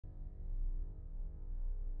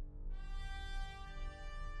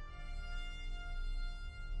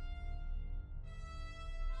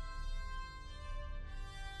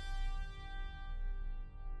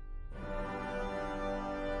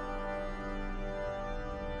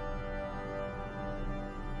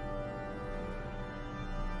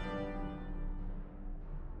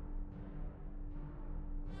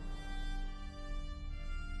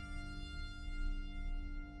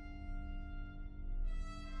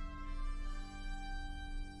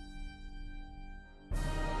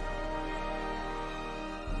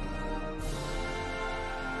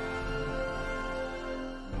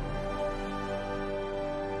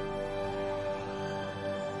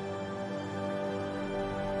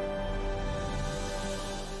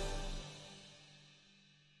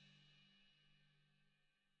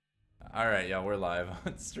All right, yeah, we're live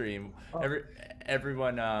on stream. Oh,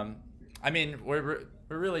 Everyone, I mean, we're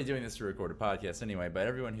really doing this to record a podcast anyway. But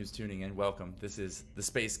everyone who's tuning in, welcome. This is the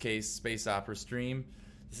Space Case Space Opera stream.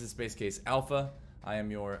 This is Space Case Alpha. I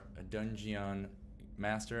am your dungeon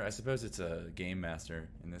master. I suppose it's a game master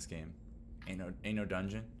in this game. Ain't no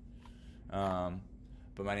dungeon. But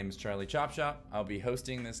my name is Charlie Chop Shop. I'll be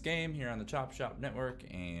hosting this game here on the Chop Shop Network,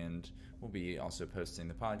 and we'll be also posting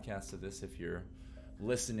the podcast of this if you're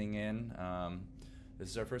listening in. This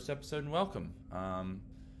is our first episode, and welcome.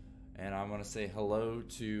 And I want to say hello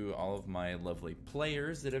to all of my lovely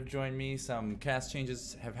players that have joined me. Some cast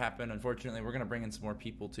changes have happened. Unfortunately, we're going to bring in some more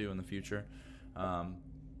people too in the future.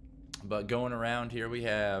 But going around here, we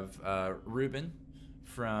have Ruben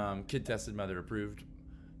from Kid Tested Mother Approved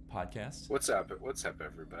podcast. What's up? What's up,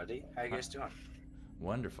 everybody? How you guys doing?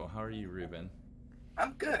 Wonderful. How are you, Ruben?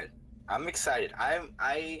 I'm good. I'm excited.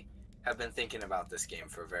 I have been thinking about this game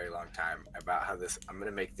for a very long time, about how I'm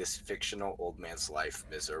gonna make this fictional old man's life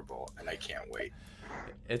miserable, and I can't wait.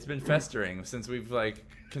 It's been festering since we've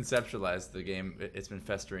conceptualized the game. It's been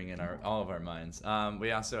festering in all of our minds.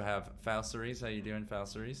 We also have Falseries. How you doing,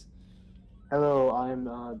 Falseries? hello. I'm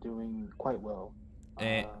doing quite well.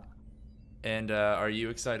 And are you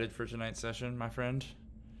excited for tonight's session, my friend?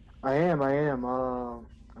 I am. I'm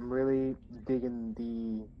really digging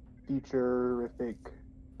the futurific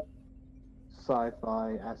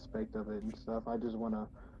sci-fi aspect of it and stuff. I just want to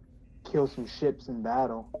kill some ships in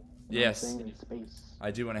battle. Yes. In space.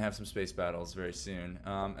 I do want to have some space battles very soon.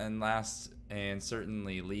 And last and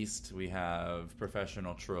certainly least, we have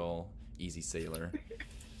professional troll, Easy Sailor.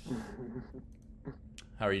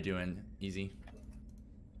 How are you doing, Easy?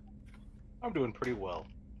 I'm doing pretty well.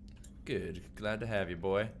 Good. Glad to have you,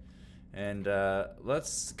 boy. And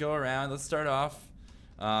let's go around. Let's start off.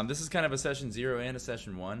 This is kind of a session 0 and a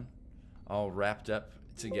session 1, all wrapped up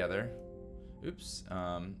together. Oops.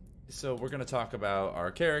 So we're going to talk about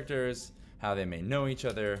our characters, how they may know each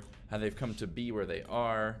other, how they've come to be where they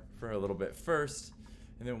are for a little bit first,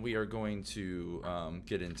 and then we are going to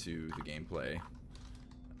get into the gameplay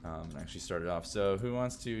and actually start it off. So who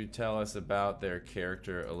wants to tell us about their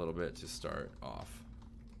character a little bit to start off?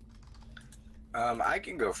 I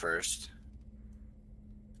can go first.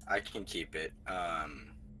 I can keep it.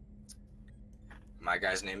 My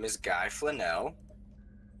guy's name is Guy Flannel.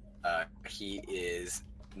 He is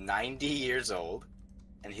 90 years old,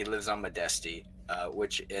 and he lives on Modesty,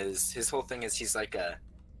 which is his whole thing is he's like a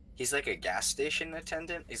gas station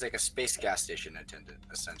attendant. He's like a space gas station attendant,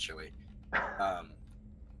 essentially.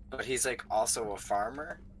 But he's also a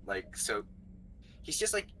farmer. So he's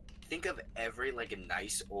just think of every a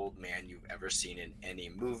nice old man you've ever seen in any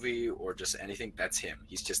movie or just anything. That's him.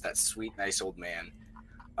 He's just that sweet, nice old man.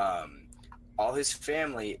 All his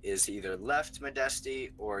family is either left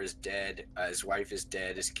Modesty or is dead. His wife is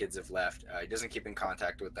dead. His kids have left. He doesn't keep in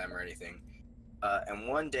contact with them or anything. And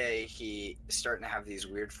one day he is starting to have these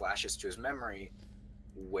weird flashes to his memory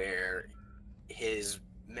where his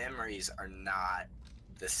memories are not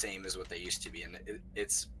the same as what they used to be. And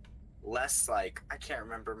it's less I can't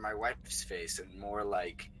remember my wife's face, and more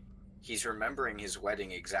he's remembering his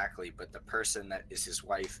wedding exactly, but the person that is his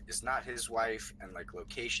wife is not his wife, and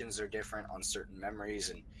locations are different on certain memories,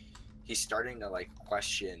 and he's starting to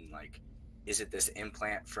question is it this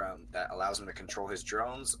implant from that allows him to control his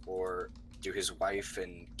drones, or do his wife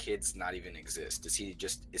and kids not even exist? Is he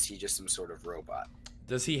just some sort of robot?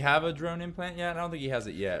 Does he have a drone implant yet? I don't think he has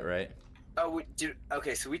it yet, right? Oh,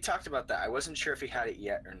 okay, so we talked about that. I wasn't sure if he had it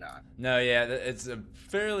yet or not. No, yeah, it's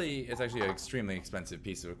actually an extremely expensive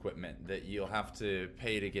piece of equipment that you'll have to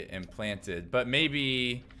pay to get implanted. But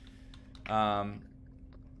maybe, yeah,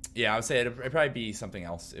 I would say it'd probably be something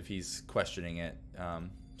else if he's questioning it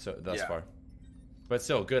thus far. But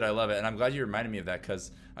still, good, I love it. And I'm glad you reminded me of that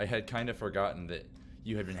because I had kind of forgotten that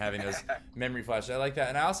you had been having those memory flashes. I like that.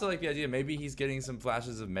 And I also like the idea maybe he's getting some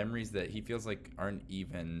flashes of memories that he feels aren't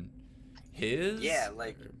even his. Yeah,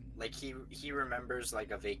 he remembers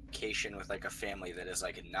a vacation with a family that is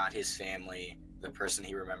not his family. The person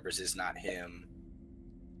he remembers is not him.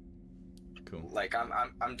 Cool.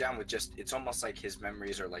 I'm down with just, it's almost his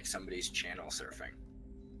memories are somebody's channel surfing.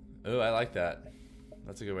 Oh, I like that.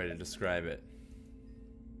 That's a good way to describe it.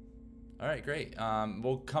 All right, great.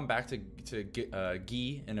 We'll come back to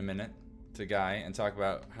Guy in a minute, to Guy, and talk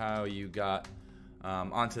about how you got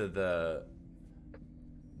onto the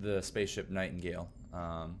spaceship Nightingale.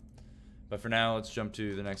 But for now, let's jump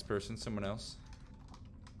to the next person, someone else.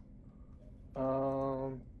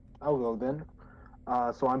 I'll go then.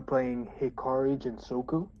 So I'm playing Hikari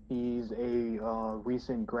Jinsoku. He's a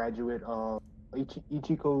recent graduate of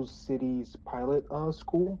Ichiko City's pilot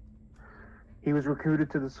school. he was recruited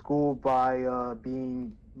to the school by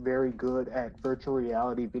being very good at virtual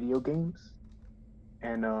reality video games,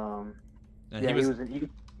 and And yeah, he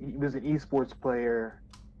was an esports player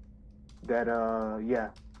that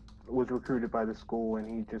was recruited by the school, and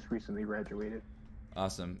he just recently graduated.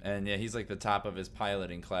 awesome. And yeah, he's like the top of his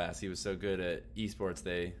piloting class. He was so good at esports,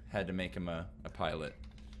 they had to make him a pilot.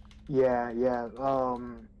 Yeah, yeah.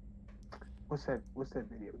 What's that? What's that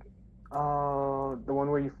video game? The one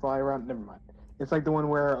where you fly around. Never mind. It's like the one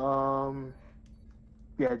where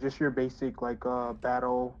yeah, just your basic like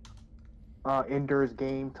battle, indoors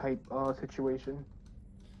game type situation.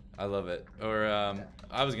 I love it. Or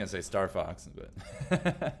I was gonna say Star Fox, but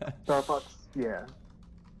Star Fox. Yeah.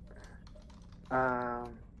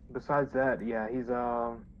 Besides that, yeah,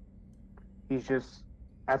 he's just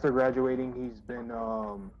after graduating, he's been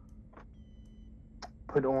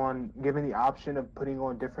given the option of putting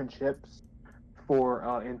on different ships for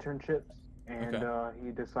internships, and Okay.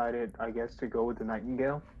 he decided, I guess, to go with the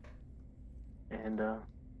Nightingale. And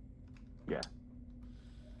yeah,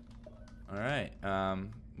 All right.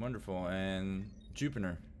 Wonderful. And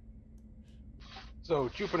Jupiter. So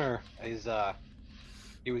Jupiter is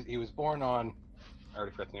he was born on. I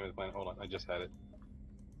already forgot the name of the planet. Hold on, I just had it.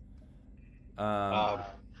 Um,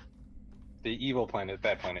 The evil planet,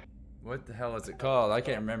 bad planet. what the hell is it called? I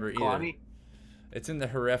can't remember either. Kalani? It's in the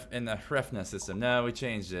Hrefna system. No, we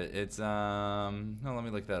changed it. It's no, let me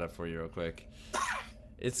look that up for you real quick.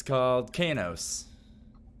 It's called Kanos.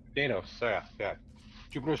 Kanos, yeah.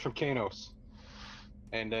 Jupiter's from Kanos.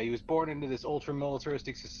 And he was born into this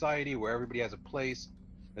ultra-militaristic society where everybody has a place,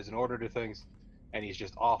 there's an order to things, and he's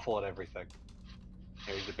just awful at everything.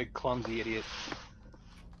 You know, he's a big clumsy idiot.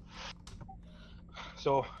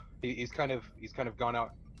 So he's kind of gone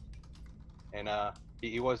out, and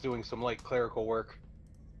he was doing some light clerical work,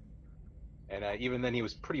 and even then he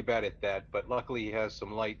was pretty bad at that. But luckily he has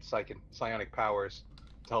some light psionic powers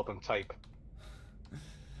to help him type.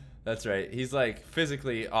 That's right. He's like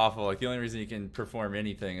physically awful. Like the only reason he can perform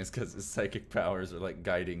anything is because his psychic powers are like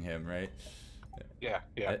guiding him, right? Yeah.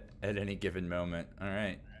 At any given moment. All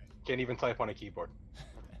right. Can't even type on a keyboard.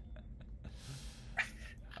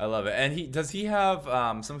 I love it. And does he have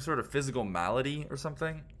some sort of physical malady or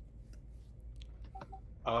something?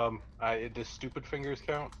 Does stupid fingers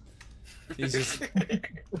count? He's just.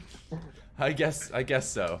 I guess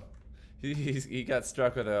so. He got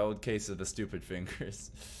struck with an old case of the stupid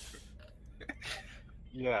fingers.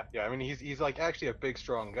 Yeah. I mean, he's like actually a big,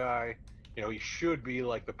 strong guy. You know, he should be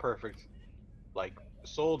like the perfect, like,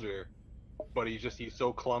 soldier, but he's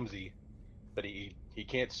so clumsy that he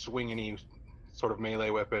can't swing any sort of melee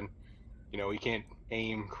weapon. You know, he can't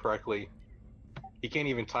aim correctly. He can't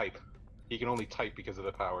even type. He can only type because of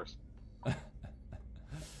the powers.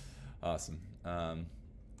 Awesome.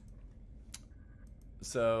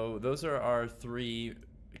 So those are our 3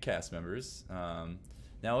 cast members.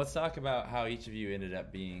 Now let's talk about how each of you ended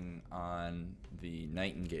up being on the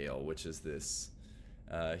Nightingale, which is this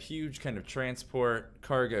huge kind of transport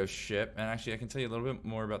cargo ship. And actually, I can tell you a little bit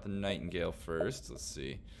more about the Nightingale first. Let's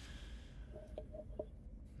see.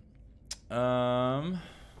 Where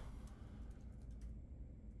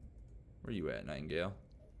you at, Nightingale?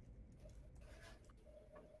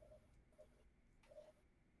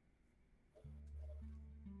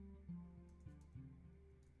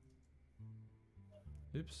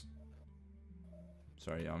 Oops.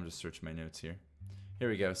 Sorry, I'm just searching my notes here. Here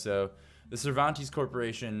we go. So the Cervantes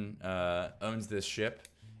Corporation owns this ship.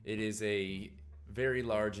 It is a very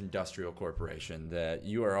large industrial corporation that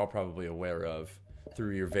you are all probably aware of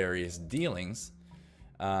through your various dealings.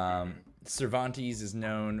 Cervantes is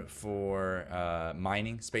known for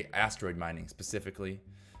mining, asteroid mining specifically,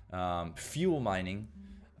 fuel mining,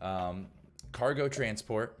 cargo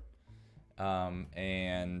transport,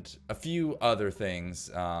 and a few other things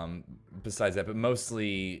besides that, but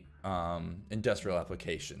mostly industrial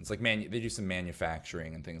applications. Like they do some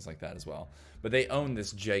manufacturing and things like that as well. But they own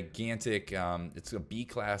this gigantic, it's a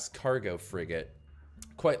B-class cargo frigate,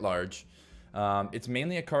 quite large. It's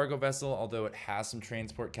mainly a cargo vessel, although it has some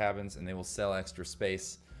transport cabins, and they will sell extra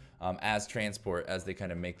space as transport as they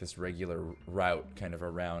kind of make this regular route kind of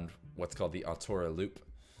around what's called the Altura Loop.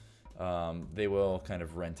 They will kind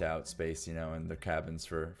of rent out space, you know, in their cabins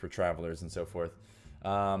for travelers and so forth.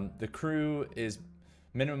 The crew is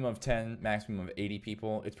minimum of 10, maximum of 80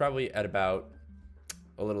 people. It's probably at about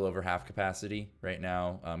a little over half capacity right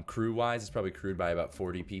now. Crew-wise, it's probably crewed by about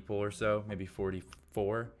 40 people or so, maybe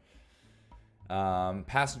 44.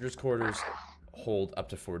 Passengers' quarters hold up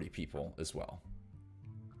to 40 people as well.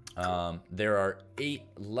 There are 8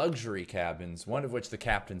 luxury cabins, one of which the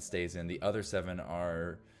captain stays in. The other 7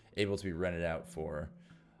 are able to be rented out for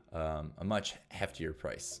a much heftier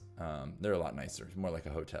price. They're a lot nicer, more like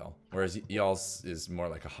a hotel, whereas y'all's is more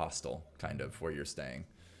like a hostel, kind of, where you're staying.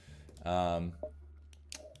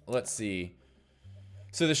 Let's see.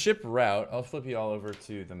 So the ship route, I'll flip you all over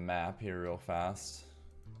to the map here real fast.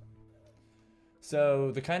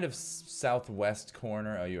 So the kind of southwest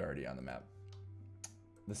corner, oh, you're already on the map.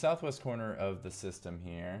 The southwest corner of the system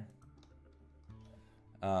here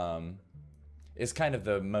is kind of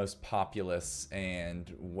the most populous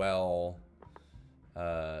and well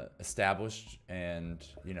established, and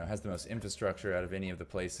has the most infrastructure out of any of the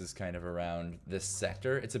places kind of around this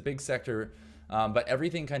sector. It's a big sector, but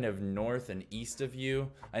everything kind of north and east of you,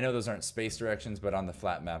 I know those aren't space directions, but on the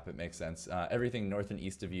flat map it makes sense. Everything north and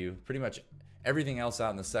east of you, pretty much everything else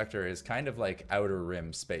out in the sector is kind of like outer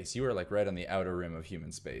rim space. You are like right on the outer rim of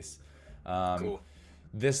human space. Cool.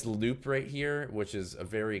 This loop right here, which is a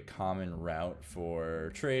very common route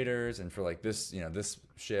for traders and for like this, this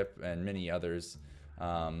ship and many others.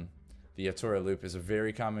 The Atora loop is a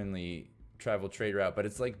very commonly traveled trade route, but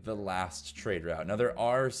it's like the last trade route. Now there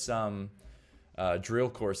are some drill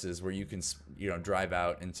courses where you can, drive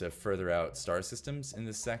out into further out star systems in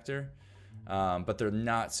this sector, but they're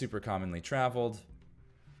not super commonly traveled.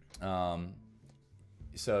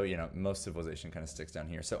 So, most civilization kind of sticks down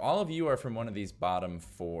here. So all of you are from one of these bottom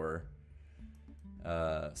 4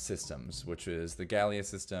 systems, which is the Gallia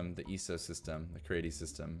system, the ESO system, the Crady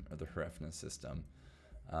system, or the Hrefna system.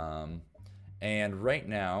 And right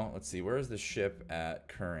now, let's see, where is the ship at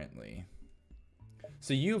currently?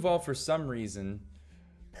 So you've all, for some reason,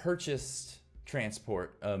 purchased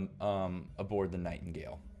transport aboard the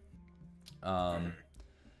Nightingale.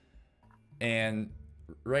 And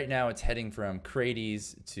right now it's heading from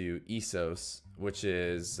Crades to Essos, which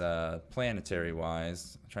is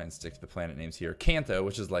planetary-wise. I'll try and stick to the planet names here. Cantho,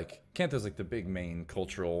 which is Cantho's like the big main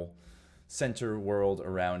cultural center world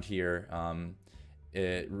around here.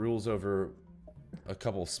 It rules over a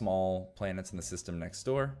couple small planets in the system next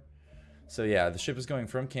door. So yeah, the ship is going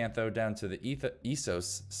from Cantho down to the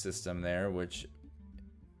Essos system there, which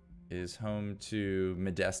is home to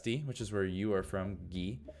Medesti, which is where you are from,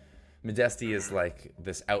 Guy. Medesti is like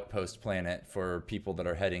this outpost planet for people that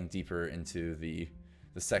are heading deeper into the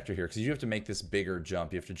sector here, because you have to make this bigger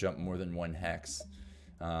jump. You have to jump more than 1 hex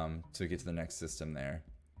to get to the next system there.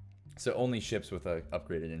 So only ships with an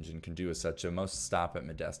upgraded engine can do as such. So most stop at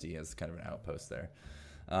Medesti as kind of an outpost there.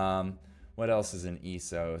 What else is in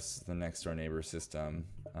Essos, the next door neighbor system?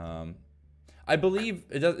 I believe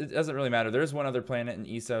it doesn't really matter. There's one other planet in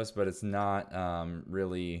Essos, but it's not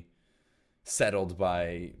really settled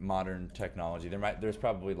by modern technology. There's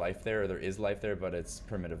probably life there, or there is life there, but it's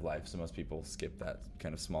primitive life, so most people skip that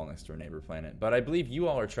kind of small next door neighbor planet. But I believe you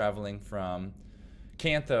all are traveling from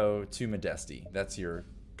Cantho to Medesti. That's your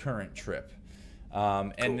current trip,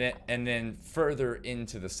 cool. and then further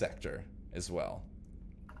into the sector as well.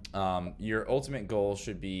 Your ultimate goal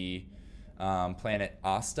should be planet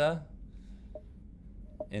Asta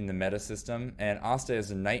in the meta system, and Asta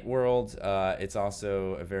is a night world. It's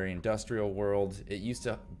also a very industrial world. It used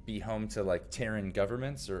to be home to like Terran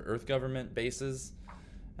governments or Earth government bases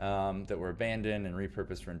that were abandoned and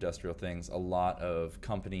repurposed for industrial things. A lot of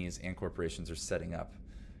companies and corporations are setting up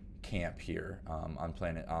camp here on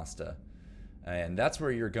planet Asta, and that's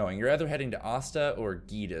where you're going. You're either heading to Asta or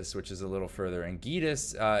Gidus, which is a little further, and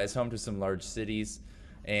Gidus is home to some large cities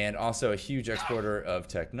and also a huge exporter of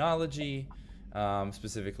technology,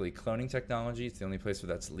 specifically cloning technology. It's the only place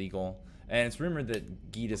where that's legal, and it's rumored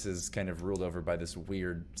that Gidus is kind of ruled over by this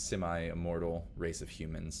weird semi-immortal race of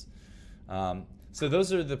humans. So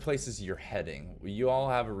those are the places you're heading. You all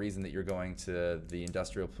have a reason that you're going to the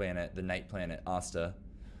industrial planet, the night planet Asta,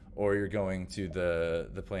 or you're going to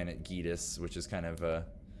the planet Gidus, which is kind of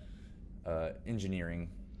a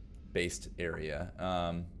engineering-based area.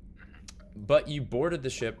 But you boarded the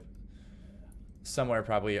ship somewhere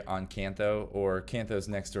probably on Cantho, or Cantho's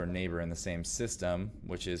next door neighbor in the same system,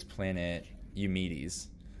 which is planet Eumedes.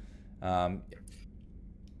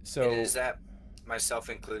 So and is that myself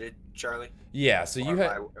included, Charlie? Yeah, so am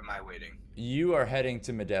I waiting? You are heading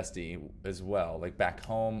to Medesti as well, like back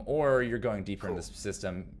home, or you're going deeper Cool. into the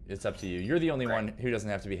system. It's up to you. You're the only Right. one who doesn't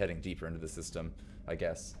have to be heading deeper into the system, I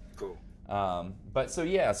guess. Cool. But so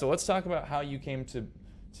yeah, so let's talk about how you came to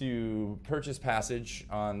purchase passage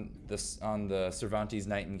on the Cervantes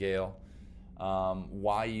Nightingale,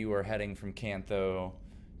 why you are heading from Cantho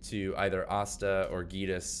to either Asta or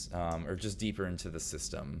Gidus, or just deeper into the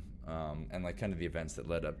system, and like kind of the events that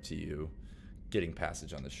led up to you getting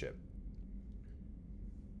passage on the ship.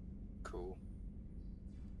 Cool.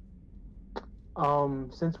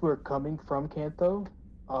 Since we're coming from Cantho,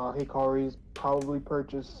 Hikari's probably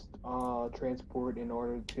purchased transport in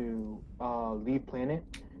order to leave planet,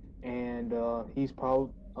 and he's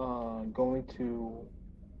probably going to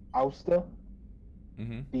Austa,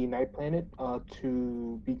 Mm-hmm. the night planet,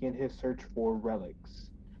 to begin his search for relics.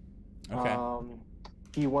 Okay.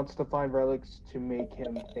 He wants to find relics to make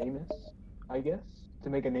him famous, I guess, to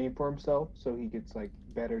make a name for himself, so he gets like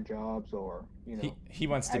better jobs or He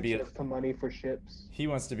wants to be access to money for ships. he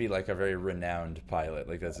wants to be like a very renowned pilot.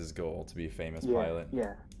 Like that's his goal, to be a famous Yeah, pilot.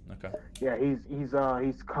 yeah, Okay. yeah.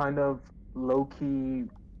 He's kind of low key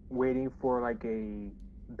waiting for like a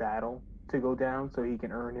battle to go down so he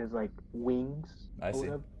can earn his like wings. I or see.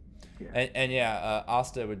 whatever. Yeah. And yeah,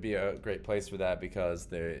 Asta would be a great place for that because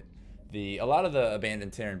a lot of the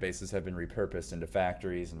abandoned Terran bases have been repurposed into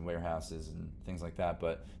factories and warehouses and things like that,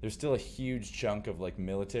 but there's still a huge chunk of like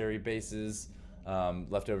military bases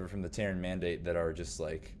left over from the Terran Mandate that are just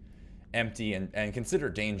like empty and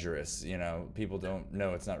considered dangerous. People don't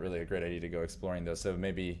know, it's not really a great idea to go exploring those. So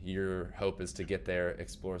maybe your hope is to get there,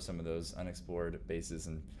 explore some of those unexplored bases,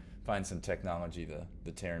 and find some technology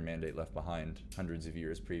the Terran Mandate left behind hundreds of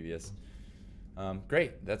years previous.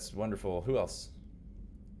 Great, that's wonderful. Who else?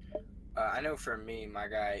 I know for me, my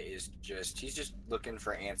guy is he's just looking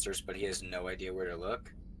for answers, but he has no idea where to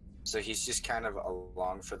look. So he's just kind of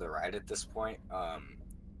along for the ride at this point.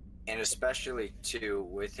 And especially too,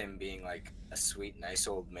 with him being like a sweet, nice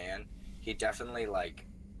old man, he definitely like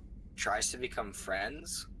tries to become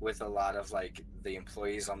friends with a lot of like the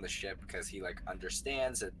employees on the ship because he like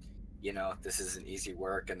understands that, this isn't easy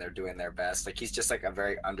work and they're doing their best. Like he's just like a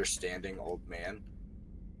very understanding old man.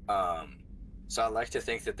 So I like to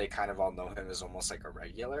think that they kind of all know him as almost like a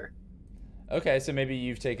regular. Okay, so maybe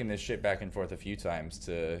you've taken this ship back and forth a few times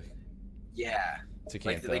to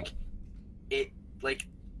Cantho.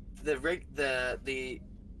 The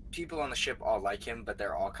people on the ship all like him, but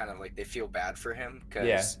they're all kind of like they feel bad for him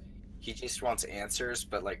because he just wants answers,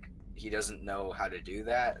 but like he doesn't know how to do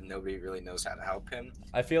that, and nobody really knows how to help him.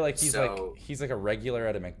 I feel like he's like a regular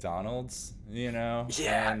at a McDonald's, Yeah,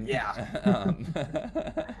 and, yeah.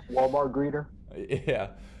 Walmart greeter.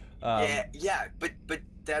 Yeah. But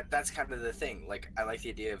that's kind of the thing. Like I like the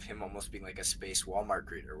idea of him almost being like a space Walmart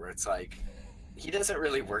greeter, where it's like he doesn't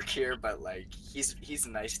really work here, but like he's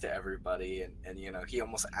nice to everybody, and he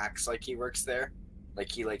almost acts like he works there. Like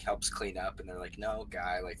he like helps clean up, and they're like, no,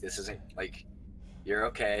 guy, like this isn't like you're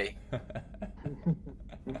okay.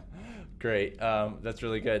 Great. That's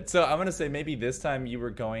really good. So I'm gonna say maybe this time you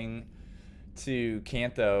were going to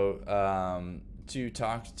Cantho to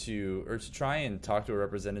try and talk to a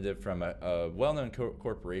representative from a well-known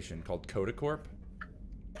corporation called Codacorp.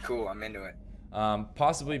 Cool, I'm into it.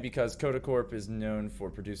 Possibly because Codacorp is known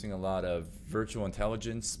for producing a lot of virtual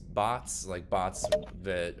intelligence bots, like bots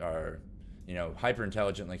that are, hyper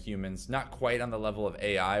intelligent like humans, not quite on the level of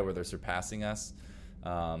AI where they're surpassing us.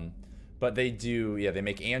 But they they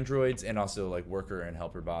make androids and also like worker and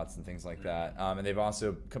helper bots and things like that. And they've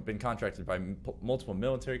also been contracted by multiple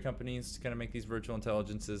military companies to kind of make these virtual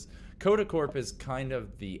intelligences. Codacorp is kind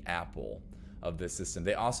of the Apple of this system.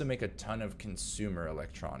 They also make a ton of consumer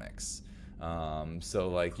electronics. So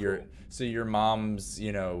like your mom's,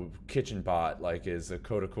 kitchen bot like is a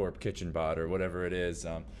Codacorp kitchen bot or whatever it is.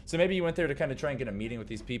 So maybe you went there to kind of try and get a meeting with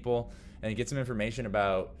these people and get some information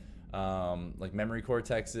about like memory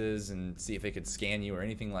cortexes and see if they could scan you or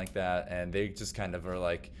anything like that. And they just kind of are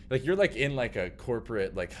like you're like in like a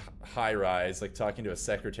corporate like high rise, like talking to a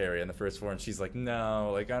secretary on the first floor, and she's like,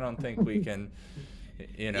 no, like I don't think we can,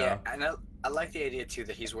 Yeah, and I like the idea too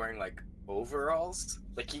that he's wearing like overalls.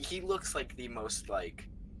 Like he looks like the most like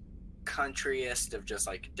countryest of just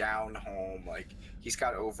like down home. Like he's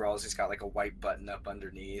got overalls, he's got like a white button up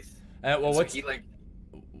underneath. Well, so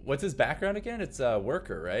what's his background again? It's a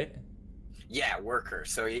worker, right? Yeah, worker.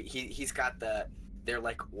 So he's got they're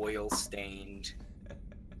like oil stained.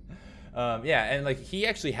 Yeah, and like he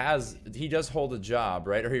does hold a job,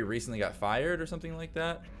 right? Or he recently got fired or something like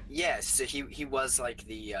that. Yes, so he was like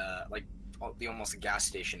the almost gas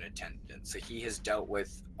station attendant. So he has dealt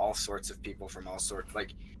with all sorts of people from all sorts.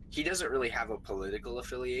 Like he doesn't really have a political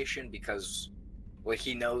affiliation because, well,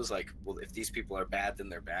 he knows like, well, if these people are bad, then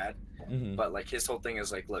they're bad. Mm-hmm. But like his whole thing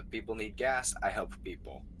is like, look, people need gas. I help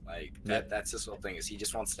people. Like that's his whole thing is he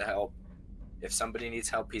just wants to help. If somebody needs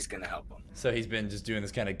help, he's gonna help them. So he's been just doing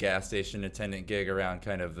this kind of gas station attendant gig around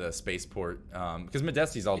kind of the spaceport, because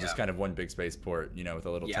Modesti's all just kind of one big spaceport, with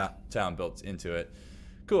a little town built into it.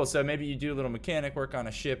 Cool. So maybe you do a little mechanic work on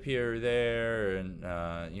a ship here or there, and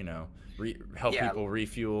help people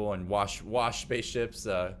refuel and wash spaceships,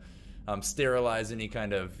 sterilize any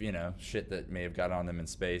kind of shit that may have got on them in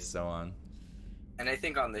space, so on. And I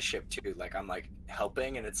think on this ship too, like I'm like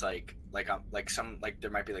helping, and it's like I'm like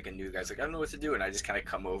there might be like a new guy's like I don't know what to do, and I just kind of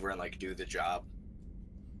come over and like do the job.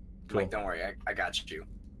 Cool. Like, don't worry, I got you.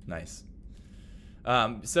 Nice.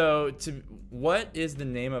 What is the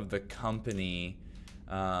name of the company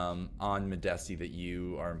on Modesty that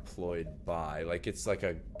you are employed by? Like it's like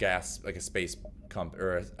a space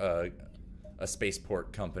or a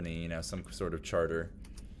spaceport company, some sort of charter.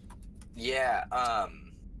 Yeah.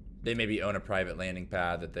 They maybe own a private landing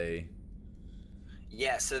pad that they.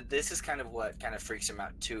 Yeah. So this is kind of what kind of freaks him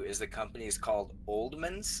out too. Is the company is called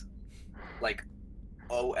Oldmans, like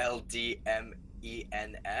Oldmens.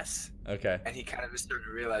 Okay. And he kind of is starting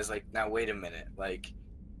to realize, like, now wait a minute, like,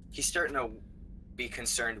 he's starting to be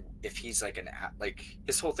concerned if he's like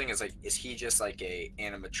his whole thing is like, is he just like a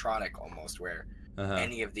animatronic almost, where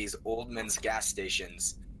any of these Oldmans gas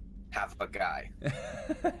stations have a guy,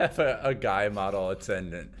 have a guy model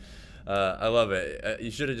attendant. I love it. You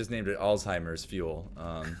should have just named it Alzheimer's Fuel.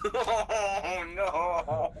 Oh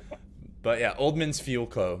no. But yeah, Oldman's Fuel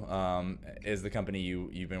Co. Is the company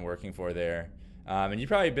you've been working for there. And you've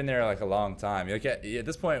probably been there like a long time. Like at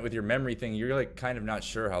this point with your memory thing, you're like kind of not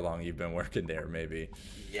sure how long you've been working there, maybe.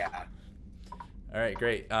 Yeah. All right,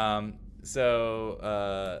 great.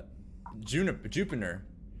 Jupiter,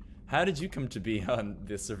 how did you come to be on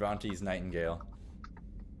the Cervantes Nightingale?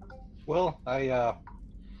 Well, I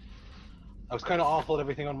was kind of awful at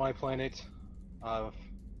everything on my planet,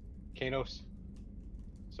 Kanos.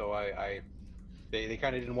 So they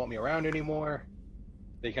kind of didn't want me around anymore.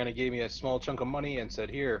 They kind of gave me a small chunk of money and said,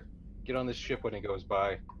 "Here, get on this ship when it goes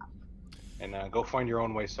by, and go find your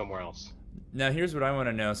own way somewhere else." Now, here's what I want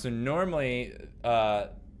to know. So normally,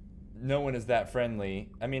 no one is that friendly.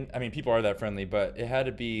 I mean, people are that friendly, but it had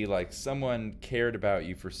to be like someone cared about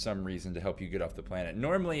you for some reason to help you get off the planet.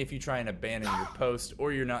 Normally, if you try and abandon your post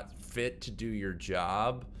or you're not fit to do your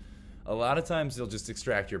job, a lot of times they'll just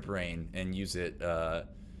extract your brain and use it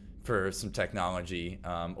for some technology,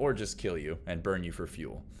 or just kill you and burn you for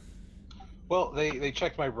fuel. Well, they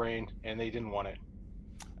checked my brain and they didn't want it.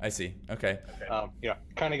 I see. Okay.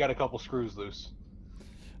 Kind of got a couple screws loose.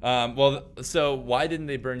 So why didn't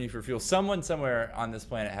they burn you for fuel? Someone somewhere on this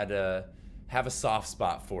planet had to have a soft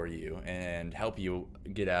spot for you and help you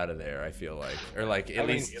get out of there, I feel like. Or like at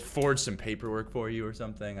least forge some paperwork for you or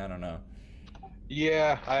something. I don't know.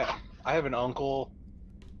 Yeah, I have an uncle,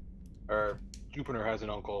 or Jupiter has an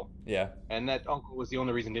uncle. Yeah. And that uncle was the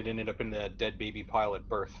only reason it ended up in the dead baby pile at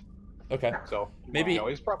birth. Okay. So maybe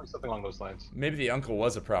it's probably something along those lines. Maybe the uncle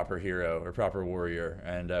was a proper hero or proper warrior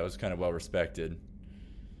and was kind of well respected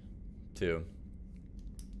too.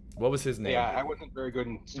 What was his name? Yeah, I wasn't very good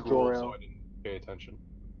in school, so I didn't pay attention.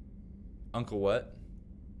 Uncle what?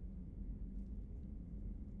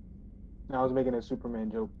 No, I was making a Superman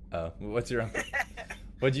joke. Oh, what's your uncle?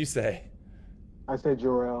 What'd you say? I said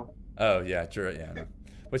Jor-El. Oh yeah, Jor-El. Yeah. No.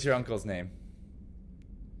 What's your uncle's name?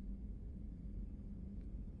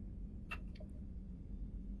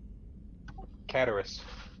 Cataris.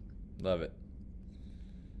 Love it.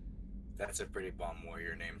 That's a pretty bomb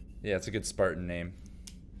warrior name. Yeah, it's a good Spartan name.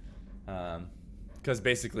 Because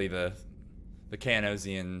basically the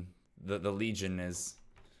Canosian, the Legion is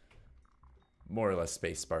more or less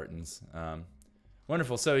space Spartans.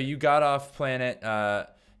 Wonderful. So you got off planet.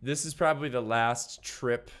 This is probably the last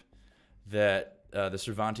trip that the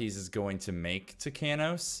Cervantes is going to make to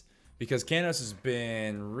Canos, because Canos has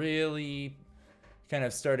been really kind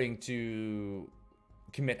of starting to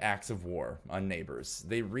commit acts of war on neighbors.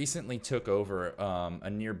 They recently took over a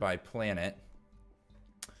nearby planet.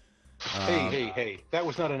 Hey, that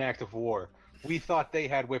was not an act of war. We thought they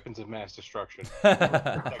had weapons of mass destruction. Oh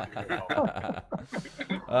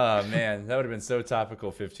man, that would have been so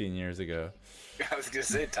topical 15 years ago. I was gonna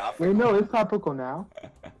say topical. Wait, no, it's topical now.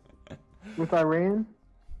 With Iran?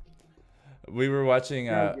 We were watching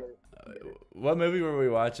what movie were we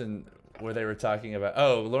watching where they were talking about?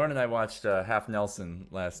 Oh, Lauren and I watched Half Nelson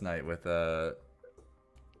last night with Ryan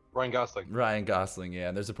Gosling. Ryan Gosling, yeah.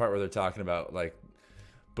 And there's a part where they're talking about like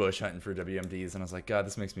Bush hunting for WMDs, and I was like, God,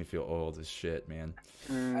 this makes me feel old as shit, man.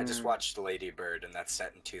 I just watched Lady Bird, and that's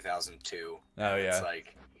set in 2002. Oh yeah. It's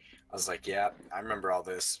like, I was like, yeah, I remember all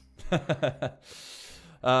this.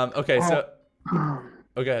 Okay, so oh,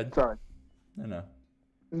 go ahead. Sorry. No.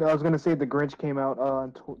 No, I was gonna say The Grinch came out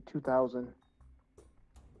in 2000.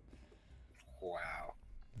 Wow.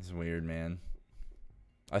 It's weird, man.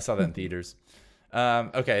 I saw that in theaters.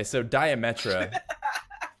 Okay, so Diametra.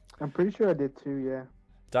 I'm pretty sure I did too. Yeah.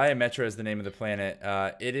 Diametra is the name of the planet.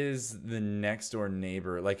 It is the next door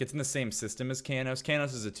neighbor. Like, it's in the same system as Canos.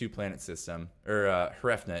 Canos is a 2-planet system, or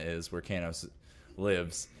Hrefna is where Canos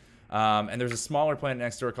lives. And there's a smaller planet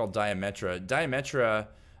next door called Diametra. Diametra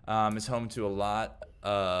is home to a lot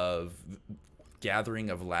of Gathering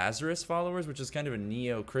of Lazarus followers, which is kind of a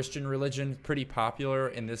neo-Christian religion, pretty popular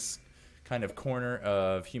in this kind of corner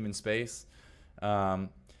of human space.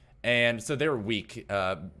 And so they were weak,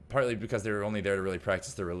 partly because they were only there to really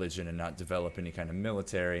practice their religion and not develop any kind of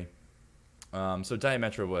military. So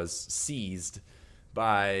Diametra was seized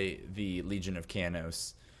by the Legion of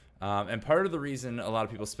Canos. And part of the reason a lot of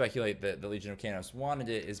people speculate that the Legion of Canos wanted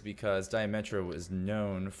it is because Diametra was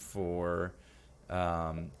known for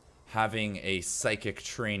having a psychic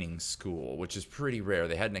training school, which is pretty rare.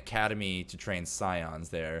 They had an academy to train scions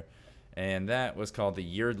there, and that was called the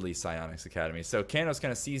Yeardley Psionics Academy. So Canos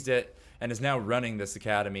kind of seized it and is now running this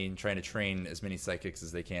academy and trying to train as many psychics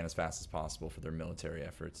as they can as fast as possible for their military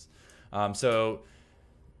efforts. So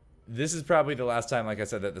this is probably the last time, like I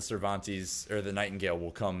said, that the Cervantes or the Nightingale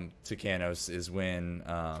will come to Canos is when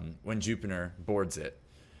Jupiter boards it,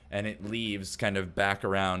 and it leaves kind of back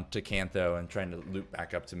around to Cantho and trying to loop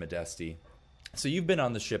back up to Modesti. So you've been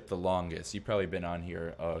on the ship the longest. You've probably been on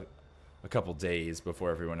here a couple days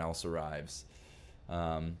before everyone else arrives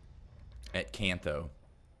at Cantho.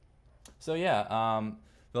 So yeah,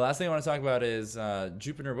 the last thing I want to talk about is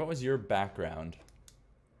Jupiter. What was your background?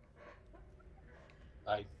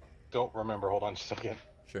 I don't remember. Hold on just a second.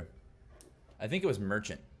 Sure. I think it was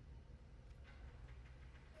merchant.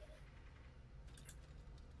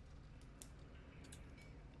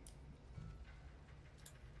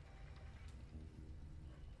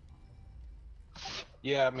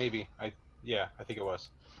 Yeah, maybe. I think it was.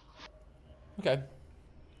 Okay.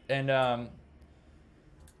 And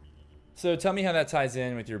so tell me how that ties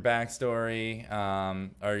in with your backstory.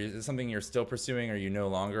 Is it something you're still pursuing, or are you no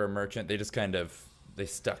longer a merchant? They just kind of they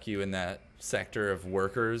stuck you in that sector of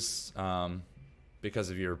workers because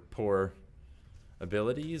of your poor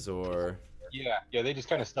abilities, or Yeah, they just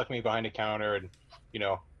kind of stuck me behind a counter and,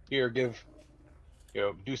 here, do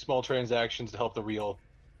small transactions to help the real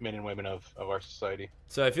men and women of our society.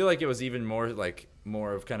 So I feel like it was even more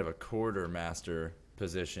of kind of a quartermaster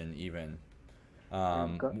position, even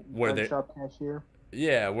where they shop cashier.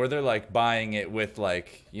 Yeah, where they're like buying it with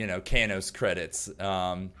Canos credits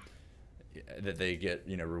that they get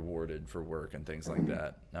rewarded for work and things like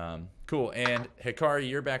that. Cool. And Hikari,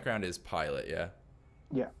 your background is pilot, yeah?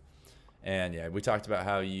 Yeah. And yeah, we talked about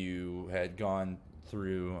how you had gone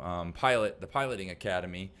through the piloting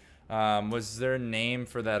academy. Was there a name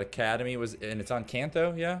for that academy? And it's on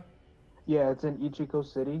Cantho, yeah? Yeah, it's in Ichiko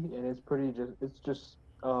City, and it's just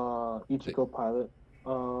Ichiko Pilot.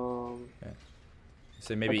 Okay.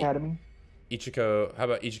 So maybe Academy. Ichiko. How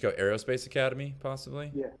about Ichiko Aerospace Academy, possibly?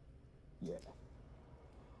 Yeah. Yeah.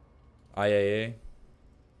 IAA.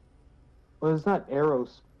 Well, it's not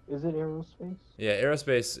aeros. Is it aerospace? Yeah,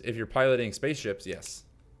 aerospace. If you're piloting spaceships, yes.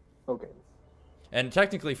 Okay. And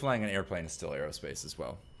technically, flying an airplane is still aerospace as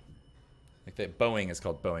well. Like that, Boeing is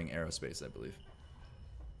called Boeing Aerospace, I believe.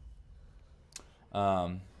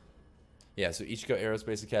 Yeah, so Ichiko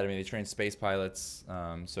Aerospace Academy, they train space pilots,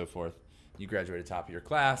 so forth. You graduated top of your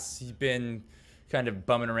class. You've been kind of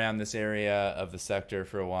bumming around this area of the sector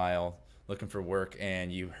for a while, looking for work,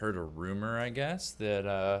 and you heard a rumor, I guess,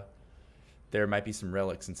 that there might be some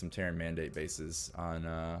relics and some Terran Mandate bases on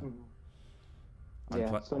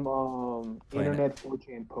some internet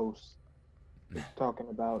 4chan posts talking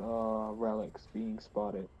about relics being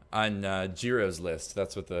spotted. On Jiro's list.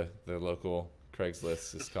 That's what the local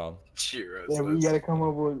Craigslist is called. Jiro's Yeah, we list. gotta come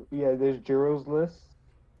up with there's Jiro's list,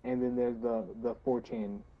 and then there's the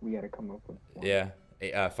 4chan we gotta come up with. Yeah,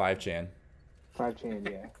 5chan. 5chan,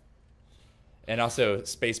 yeah. And also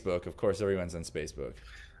Spacebook. Of course, everyone's on Spacebook.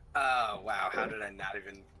 Oh wow! How did I not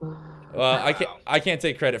even? Well, I can't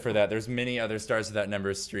take credit for that. There's many other Stars Without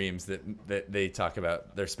Numbers streams that they talk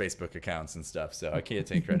about their Spacebook accounts and stuff, so I can't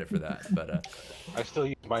take credit for that. But I still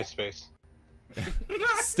use MySpace.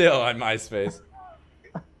 still on MySpace.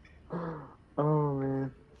 Oh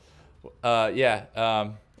man. Yeah.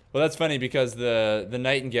 Well, that's funny because the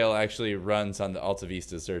Nightingale actually runs on the Alta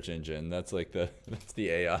Vista search engine. That's like that's the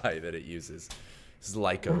AI that it uses. This is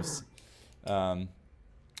Lycos.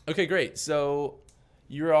 Okay, great. So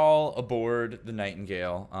you're all aboard the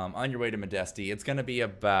Nightingale on your way to Modesti. It's going to be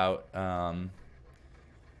about an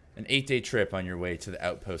 8-day trip on your way to the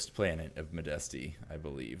outpost planet of Modesti, I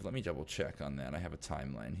believe. Let me double check on that. I have a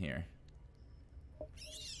timeline here.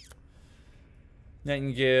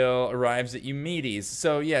 Nightingale arrives at Eumedes.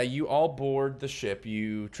 So yeah, you all board the ship.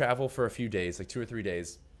 You travel for a few days, like 2 or 3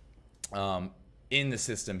 days, in the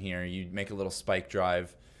system here. You make a little spike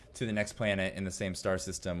drive to the next planet in the same star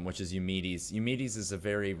system, which is Eumedes. Eumedes is a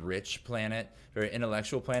very rich planet, very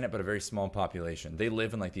intellectual planet, but a very small population. They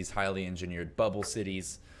live in like these highly engineered bubble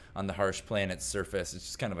cities on the harsh planet's surface. It's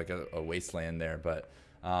just kind of like a wasteland there, but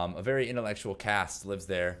a very intellectual caste lives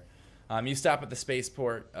there. You stop at the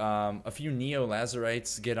spaceport. A few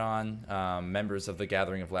Neo-Lazarites get on, members of the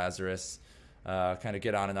Gathering of Lazarus, kind of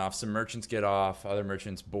get on and off. Some merchants get off, other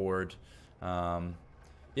merchants board.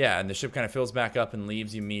 Yeah, and the ship kind of fills back up and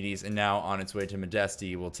leaves Eumedes, and now on its way to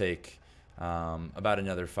Modesti will take about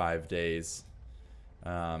another 5 days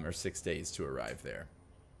or 6 days to arrive there.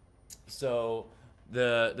 So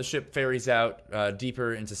the ship ferries out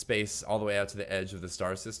deeper into space, all the way out to the edge of the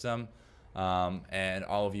star system. And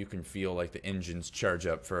all of you can feel like the engines charge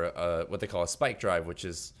up for what they call a spike drive, which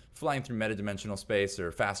is flying through metadimensional space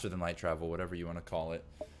or faster than light travel, whatever you want to call it.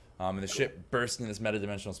 And the ship bursts into this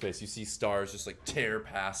metadimensional space. You see stars just like tear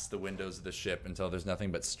past the windows of the ship until there's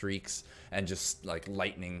nothing but streaks and just like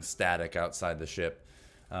lightning static outside the ship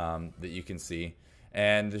that you can see.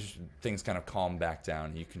 And the things kind of calm back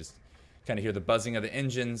down. You can just kind of hear the buzzing of the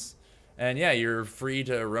engines. And yeah, you're free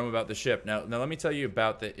to roam about the ship. Now let me tell you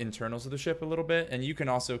about the internals of the ship a little bit, and you can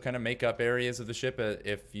also kind of make up areas of the ship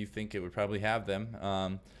if you think it would probably have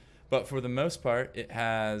them. But for the most part, it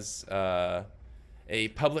has a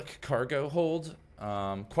public cargo hold,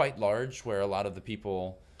 quite large, where a lot of the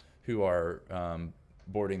people who are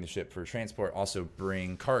boarding the ship for transport also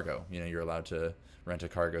bring cargo. You know, you're allowed to rent a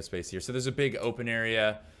cargo space here. So there's a big open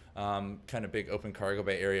area, kind of big open cargo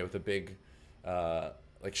bay area with a big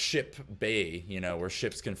like ship bay, you know, where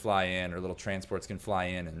ships can fly in or little transports can fly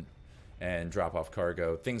in and drop off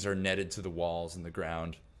cargo. Things are netted to the walls and the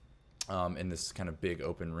ground in this kind of big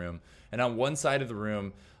open room. And on one side of the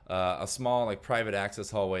room, a small like private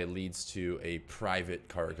access hallway leads to a private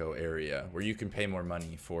cargo area where you can pay more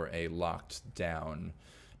money for a locked down,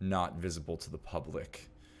 not visible to the public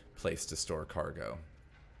place to store cargo.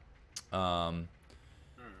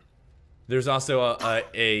 There's also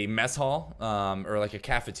a mess hall or like a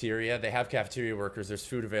cafeteria. They have cafeteria workers. There's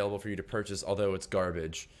food available for you to purchase, although it's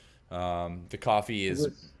garbage. The coffee is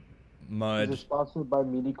mud. Is it sponsored by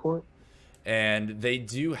MediCorp? And they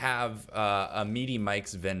do have a Meaty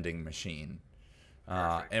Mike's vending machine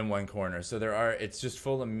in one corner. So it's just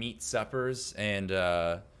full of meat suppers and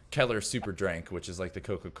Keller Super Drink, which is like the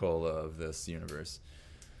Coca-Cola of this universe.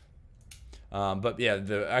 But yeah,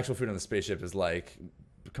 the actual food on the spaceship is like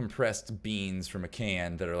compressed beans from a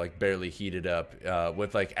can that are like barely heated up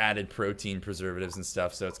with like added protein preservatives and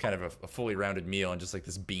stuff. So it's kind of a fully rounded meal and just like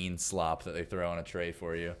this bean slop that they throw on a tray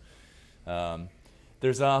for you.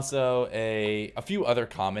 There's also a few other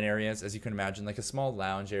common areas, as you can imagine, like a small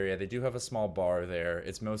lounge area. They do have a small bar there.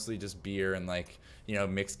 It's mostly just beer and like, you know,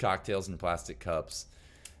 mixed cocktails in plastic cups.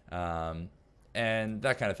 And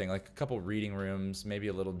that kind of thing, like a couple reading rooms, maybe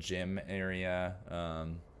a little gym area,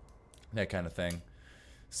 that kind of thing.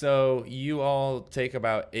 So you all take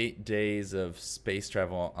about 8 days of space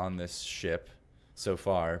travel on this ship so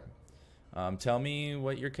far. Tell me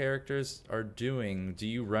what your characters are doing. Do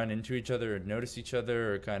you run into each other or notice each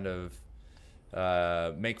other or kind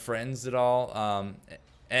of make friends at all?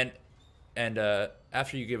 And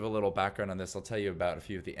after you give a little background on this, I'll tell you about a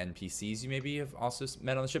few of the NPCs you maybe have also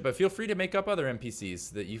met on the ship. But feel free to make up other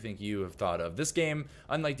NPCs that you think you have thought of. This game,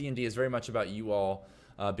 unlike D&D, is very much about you all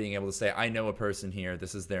being able to say, I know a person here,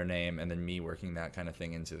 this is their name, and then me working that kind of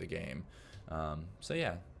thing into the game. So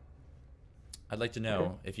yeah. I'd like to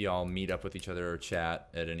know if you all meet up with each other or chat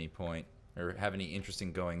at any point or have any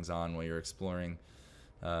interesting goings on while you're exploring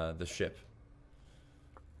the ship.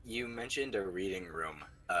 You mentioned a reading room,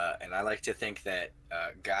 and I like to think that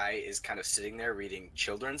Guy is kind of sitting there reading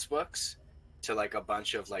children's books to like a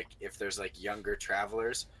bunch of like, if there's like younger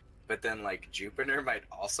travelers, but then like Jupiter might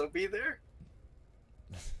also be there.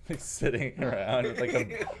 Like sitting around with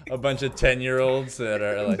like a bunch of 10-year-olds that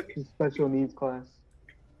are like special needs class.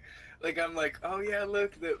 Like I'm like, oh yeah,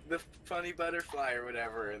 look, the funny butterfly or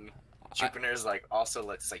whatever, and Jupiter's like also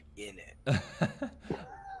let's like in it.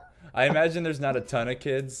 I imagine there's not a ton of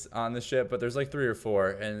kids on the ship, but there's like 3 or 4,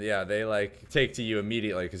 and yeah, they like take to you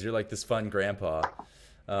immediately because you're like this fun grandpa.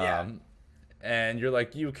 Yeah. And you're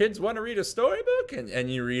like, you kids want to read a storybook?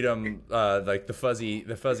 And you read them like the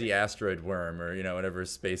fuzzy asteroid worm or you know whatever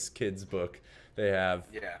space kids book they have.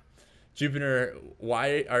 Yeah. Jupiter,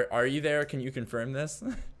 why are you there? Can you confirm this?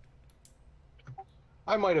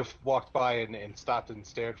 I might have walked by and stopped and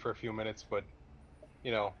stared for a few minutes, but,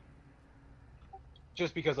 you know,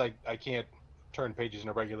 just because I can't turn pages in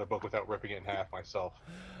a regular book without ripping it in half myself.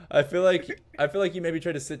 I feel like you maybe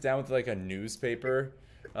try to sit down with like a newspaper,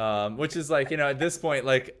 which is like, you know, at this point,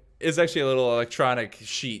 like is actually a little electronic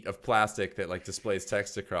sheet of plastic that like displays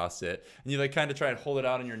text across it, and you like kind of try and hold it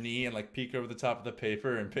out on your knee and like peek over the top of the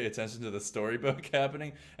paper and pay attention to the storybook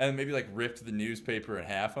happening, and maybe like ripped the newspaper in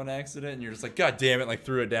half on accident, and you're just like, God damn it, like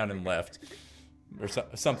threw it down and left, or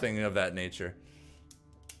something of that nature.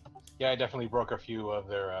 Yeah, I definitely broke a few of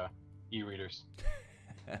their e-readers.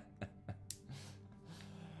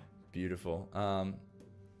 Beautiful.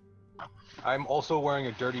 I'm also wearing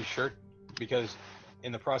a dirty shirt because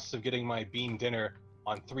in the process of getting my bean dinner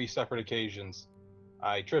on 3 separate occasions,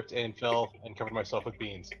 I tripped and fell and covered myself with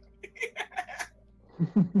beans.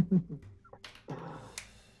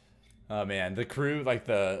 Oh man, the crew, like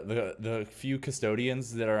the few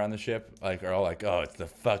custodians that are on the ship, like are all like, oh, it's the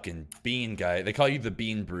fucking bean guy. They call you the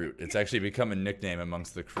Bean Brute. It's actually become a nickname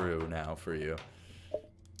amongst the crew now for you.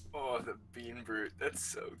 Oh, the Bean Brute. That's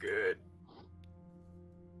so good.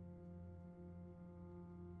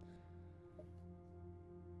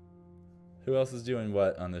 Who else is doing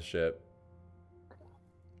what on the ship?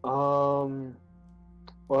 Well,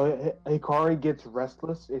 Hikari gets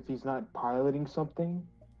restless if he's not piloting something.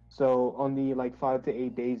 So on the like 5 to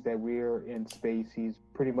 8 days that we're in space, he's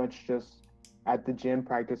pretty much just at the gym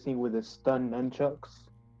practicing with his stun nunchucks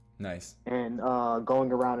Nice. and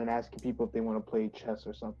going around and asking people if they want to play chess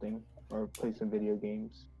or something or play some video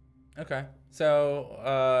games. Okay.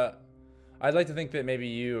 So, I'd like to think that maybe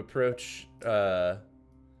you approach, after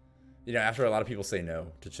a lot of people say no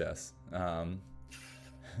to chess,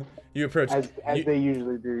 you approach As they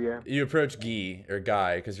usually do, yeah. You approach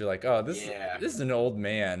Guy because you're like, oh, this is an old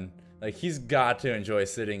man. Like he's got to enjoy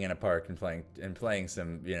sitting in a park and playing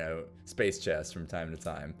some space chess from time to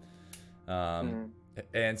time.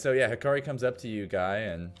 And so yeah, Hikari comes up to you, Guy,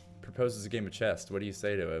 and proposes a game of chess. What do you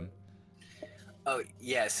say to him? Oh,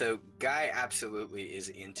 yeah, so Guy absolutely is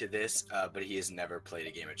into this, but he has never played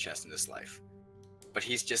a game of chess in his life. But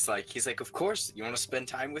he's like, of course, you want to spend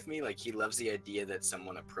time with me? Like, he loves the idea that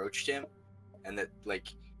someone approached him, and that, like,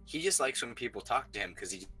 he just likes when people talk to him because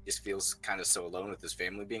he just feels kind of so alone with his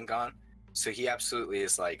family being gone. So he absolutely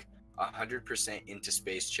is, like, 100% into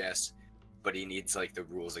space chess, but he needs, like, the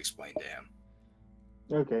rules explained to him.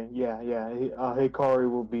 Okay, yeah. Hikari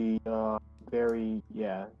will be very,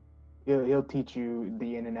 yeah. He'll teach you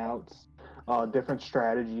the in and outs, different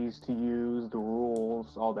strategies to use, the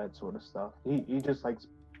rules, all that sort of stuff. He just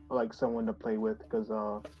likes someone to play with because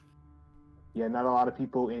not a lot of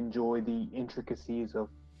people enjoy the intricacies of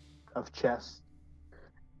chess.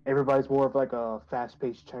 Everybody's more of like a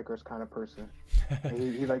fast-paced checkers kind of person.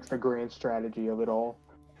 he likes the grand strategy of it all.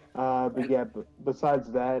 But yeah,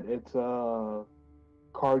 besides that, it's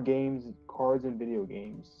cards and video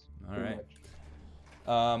games. All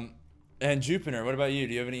right. And Jupiter, what about you?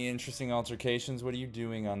 Do you have any interesting altercations? What are you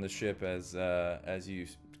doing on the ship as you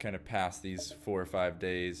kind of pass these 4 or 5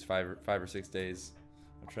 days, five or 6 days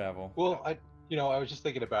of travel? Well, I was just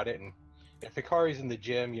thinking about it, and if Hikari's in the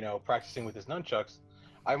gym, practicing with his nunchucks,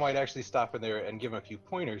 I might actually stop in there and give him a few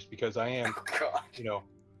pointers because I am,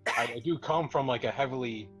 I do come from like a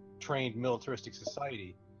heavily trained militaristic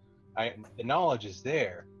society. The knowledge is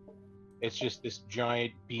there. It's just this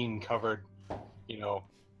giant bean-covered,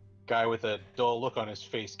 guy with a dull look on his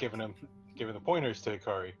face giving the pointers to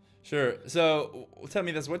Hikari. Sure. So tell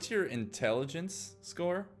me this: what's your intelligence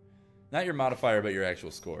score? Not your modifier, but your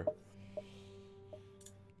actual score.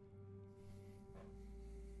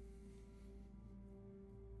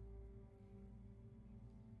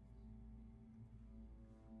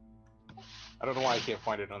 I don't know why I can't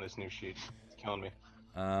find it on this new sheet. It's killing me.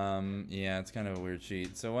 Yeah, it's kind of a weird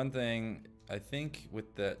sheet. So one thing I think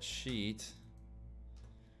with that sheet,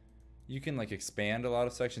 you can like expand a lot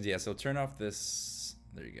of sections. Yeah, so turn off this.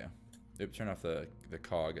 There you go. Oop, turn off the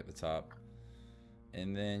cog at the top,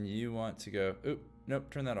 and then you want to go. Oop,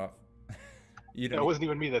 nope, turn that off. That wasn't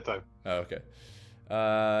even me that time. Oh, okay.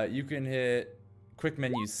 You can hit quick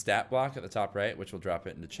menu stat block at the top right, which will drop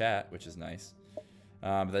it into chat, which is nice.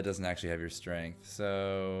 But that doesn't actually have your strength.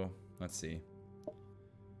 So let's see.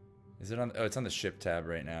 Is it on? Oh, it's on the ship tab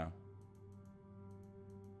right now.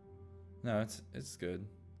 No, it's good.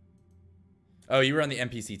 Oh, you were on the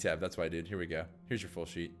NPC tab. That's why I did. Here we go. Here's your full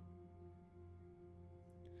sheet.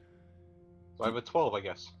 So I have a 12, I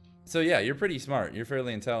guess. So yeah, you're pretty smart. You're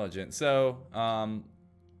fairly intelligent. So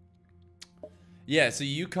yeah, so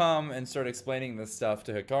you come and start explaining this stuff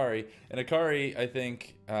to Hikari, and Hikari, I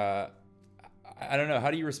think, I don't know, how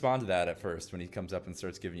do you respond to that at first when he comes up and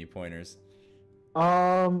starts giving you pointers?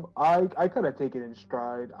 I kind of take it in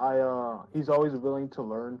stride. He's always willing to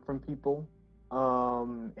learn from people.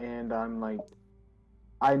 And I'm like,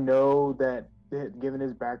 I know that given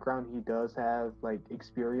his background, he does have like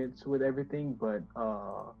experience with everything, but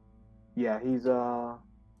yeah,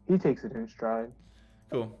 he takes it in stride.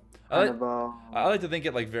 Cool. Kind I, of I like to think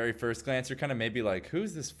at like very first glance, you're kind of maybe like,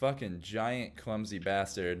 who's this fucking giant clumsy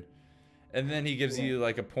bastard? And then he gives Yeah. you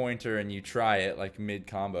like a pointer and you try it like mid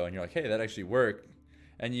combo and you're like, hey, that actually worked.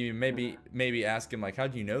 And you maybe ask him like, how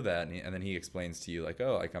do you know that? And then he explains to you like,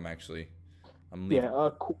 oh, like I'm leaving. Yeah.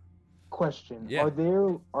 Question: Yeah.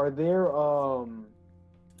 Are there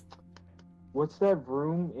what's that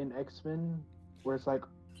room in X-Men where it's like,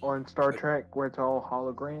 or in Star Trek where it's all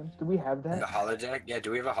holograms? Do we have The that? holodeck? Yeah,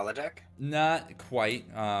 do we have a holodeck? Not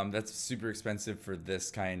quite. That's super expensive for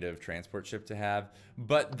this kind of transport ship to have.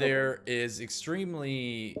 But there is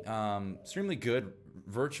extremely good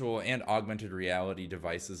virtual and augmented reality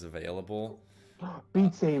devices available.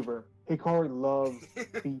 Beat Saber. Hikari loves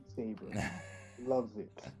Beat Saber. Loves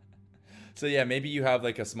it. So yeah, maybe you have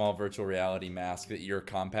like a small virtual reality mask that your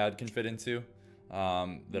compad can fit into,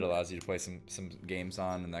 that allows you to play some games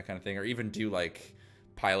on and that kind of thing, or even do like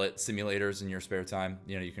pilot simulators in your spare time.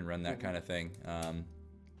 You know, you can run that kind of thing.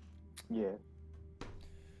 Yeah.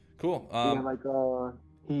 Cool. Yeah, like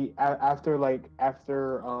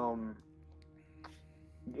after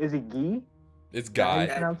is it Guy? It's Is that how you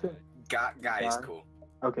Guy. pronounce it? Guy is cool.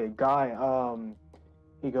 Okay, Guy.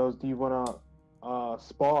 He goes, "Do you wanna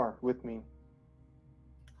spar with me?"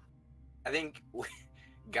 I think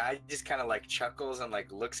Guy just kind of like chuckles and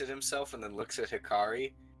like looks at himself and then looks at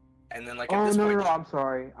Hikari, and then like at Oh this point. no! I'm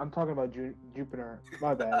sorry. I'm talking about Jupiter.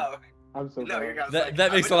 My bad. Oh, I'm so no, sorry. you're guys That like,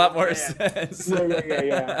 that I'm makes an a lot old more man. sense.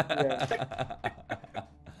 Yeah.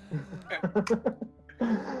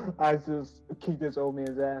 I just kicked this old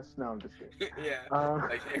man's ass. No, I'm just kidding. Yeah. Uh,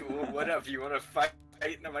 Like, hey, what up? You want to fight?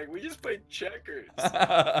 And I'm like, we just played checkers.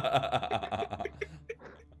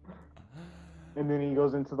 and then he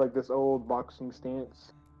goes into like this old boxing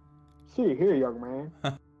stance. See here, young man.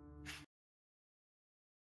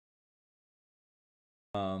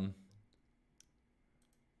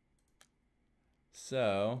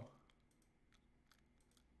 So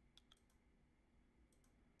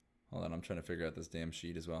hold on, I'm trying to figure out this damn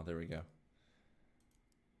sheet as well. There we go.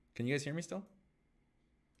 Can you guys hear me still?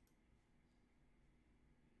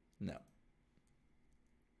 No.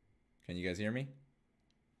 Can you guys hear me?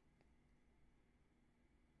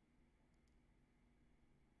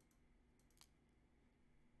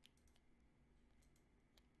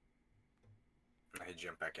 I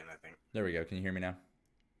jump back in, I think. There we go. Can you hear me now?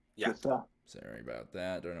 Yeah. Good stuff. Sorry about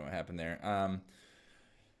that. Don't know what happened there.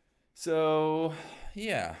 So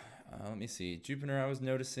yeah, let me see. Jupiter, I was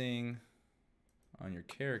noticing on your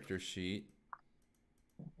character sheet,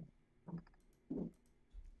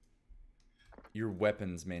 your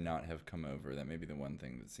weapons may not have come over. That may be the one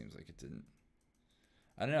thing that seems like it didn't.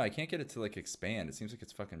 I don't know. I can't get it to like expand. It seems like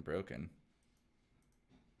it's fucking broken.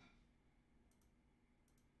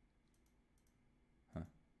 Huh.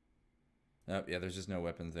 Oh, yeah, there's just no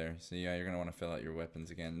weapons there. So yeah, you're going to want to fill out your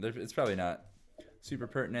weapons again. It's probably not super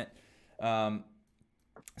pertinent.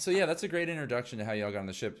 So yeah, that's a great introduction to how y'all got on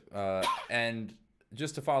the ship. And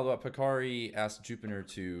just to follow up, Hikari asked Jupiter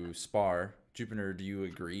to spar. Jupiter, do you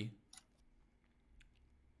agree?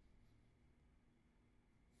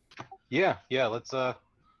 Yeah, let's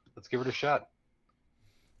give it a shot.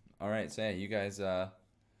 All right, so yeah, you guys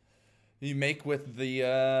you make with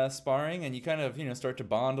the sparring, and you kind of start to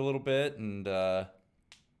bond a little bit, and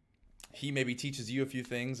he maybe teaches you a few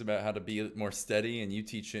things about how to be more steady, and you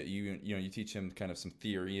teach it you teach him kind of some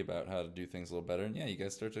theory about how to do things a little better, and yeah, you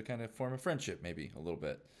guys start to kind of form a friendship maybe a little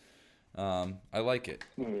bit. I like it.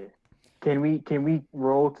 Yeah. Can we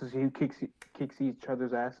roll to see who kicks each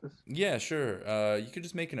other's asses? Yeah, sure. You could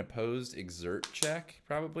just make an opposed exert check,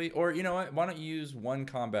 probably. Or, you know what? Why don't you use one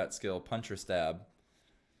combat skill, punch or stab?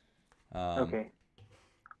 Okay.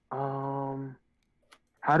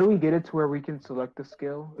 How do we get it to where we can select the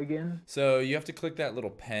skill again? So you have to click that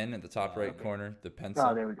little pen at the top right corner, the pencil.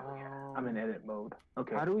 Oh, there we go. I'm in edit mode.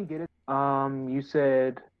 Okay. How do we get it? You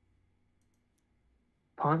said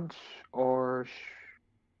punch or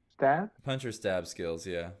stab? Punch or stab skills,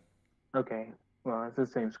 yeah. Okay. Well, it's the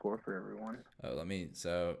same score for everyone. Oh,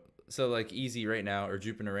 so like easy right now, or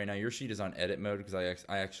Jupiter right now, your sheet is on edit mode because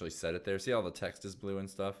I actually set it there. See all the text is blue and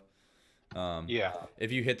stuff? Yeah.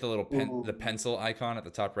 If you hit the little the pencil icon at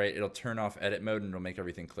the top right, it'll turn off edit mode and it'll make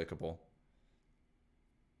everything clickable.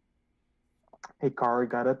 Hikari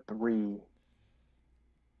got a 3.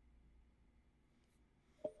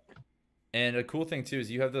 And a cool thing too is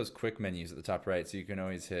you have those quick menus at the top right, so you can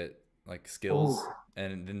always hit like skills,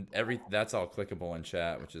 and then that's all clickable in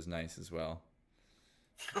chat, which is nice as well.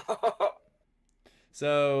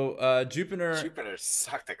 So Jupiter. Jupiter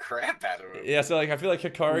sucked the crap out of him. Yeah, so like I feel like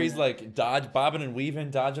Hikari's like bobbing and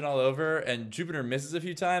weaving, dodging all over, and Jupiter misses a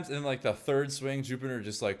few times, and then like the third swing, Jupiter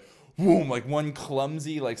just like boom, like one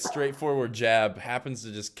clumsy, like straightforward jab happens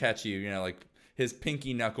to just catch you, like his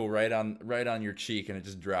pinky knuckle right on your cheek, and it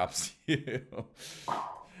just drops you.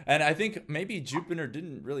 And I think maybe Jupiter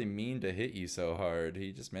didn't really mean to hit you so hard.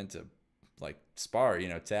 He just meant to like spar,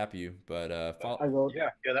 tap you. But yeah,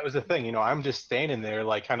 that was the thing. I'm just standing there,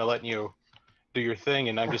 like kind of letting you do your thing,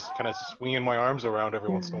 and I'm just kind of swinging my arms around every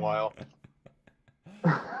once in a while.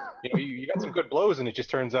 You got some good blows, and it just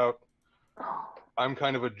turns out I'm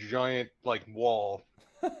kind of a giant like wall.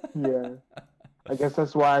 Yeah, I guess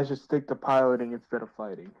that's why I should stick to piloting instead of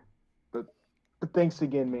fighting. But thanks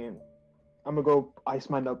again, man. I'm gonna go ice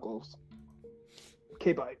my knuckles.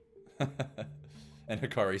 Okay, bye. And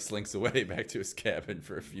Hikari slinks away back to his cabin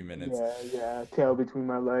for a few minutes. Yeah, tail between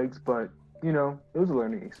my legs, but it was a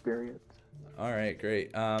learning experience. All right,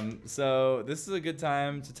 great. So this is a good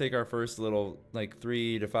time to take our first little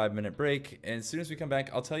 3 to 5 minute break. And as soon as we come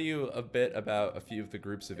back, I'll tell you a bit about a few of the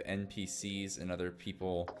groups of NPCs and other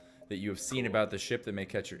people that you have seen about the ship that may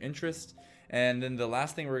catch your interest. And then the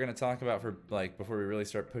last thing we're going to talk about for before we really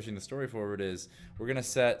start pushing the story forward is we're going to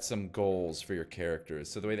set some goals for your characters.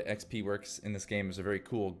 So the way that XP works in this game is a very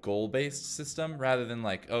cool goal-based system rather than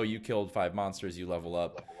oh, you killed 5 monsters, you level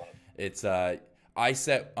up. It's I'm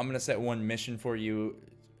going to set one mission for you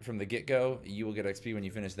from the get-go. You will get XP when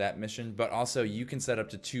you finish that mission, but also you can set up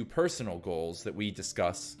to 2 personal goals that we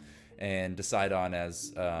discuss and decide on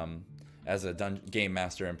as a game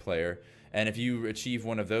master and player. And if you achieve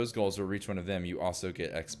one of those goals or reach one of them, you also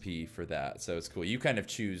get XP for that. So it's cool. You kind of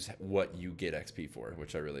choose what you get XP for,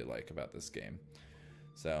 which I really like about this game.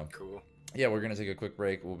 So cool. Yeah, we're going to take a quick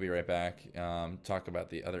break. We'll be right back. Talk about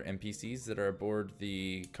the other NPCs that are aboard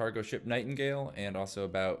the cargo ship Nightingale and also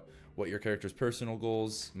about what your character's personal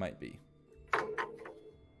goals might be.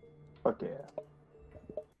 Fuck yeah.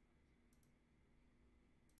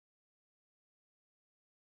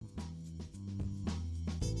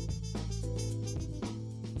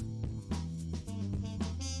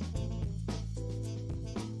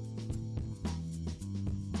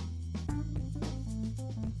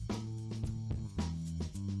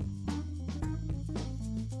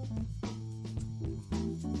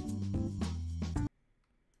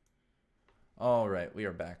 All right, we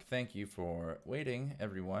are back. Thank you for waiting,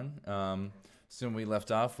 everyone. So when we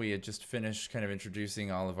left off, we had just finished kind of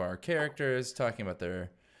introducing all of our characters, talking about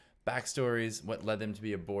their backstories, what led them to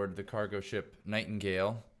be aboard the cargo ship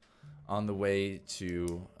Nightingale on the way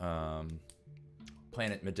to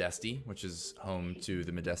planet Modesti, which is home to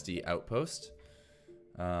the Modesti outpost.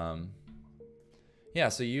 Yeah,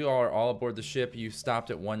 so you are all aboard the ship. You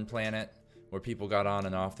stopped at one planet where people got on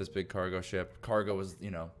and off this big cargo ship. Cargo was,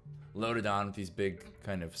 loaded on with these big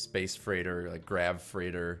kind of space freighter, grav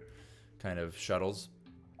freighter kind of shuttles.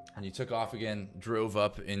 And you took off again, drove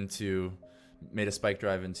up made a spike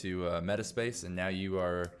drive into metaspace, and now you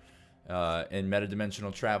are in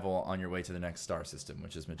metadimensional travel on your way to the next star system,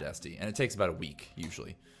 which is Modesti. And it takes about a week,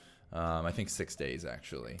 usually. I think 6 days,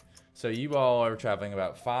 actually. So you all are traveling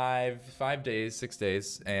about 6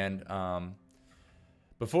 days, and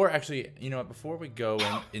before we go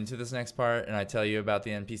into this next part and I tell you about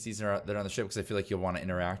the NPCs that are on the ship, because I feel like you'll want to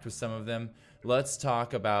interact with some of them, let's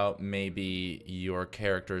talk about maybe your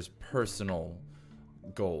character's personal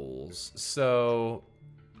goals. So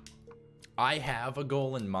I have a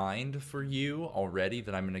goal in mind for you already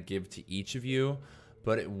that I'm going to give to each of you,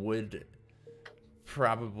 but it would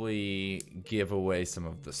probably give away some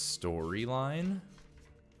of the storyline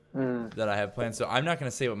that I have planned. So I'm not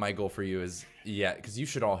going to say what my goal for you is yet, because you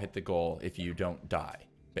should all hit the goal if you don't die,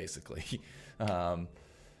 basically.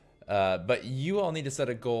 But you all need to set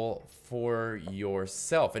a goal for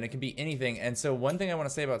yourself, and it can be anything. And so one thing I want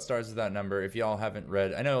to say about Stars Without Number, if y'all haven't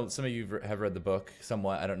read, I know some of you have read the book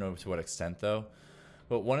somewhat, I don't know to what extent though,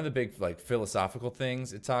 but one of the big philosophical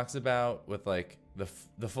things it talks about with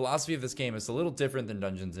the philosophy of this game is a little different than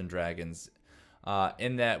Dungeons and Dragons,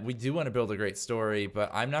 in that we do want to build a great story,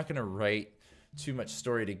 but I'm not going to write too much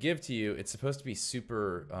story to give to you. It's supposed to be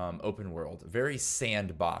super open world, very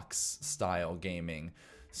sandbox style gaming.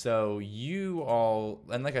 So you all,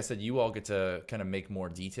 and like I said, you all get to kind of make more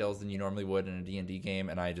details than you normally would in a D&D game,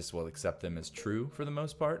 and I just will accept them as true for the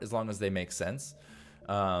most part, as long as they make sense.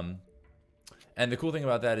 And the cool thing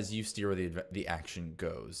about that is you steer where the action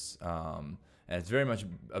goes. And it's very much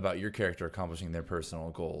about your character accomplishing their personal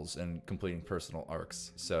goals and completing personal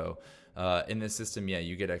arcs. So in this system, yeah,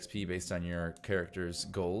 you get XP based on your character's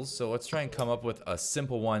goals. So let's try and come up with a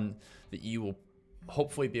simple one that you will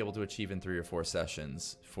hopefully be able to achieve in 3 or 4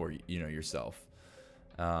 sessions for yourself.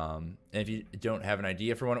 And if you don't have an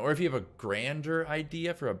idea for one, or if you have a grander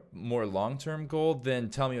idea for a more long-term goal, then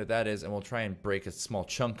tell me what that is, and we'll try and break a small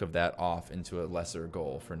chunk of that off into a lesser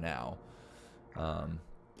goal for now.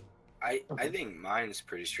 I think mine's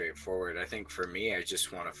pretty straightforward. I think for me, I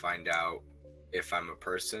just want to find out if I'm a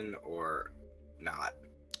person or not.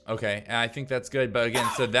 Okay, and I think that's good. But again,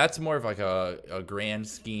 so that's more of like a grand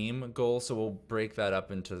scheme goal. So we'll break that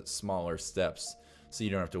up into smaller steps so you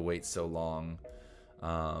don't have to wait so long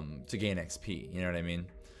to gain XP. You know what I mean?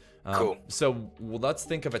 Cool. So let's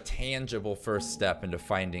think of a tangible first step into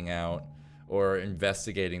finding out or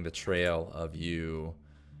investigating the trail of you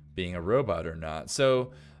being a robot or not.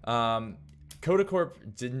 So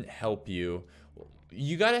Codacorp didn't help you.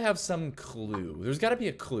 You got to have some clue. There's got to be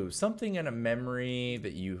a clue, something in a memory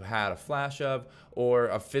that you had a flash of, or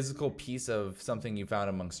a physical piece of something you found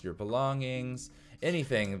amongst your belongings,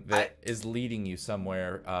 anything that is leading you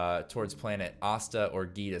somewhere towards planet Asta or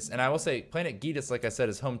Getus. And I will say planet Getus, like I said,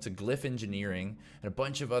 is home to Glyph Engineering and a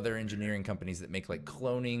bunch of other engineering companies that make like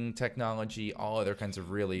cloning technology, all other kinds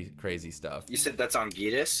of really crazy stuff. You said that's on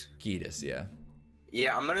Getus? Getus, yeah.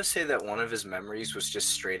 Yeah, I'm going to say that one of his memories was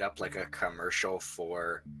just straight up like a commercial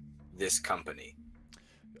for this company.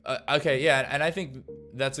 Okay, yeah, and I think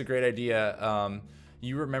that's a great idea.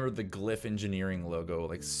 You remember the Glyph Engineering logo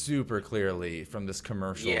like super clearly from this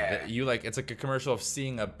commercial. Yeah. It's like a commercial of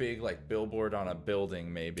seeing a big like billboard on a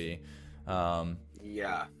building maybe.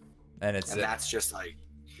 Yeah. And that's just like,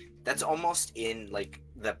 that's almost in like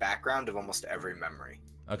the background of almost every memory.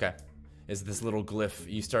 Okay. Is this little glyph,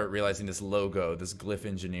 you start realizing this logo, this Glyph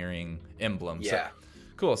Engineering emblem. Yeah. So,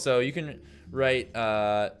 cool. So you can write,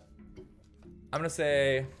 I'm going to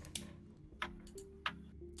say,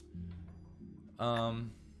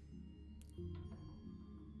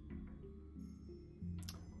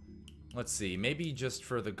 let's see, maybe just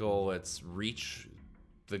for the goal, it's reach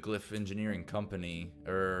the Glyph Engineering company,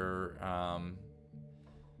 or,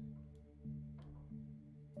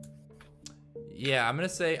 yeah, I'm gonna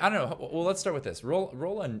say, I don't know. Well, let's start with this.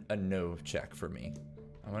 Roll a no check for me.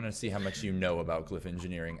 I want to see how much you know about Glyph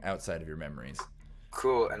Engineering outside of your memories.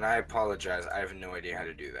 Cool, and I apologize. I have no idea how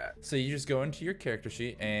to do that. So you just go into your character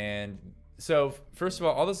sheet, and so first of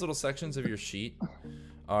all those little sections of your sheet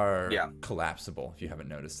are collapsible. If you haven't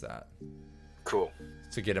noticed that. Cool.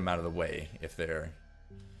 To get them out of the way, if they're.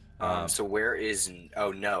 So where is?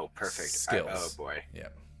 Oh no, perfect. Skills. Oh boy. Yeah.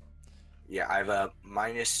 Yeah, I have a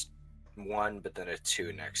 -1, but then a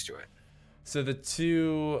 2 next to it. So the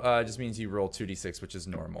 2 just means you roll 2d6, which is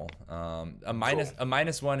normal. A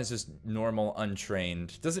 -1 is just normal,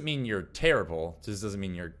 untrained. Doesn't mean you're terrible. Just doesn't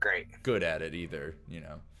mean you're great, good at it either. You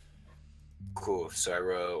know. Cool. So I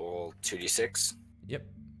roll 2d6. Yep.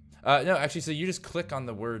 No, actually, so you just click on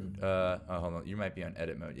the word. Hold on. You might be on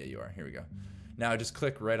edit mode. Yeah, you are. Here we go. Now just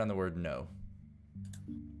click right on the word no.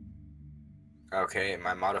 Okay,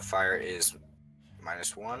 my modifier is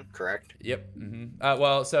 -1, correct? Yep.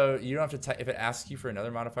 Well, so you don't have to type. If it asks you for another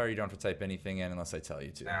modifier, you don't have to type anything in unless I tell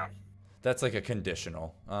you to. No. That's like a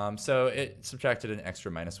conditional. So it subtracted an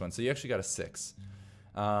extra -1. So you actually got a 6.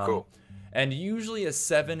 Cool. And usually a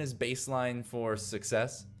 7 is baseline for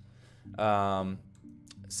success.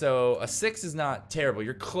 So a 6 is not terrible.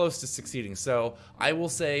 You're close to succeeding. So I will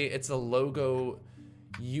say it's a logo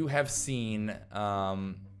you have seen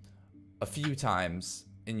a few times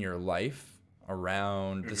in your life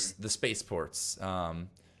around the spaceports,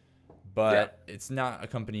 but it's not a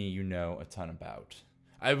company you know a ton about.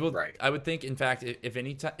 I would think, in fact, if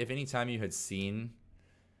any time you had seen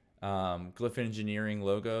Glyph Engineering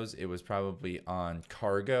logos, it was probably on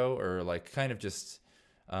cargo or like kind of just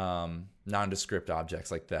nondescript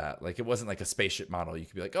objects like that. Like it wasn't like a spaceship model. You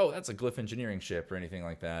could be like, oh, that's a Glyph Engineering ship or anything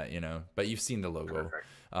like that, you know. But you've seen the logo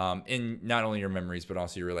in not only your memories but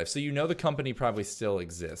also your real life, so you know the company probably still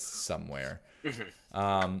exists somewhere.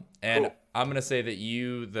 And cool. I'm gonna say that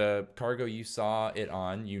the cargo you saw it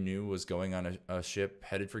on, you knew was going on a ship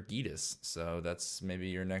headed for Getus. So that's maybe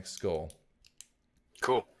your next goal.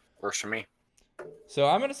 Cool, works for me. So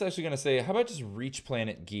I'm actually gonna say, how about just reach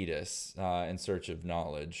planet Getus in search of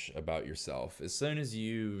knowledge about yourself. As soon as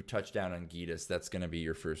you touch down on Getus, that's gonna be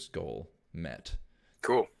your first goal met.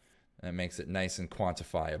 Cool. That makes it nice and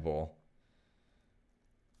quantifiable.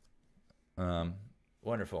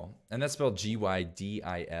 Wonderful. And that's spelled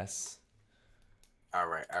Gydis. All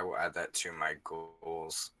right, I will add that to my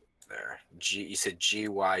goals there. You said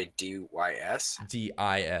Gydys?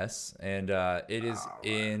 DIS, and it is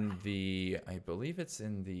in the, I believe it's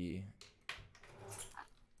in the,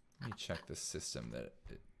 let me check the system that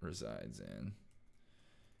it resides in.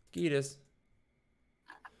 Getus.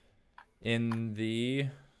 In the...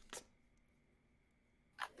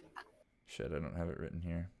 Shit, I don't have it written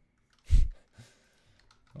here.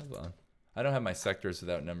 Hold on. I don't have my sectors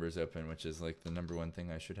without numbers open, which is like the number one thing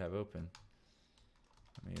I should have open.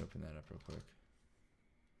 Let me open that up real quick.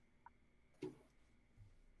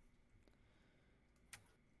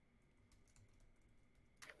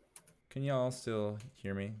 Can y'all still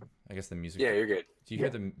hear me? I guess the music... Yeah, you're good. Do you hear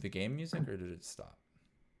the game music, or did it stop?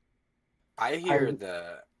 I hear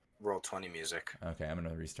the Roll20 music. Okay, I'm going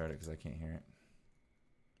to restart it because I can't hear it.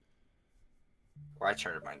 Well, I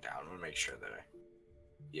turned mine down. I'm going to make sure that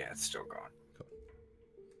Yeah, it's still going. Cool.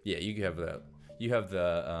 Yeah, you have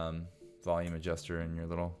the volume adjuster in your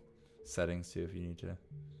little settings too if you need to.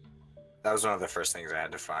 That was one of the first things I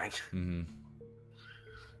had to find. Mm-hmm.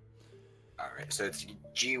 All right, so it's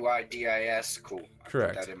GYDIS. Cool.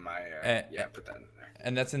 Correct. Put that in my put that in there.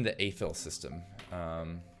 And that's in the Aethel system,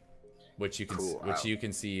 which you can you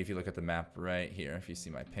can see if you look at the map right here. If you see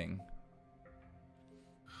my ping.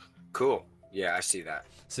 Cool. Yeah, I see that.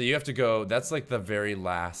 So you have to go. That's like the very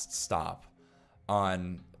last stop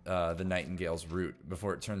on the Nightingale's route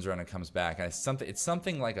before it turns around and comes back. And it's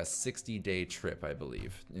something like a 60-day trip, I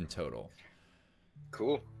believe, in total.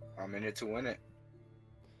 Cool. I'm in it to win it.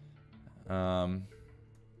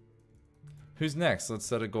 Who's next? Let's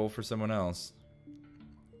set a goal for someone else.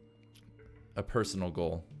 A personal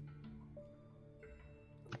goal.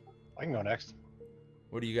 I can go next.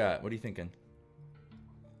 What do you got? What are you thinking?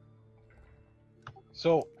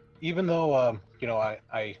 So even though you know,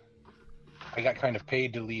 I got kind of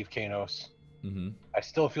paid to leave Kanos, I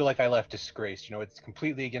still feel like I left disgraced. You know, it's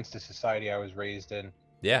completely against the society I was raised in.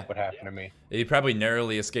 Yeah. What happened to me? You probably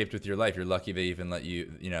narrowly escaped with your life. You're lucky they even let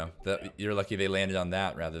you. You know, you're lucky they landed on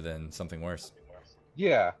that rather than something worse.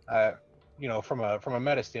 Yeah. You know, from a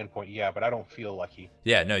meta standpoint, yeah, but I don't feel lucky.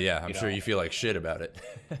 Yeah. No. Yeah. I'm sure you feel like shit about it.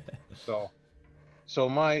 So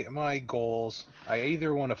my goals, I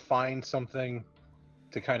either want to find something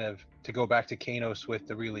to go back to Kanos with,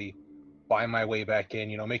 to really buy my way back in,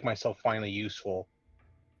 you know, make myself finally useful.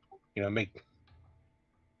 You know,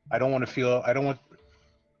 I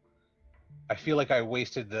feel like I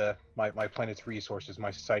wasted my planet's resources,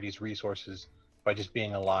 my society's resources, by just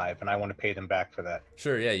being alive, and I want to pay them back for that.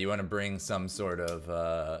 Sure, yeah, you want to bring some sort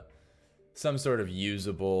of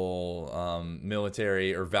usable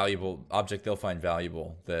military or valuable object they'll find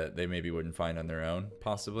valuable that they maybe wouldn't find on their own,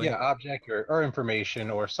 possibly. Yeah, object or information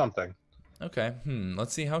or something. Okay,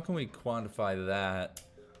 let's see, how can we quantify that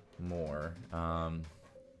more?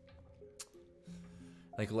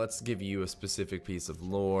 Like, let's give you a specific piece of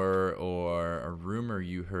lore or a rumor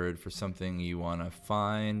you heard for something you want to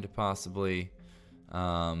find, possibly.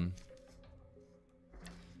 So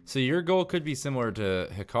your goal could be similar to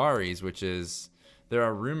Hikari's, which is there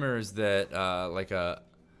are rumors that like a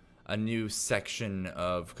new section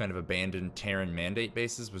of kind of abandoned Terran mandate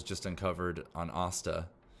bases was just uncovered on Asta.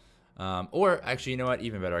 Or actually, you know what?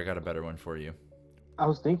 Even better, I got a better one for you. I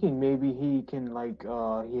was thinking maybe he can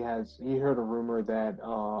he heard a rumor that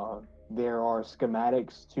there are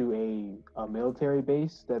schematics to a military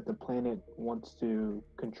base that the planet wants to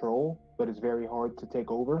control, but it's very hard to take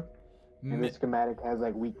over. And the schematic has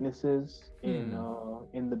like weaknesses in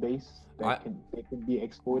the base that can be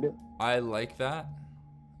exploited. I like that,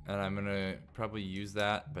 and I'm gonna probably use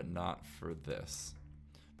that, but not for this.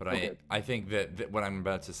 But okay. I think that what I'm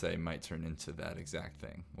about to say might turn into that exact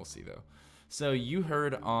thing. We'll see though. So you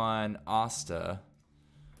heard on Asta,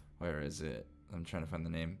 where is it? I'm trying to find the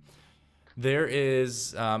name. There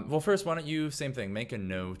is, well, first, why don't you, same thing, make a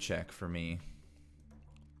know check for me.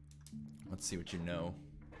 Let's see what you know.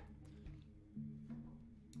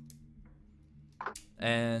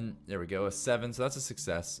 And there we go, a 7, so that's a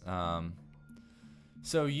success.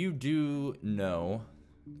 So you do know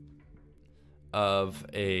of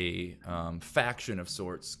a faction of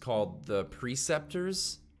sorts called the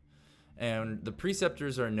Preceptors. And the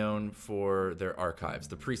Preceptors are known for their archives.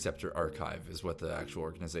 The Preceptor Archive is what the actual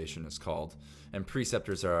organization is called. And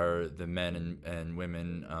Preceptors are the men and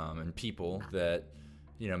women and people that,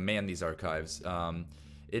 you know, man these archives.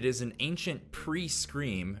 It is an ancient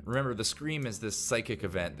pre-Scream. Remember, the Scream is this psychic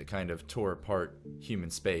event that kind of tore apart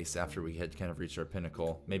human space after we had kind of reached our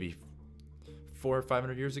pinnacle, maybe 400 or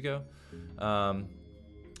 500 years ago.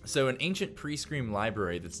 So an ancient pre-Scream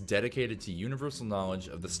library that's dedicated to universal knowledge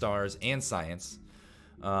of the stars and science.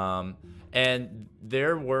 And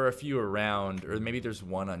there were a few around, or maybe there's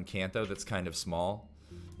one on Cantho that's kind of small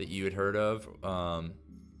that you had heard of.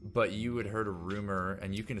 But you had heard a rumor,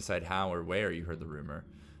 and you can decide how or where you heard the rumor,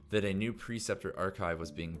 that a new Preceptor archive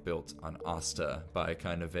was being built on Asta by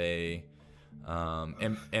kind of a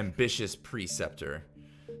ambitious Preceptor.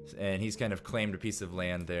 and he's kind of claimed a piece of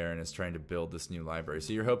land there and is trying to build this new library.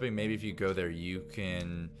 So you're hoping maybe if you go there, you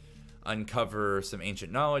can uncover some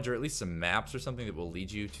ancient knowledge, or at least some maps or something that will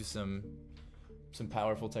lead you to some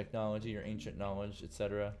powerful technology or ancient knowledge,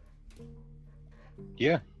 etc.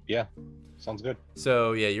 Yeah, sounds good.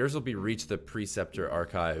 So yeah, yours will be reach the Preceptor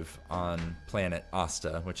Archive on planet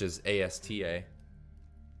Asta, which is ASTA.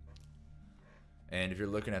 And if you're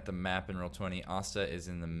looking at the map in Roll20, Asta is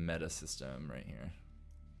in the meta system right here.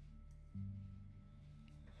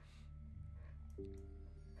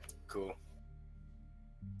 Cool.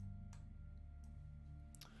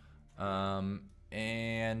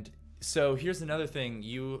 And so here's another thing.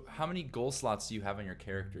 How many goal slots do you have on your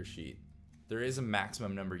character sheet? There is a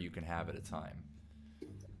maximum number you can have at a time.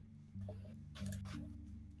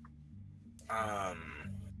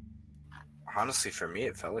 Honestly, for me,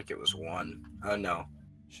 it felt like it was 1. Oh no.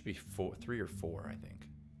 Should be 3 or 4, I think.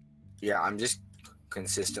 Yeah, I'm just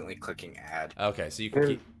consistently clicking add. Okay, so you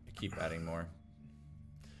can keep adding more.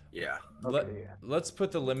 Yeah. Let's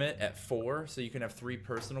put the limit at 4, so you can have 3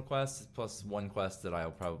 personal quests plus 1 quest that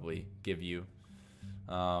I'll probably give you.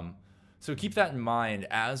 So keep that in mind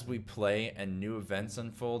as we play and new events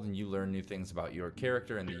unfold and you learn new things about your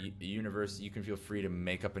character and the universe. You can feel free to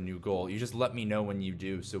make up a new goal. You just let me know when you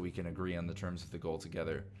do so we can agree on the terms of the goal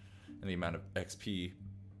together and the amount of XP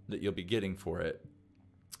that you'll be getting for it.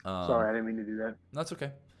 Sorry, I didn't mean to do that. That's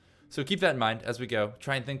okay. So keep that in mind as we go.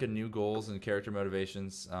 Try and think of new goals and character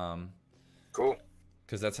motivations. Cool.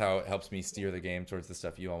 Because that's how it helps me steer the game towards the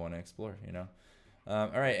stuff you all want to explore, you know?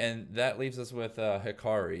 All right, and that leaves us with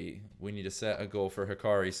Hikari. We need to set a goal for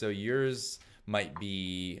Hikari. So yours might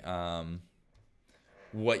be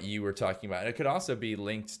what you were talking about. And it could also be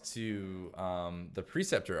linked to the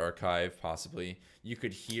Preceptor Archive, possibly. You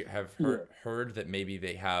could have heard that maybe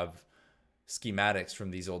they have schematics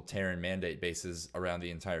from these old Terran Mandate bases around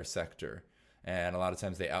the entire sector. And a lot of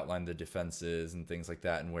times they outline the defenses and things like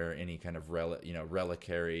that and where any kind of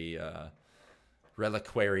reliquarium...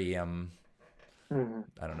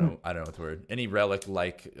 I don't know what the word. Any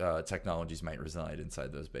relic-like technologies might reside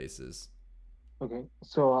inside those bases. Okay,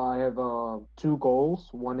 so I have 2 goals.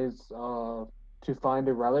 One is to find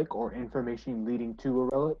a relic or information leading to a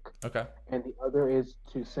relic. Okay. And the other is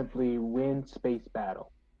to simply win space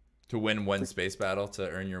battle. To win one space battle to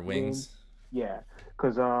earn your wings? Yeah,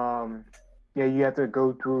 because you have to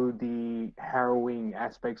go through the harrowing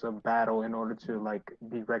aspects of battle in order to like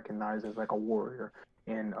be recognized as like a warrior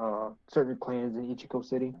in certain clans in Ichiko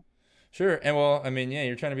City. Sure, and well, I mean, yeah,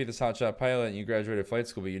 you're trying to be this hotshot pilot and you graduated flight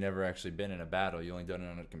school, but you never actually been in a battle. You only done it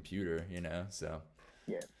on a computer, you know, so.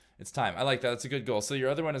 Yeah. It's time. I like that. That's a good goal. So your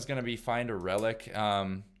other one is going to be find a relic.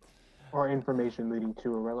 Or information leading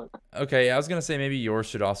to a relic. Okay, I was going to say maybe yours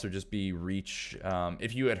should also just be reach.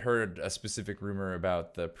 If you had heard a specific rumor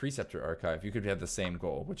about the Preceptor Archive, you could have the same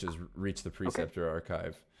goal, which is reach the Preceptor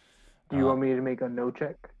Archive. Do you want me to make a no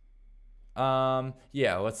check?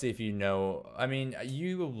 Yeah, let's see if you know. I mean,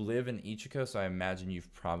 you live in Ichiko, so I imagine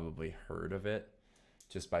you've probably heard of it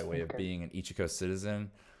just by way of being an Ichiko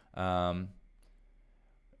citizen. And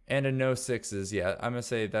a no 6s, yeah, I'm going to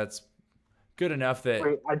say that's good enough that...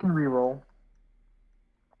 Wait, I can re-roll.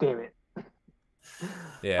 Damn it.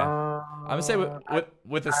 Yeah. I'm going to say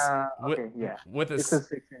with it's a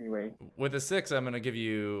 6 anyway. With a 6, I'm going to give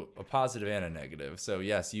you a positive and a negative. So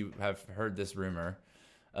yes, you have heard this rumor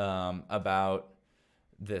about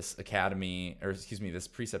this academy, or excuse me, this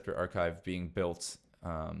Preceptor Archive being built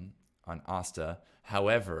on Asta.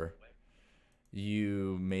 However,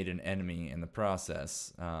 you made an enemy in the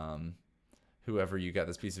process. Whoever you got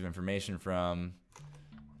this piece of information from,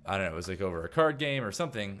 I don't know, it was like over a card game or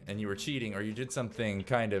something, and you were cheating, or you did something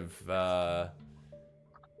kind of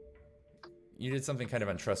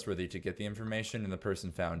untrustworthy to get the information, and the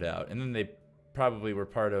person found out, and then they probably were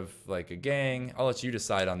part of like a gang. I'll let you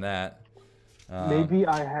decide on that. Maybe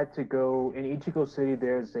I had to go in Ichiko City.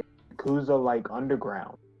 There's a Yakuza like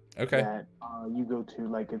underground. Okay. That you go to,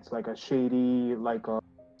 like it's like a shady, like a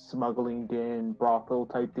smuggling den, brothel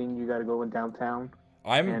type thing. You got to go in downtown.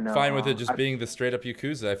 I'm fine with it just being the straight up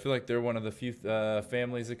Yakuza. I feel like they're one of the few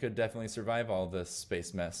families that could definitely survive all this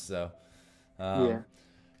space mess. So,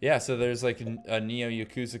 yeah. So there's like a Neo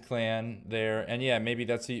Yakuza clan there, and yeah, maybe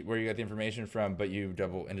that's where you got the information from. But you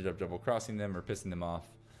ended up double crossing them or pissing them off,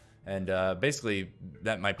 and basically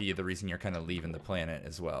that might be the reason you're kind of leaving the planet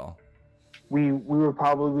as well. We were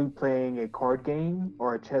probably playing a card game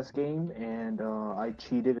or a chess game, and I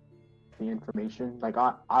cheated the information. Like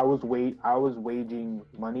I was waging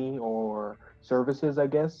money or services, I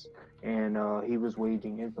guess, and he was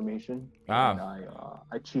waging information. And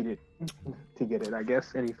I cheated to get it, I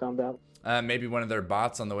guess, and he found out. Maybe one of their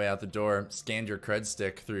bots on the way out the door scanned your cred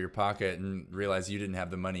stick through your pocket and realized you didn't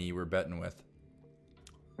have the money you were betting with.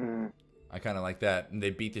 I kind of like that. And they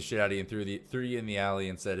beat the shit out of you and threw you in the alley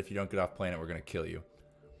and said, if you don't get off planet, we're going to kill you.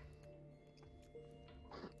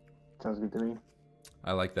 Sounds good to me.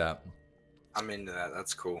 I like that. I'm into that.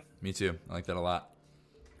 That's cool. Me too. I like that a lot.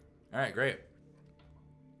 All right, great.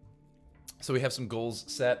 So we have some goals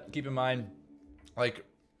set. Keep in mind, like,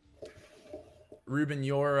 Ruben,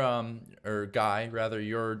 your, or Guy, rather,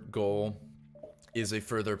 your goal is a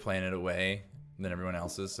further planet away than everyone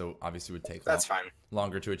else's, so obviously would take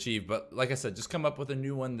longer to achieve. But like I said, just come up with a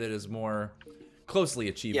new one that is more closely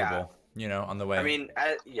achievable, you know, on the way. I mean,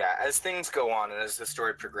 as things go on and as the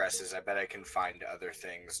story progresses, I bet I can find other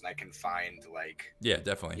things, and I can find, like... Yeah,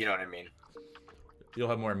 definitely. You know what I mean? You'll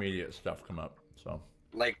have more immediate stuff come up, so...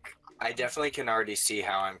 Like, I definitely can already see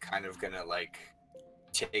how I'm kind of gonna, like,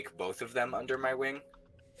 take both of them under my wing.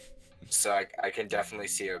 So I can definitely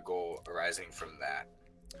see a goal arising from that.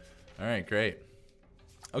 All right, great.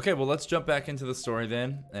 Okay, well, let's jump back into the story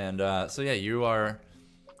then. And so, yeah, you are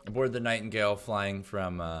aboard the Nightingale flying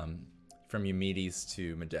from Eumedes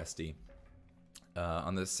to Modesti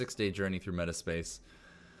on the 6-day journey through metaspace.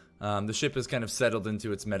 The ship has kind of settled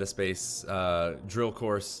into its metaspace drill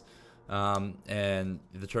course, and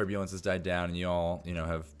the turbulence has died down, and you all, you know,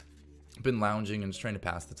 have been lounging and just trying to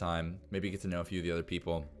pass the time, maybe get to know a few of the other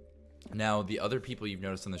people. Now, the other people you've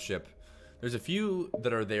noticed on the ship, there's a few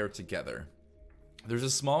that are there together. There's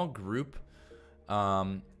a small group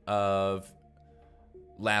of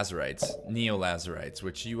Lazarites, Neo-Lazarites,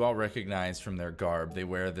 which you all recognize from their garb. They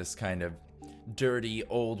wear this kind of dirty,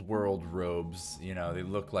 old-world robes. You know, they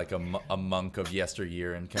look like a monk of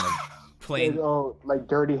yesteryear and kind of plain... Oh, like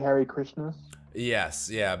dirty Hare Krishnas? Yes,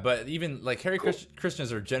 yeah, but even, like, Hare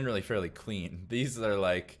Krishnas are generally fairly clean. These are,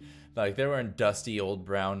 like they're wearing dusty, old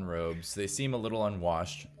brown robes. They seem a little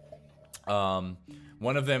unwashed. One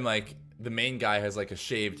of them, like... The main guy has like a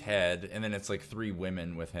shaved head, and then it's like 3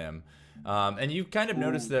 women with him. And you kind of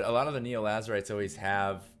notice that a lot of the Neo-Lazarites always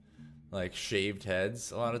have like shaved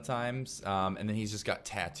heads a lot of times. And then he's just got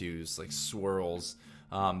tattoos, like swirls,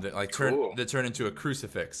 that like turn into a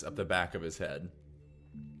crucifix up the back of his head.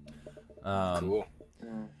 Cool.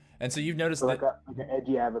 And so you've noticed like an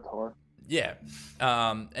edgy avatar. Yeah.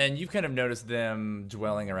 And you've kind of noticed them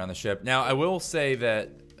dwelling around the ship. Now, I will say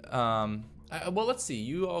that... well, let's see.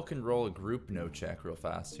 You all can roll a group no check real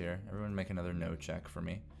fast here. Everyone make another no check for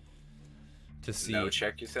me. To see. No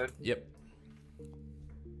check, you said? Yep.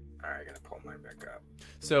 Alright, I gotta pull mine back up.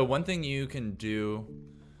 So one thing you can do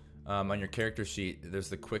on your character sheet, there's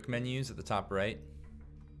the quick menus at the top right.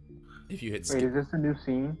 If you hit skip. Wait, is this a new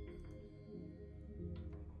scene?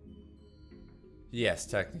 Yes,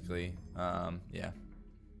 technically. Yeah.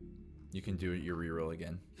 You can do your reroll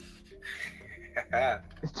again.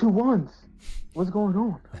 It's 2 1s. What's going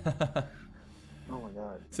on? Oh my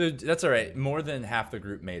god. So that's all right. More than half the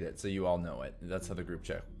group made it, so you all know it. That's how the group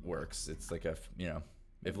check works. It's like if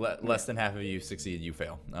less than half of you succeed, you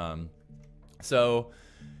fail. So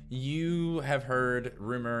you have heard,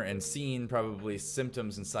 rumor, and seen probably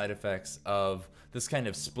symptoms and side effects of this kind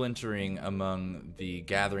of splintering among the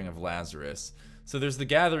gathering of Lazarus. So there's the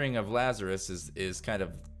gathering of Lazarus is kind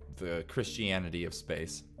of the Christianity of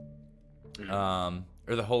space.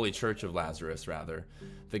 Or the Holy Church of Lazarus, rather.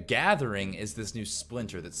 The gathering is this new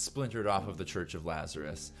splinter that's splintered off of the Church of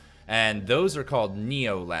Lazarus. And those are called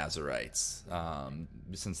Neo-Lazarites,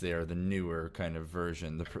 since they are the newer kind of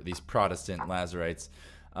version, these Protestant Lazarites.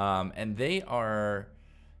 And they are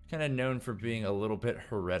kind of known for being a little bit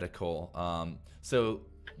heretical. So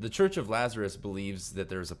the Church of Lazarus believes that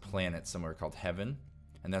there's a planet somewhere called Heaven,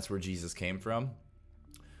 and that's where Jesus came from.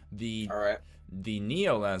 All right. The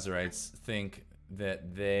Neo-Lazarites think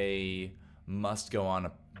that they must go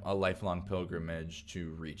on a lifelong pilgrimage to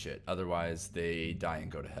reach it. Otherwise, they die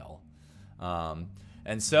and go to hell.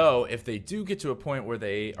 And so, if they do get to a point where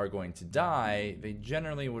they are going to die, they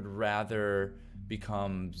generally would rather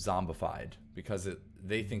become zombified because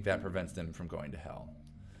they think that prevents them from going to hell.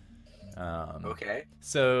 Okay.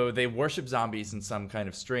 So they worship zombies in some kind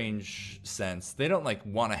of strange sense. They don't like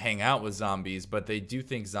want to hang out with zombies, but they do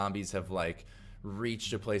think zombies have like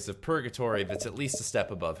reached a place of purgatory that's at least a step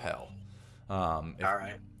above hell.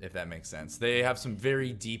 If that makes sense. They have some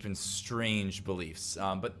very deep and strange beliefs.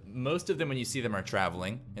 But most of them, when you see them, are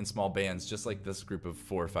traveling in small bands, just like this group of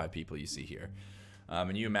 4 or 5 people you see here.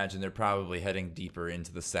 And you imagine they're probably heading deeper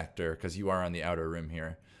into the sector because you are on the outer rim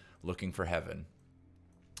here, looking for heaven.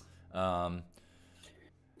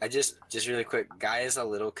 I just really quick, Guy is a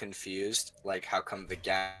little confused, like how come the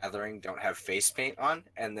gathering don't have face paint on,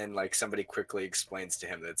 and then like somebody quickly explains to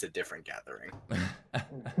him that it's a different gathering.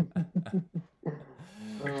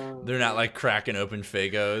 They're not like cracking open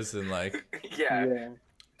Fagos and like. Yeah. Yeah.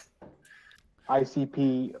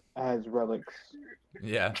 ICP has relics.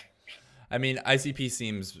 Yeah. I mean, ICP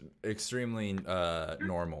seems extremely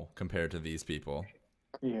normal compared to these people.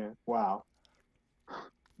 Yeah. Wow.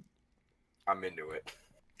 I'm into it.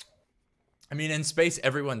 I mean, in space,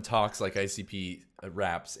 everyone talks like ICP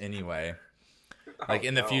raps anyway. Like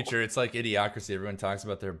in the future, it's like Idiocracy. Everyone talks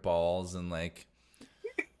about their balls and like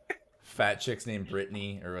fat chicks named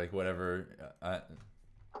Brittany or like whatever. I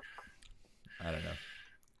don't know.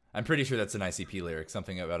 I'm pretty sure that's an ICP lyric.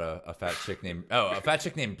 Something about a fat chick named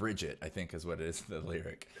Bridget, I think is what it is, the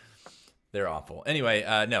lyric. They're awful. Anyway,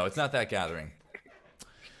 no, it's not that gathering.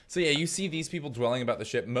 So yeah, you see these people dwelling about the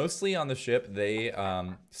ship. Mostly on the ship, they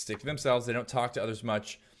stick to themselves. They don't talk to others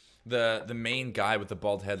much. The main guy with the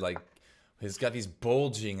bald head, like, he's got these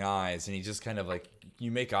bulging eyes, and he just kind of like,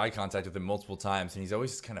 you make eye contact with him multiple times, and he's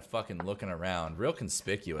always just kind of fucking looking around, real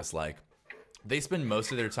conspicuous. Like, they spend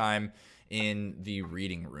most of their time in the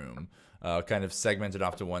reading room, kind of segmented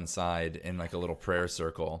off to one side in like a little prayer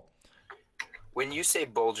circle. When you say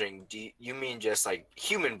bulging, do you mean just like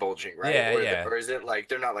human bulging, right? Yeah, yeah. Or is it like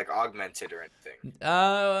they're not like augmented or anything?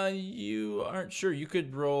 You aren't sure. You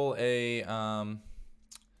could roll a I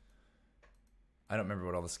don't remember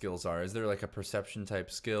what all the skills are. Is there like a perception type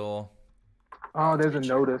skill? Oh, there's a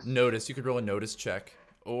notice. Notice. You could roll a notice check,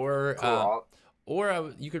 or Cool.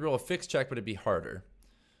 you could roll a fixed check, but it'd be harder.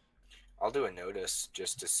 I'll do a notice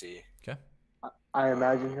just to see. Okay. I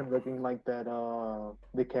imagine him looking like that.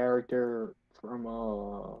 The character from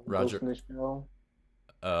Roger. Ghost in the Shell.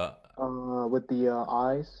 With the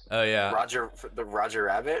eyes. Oh yeah. Roger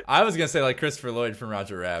Rabbit. I was gonna say like Christopher Lloyd from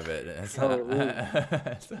Roger Rabbit.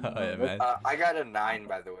 I got a 9,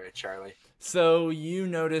 by the way, Charlie. So you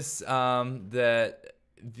notice that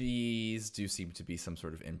these do seem to be some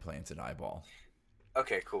sort of implanted eyeball.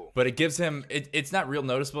 Okay, cool. But it gives him, it's not real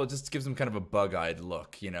noticeable. It just gives him kind of a bug-eyed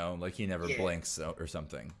look, you know, like he never blinks or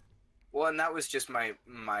something. Well, and that was just my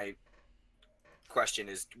question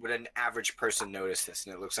is, would an average person notice this?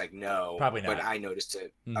 And it looks like no. Probably not. But I noticed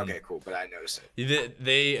it. Mm-hmm. Okay, cool. But I noticed it.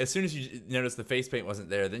 They as soon as you noticed the face paint wasn't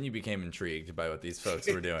there, then you became intrigued by what these folks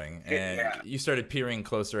were doing. And you started peering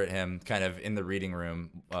closer at him, kind of in the reading room,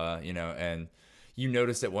 you know, and you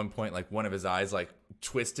noticed at one point, like, one of his eyes, like,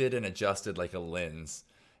 twisted and adjusted like a lens,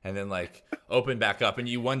 and then, like, opened back up, and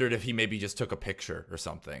you wondered if he maybe just took a picture or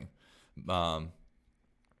something.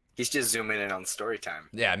 He's just zooming in on story time.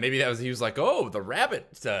 Yeah, maybe he was like, oh, the rabbit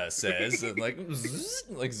says, and, like,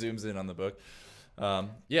 like, zooms in on the book.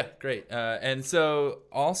 Yeah, great. And so,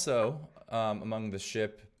 also, among the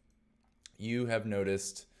ship, you have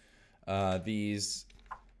noticed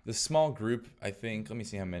the small group, I think, let me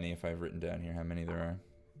see how many, if I've written down here, how many there are.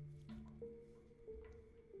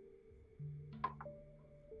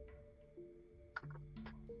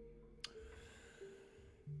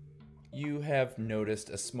 You have noticed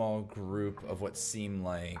a small group of what seem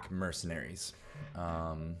like mercenaries.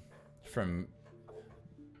 From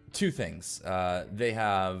two things. They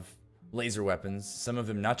have laser weapons, some of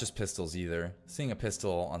them not just pistols either. Seeing a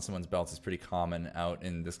pistol on someone's belt is pretty common out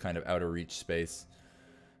in this kind of outer reach space.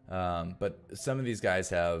 But some of these guys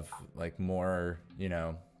have like more, you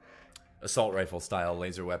know, assault rifle style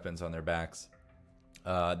laser weapons on their backs.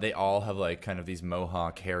 They all have like kind of these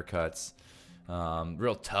mohawk haircuts,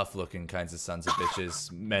 real tough looking kinds of sons of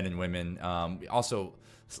bitches, men and women. Also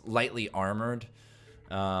lightly armored.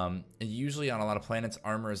 And usually on a lot of planets,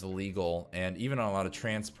 armor is illegal, and even on a lot of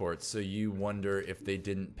transports. So you wonder if they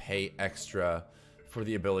didn't pay extra for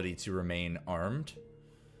the ability to remain armed.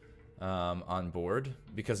 On board,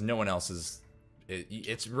 because no one else is.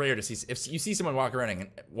 It's rare to see. If you see someone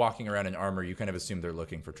walking around in armor, you kind of assume they're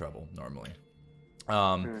looking for trouble normally.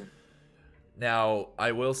 Now,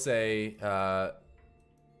 I will say,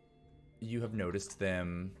 you have noticed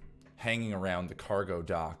them hanging around the cargo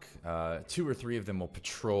dock. 2 or 3 of them will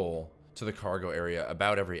patrol to the cargo area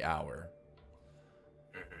about every hour.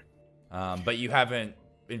 But you haven't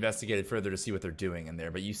investigated further to see what they're doing in there,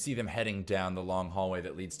 but you see them heading down the long hallway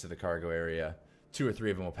that leads to the cargo area. 2 or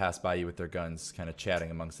 3 of them will pass by you with their guns, kind of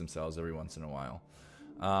chatting amongst themselves every once in a while.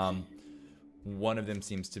 One of them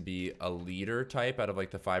seems to be a leader type out of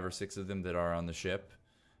like the 5 or 6 of them that are on the ship.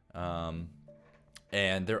 And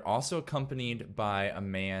they're also accompanied by a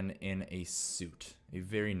man in a suit, a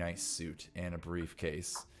very nice suit and a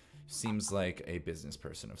briefcase. Seems like a business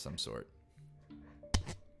person of some sort.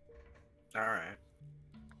 All right.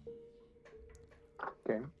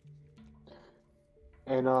 Okay.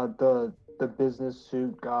 And the business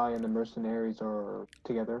suit guy and the mercenaries are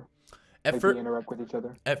together. At Like first, they interact with each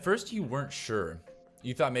other. At first, you weren't sure.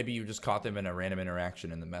 You thought maybe you just caught them in a random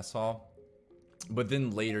interaction in the mess hall. But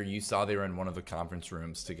then later, you saw they were in one of the conference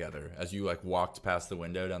rooms together. As you like walked past the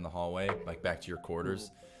window down the hallway, like back to your quarters,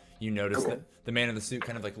 you noticed that the man in the suit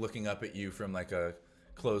kind of like looking up at you from like a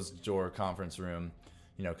closed door conference room,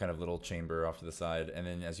 you know, kind of little chamber off to the side. And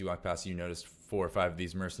then as you walk past, you noticed 4 or 5 of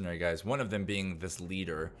these mercenary guys. One of them being this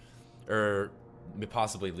leader, or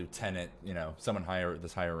possibly lieutenant, you know, someone higher,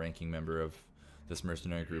 this higher ranking member of this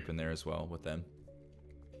mercenary group in there as well with them.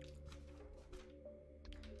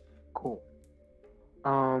 Cool.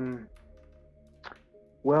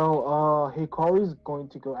 Well, Hikari's going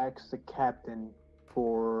to go ask the captain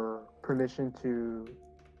for permission to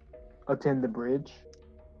attend the bridge.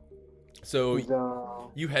 So He's,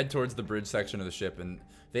 you head towards the bridge section of the ship, and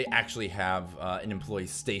they actually have an employee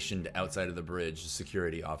stationed outside of the bridge, a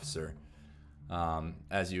security officer.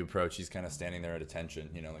 As you approach, he's kind of standing there at attention,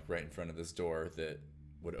 you know, like right in front of this door that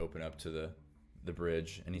would open up to the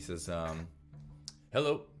bridge. And he says,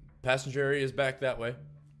 hello, passenger area is back that way.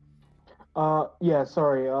 yeah,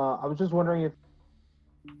 sorry. I was just wondering if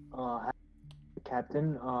the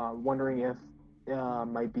captain, wondering if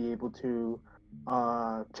might be able to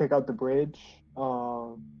check out the bridge.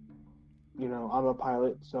 You know, I'm a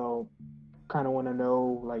pilot, so kind of want to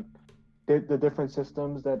know like the different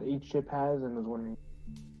systems that each ship has, and was wondering.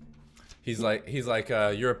 He's like,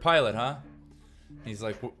 you're a pilot, huh? He's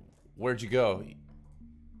like, where'd you go?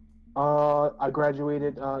 I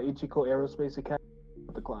graduated Ichiko Aerospace Academy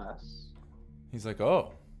with the class. He's like,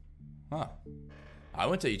 oh, huh. I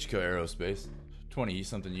went to Ichiko Aerospace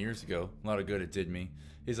 20-something years ago. A lot of good it did me.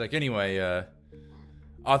 He's like, anyway,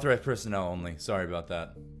 authorized personnel only. Sorry about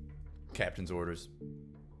that. Captain's orders.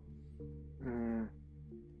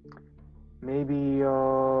 Maybe,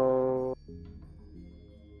 you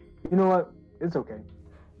know what? It's okay.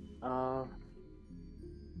 Yeah,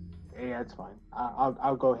 it's fine.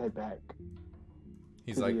 I'll go head back.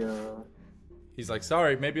 He's like,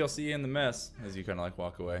 sorry, maybe I'll see you in the mess, as you kind of like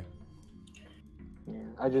walk away. Yeah,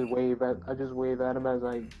 I just wave at him as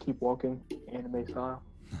I keep walking, anime style.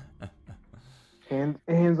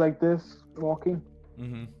 Hands like this, walking.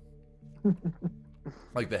 Mm-hmm.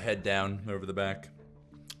 Like the head down over the back.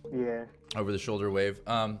 Yeah. Over the shoulder wave.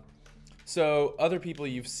 So other people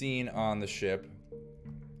you've seen on the ship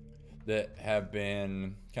that have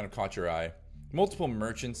been kind of caught your eye. Multiple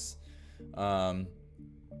merchants. A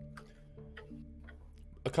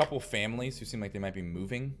couple families who seem like they might be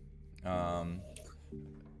moving.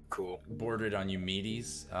 Cool. Bordered on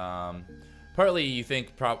Eumedes. Partly you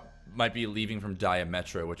think might be leaving from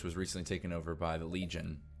Diametra, which was recently taken over by the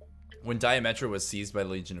Legion. When Diametra was seized by the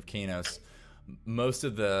Legion of Kanos, most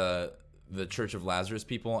of the Church of Lazarus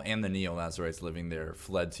people and the Neo-Lazarites living there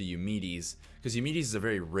fled to Eumedes, because Eumedes is a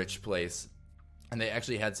very rich place, and they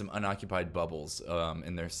actually had some unoccupied bubbles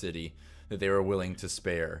in their city that they were willing to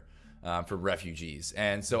spare for refugees.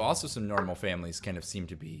 And so also some normal families kind of seem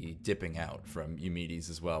to be dipping out from Eumedes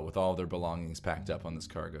as well, with all their belongings packed up on this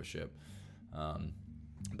cargo ship.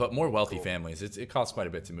 But more wealthy families. It costs quite a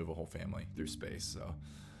bit to move a whole family through space, so...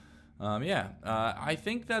 I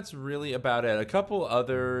think that's really about it. A couple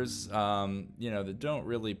others, that don't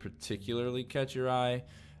really particularly catch your eye.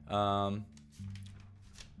 Let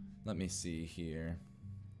me see here.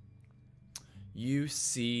 You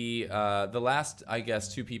see, the last, I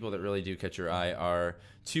guess, 2 people that really do catch your eye are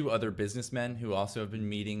 2 other businessmen who also have been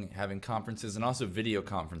meeting, having conferences, and also video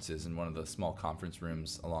conferences in one of the small conference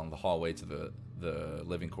rooms along the hallway to the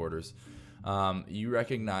living quarters. You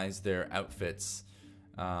recognize their outfits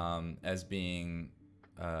as being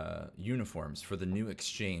uniforms for the New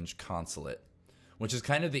Exchange Consulate, which is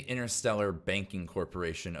kind of the interstellar banking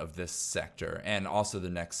corporation of this sector and also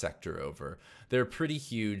the next sector over. They're pretty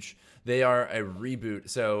huge. They are a reboot.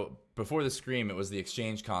 So before the Scream, it was the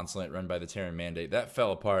Exchange Consulate run by the Terran Mandate. That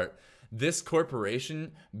fell apart. This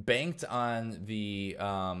corporation banked on the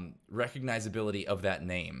recognizability of that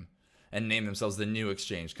name and named themselves the New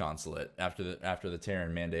Exchange Consulate after the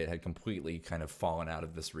Terran Mandate had completely kind of fallen out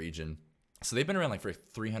of this region. So they've been around like for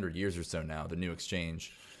 300 years or so now, the New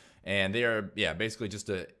Exchange. And they are, basically just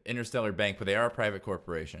an interstellar bank, but they are a private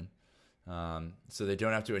corporation. So they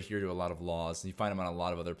don't have to adhere to a lot of laws. You find them on a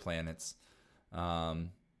lot of other planets. Kanos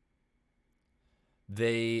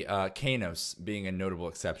being a notable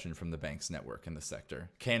exception from the bank's network in the sector.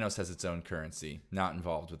 Kanos has its own currency, not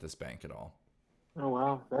involved with this bank at all. Oh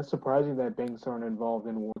wow, that's surprising that banks aren't involved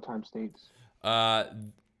in wartime states.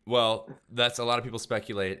 Well, that's a lot of people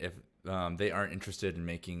speculate if they aren't interested in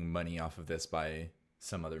making money off of this by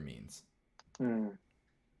some other means.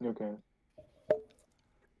 Okay.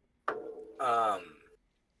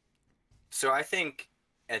 So I think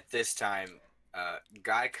at this time,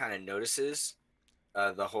 Guy kind of notices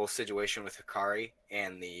the whole situation with Hikari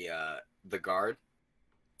and the guard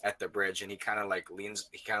at the bridge, and he kind of like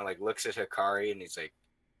looks at Hikari, and he's like,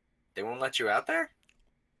 "They won't let you out there?"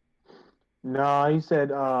 No, he said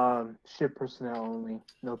ship personnel only,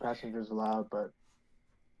 no passengers allowed. But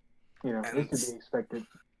it's to be expected.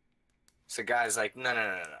 So Guy's like,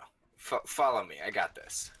 no. Follow me. I got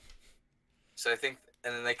this. So I think,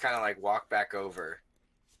 and then they kind of like walk back over,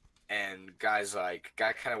 and Guy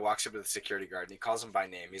kind of walks up to the security guard, and he calls him by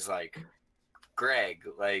name. He's like, Greg,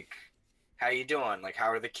 like, how you doing? Like, how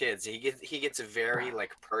are the kids? He gets very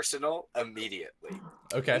like personal immediately.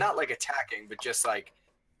 Okay. Not like attacking, but just like,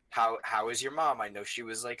 how is your mom? I know she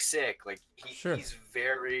was like sick. Like he's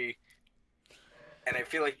very, and I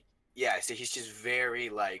feel like so he's just very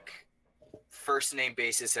like first name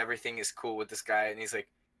basis. Everything is cool with this guy, and he's like,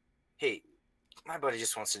 hey, my buddy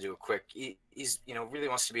just wants to do a quick. He's really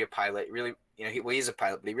wants to be a pilot. Really, he's a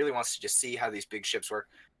pilot, but he really wants to just see how these big ships work.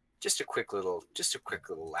 Just a quick little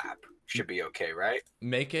lap should be okay, right?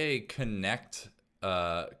 Make a connect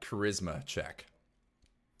charisma check.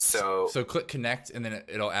 So click connect, and then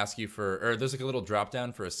it'll ask you or there's like a little drop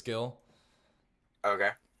down for a skill. Okay.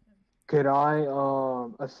 Could I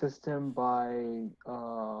assist him by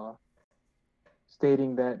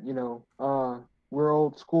stating that we're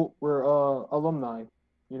old school, we're alumni,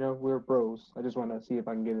 we're bros. I just want to see if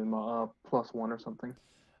I can get him a +1 or something.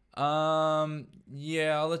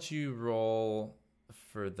 Yeah, I'll let you roll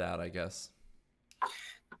for that, I guess.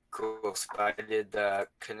 Cool. So I did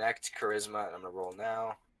connect charisma, and I'm gonna roll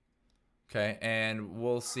now. Okay, and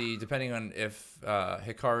we'll see, depending on if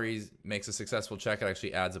Hikari makes a successful check, it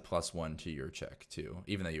actually adds a +1 to your check, too,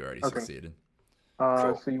 even though you already succeeded.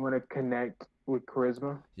 Cool. So you want to connect with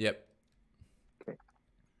charisma? Yep. Okay.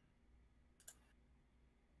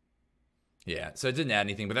 Yeah, so it didn't add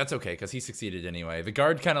anything, but that's okay, because he succeeded anyway. The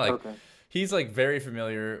guard kind of like, he's like very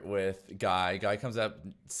familiar with Guy. Guy comes up,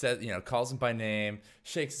 says, calls him by name,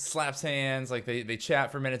 slaps hands, like they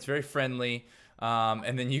chat for a minute, it's very friendly.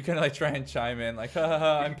 And then you kind of like try and chime in like,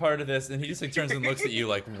 ha, I'm part of this. And he just like turns and looks at you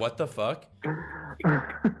like, what the fuck? And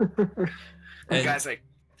the guy's like,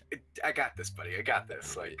 I got this, buddy. I got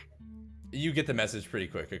this. Like, you get the message pretty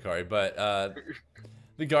quick, Hikari. But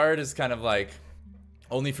the guard is kind of like,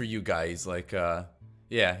 only for you guys. Like,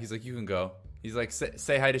 yeah, he's like, you can go. He's like,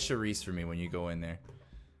 say hi to Charisse for me when you go in there.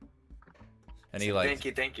 And he like,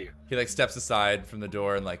 thank you. He like steps aside from the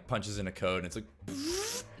door and like punches in a code, and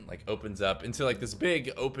it's like opens up into like this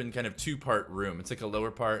big open kind of 2-part room. It's like a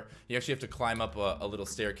lower part. You actually have to climb up a little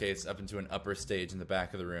staircase up into an upper stage in the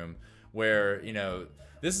back of the room where,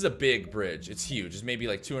 this is a big bridge. It's huge. It's maybe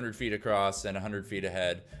like 200 feet across and 100 feet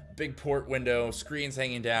ahead. Big port window, screens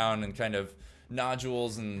hanging down, and kind of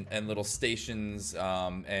nodules and little stations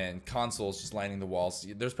and consoles just lining the walls.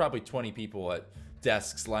 There's probably 20 people at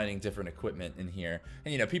desks lining different equipment in here.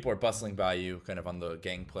 And, people are bustling by you kind of on the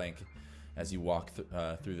gangplank as you walk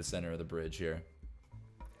through the center of the bridge here.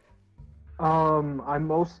 I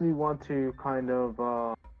mostly want to kind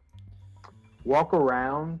of walk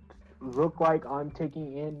around, look like I'm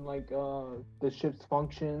taking in like the ship's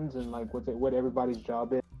functions and like what everybody's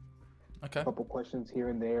job is. Okay. A couple questions here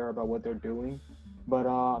and there about what they're doing,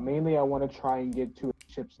 but mainly I want to try and get to a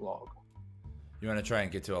ship's log. You want to try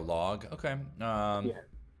and get to a log? Okay. Yeah.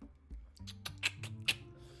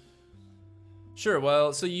 Sure.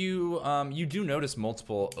 Well, so you do notice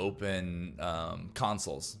multiple open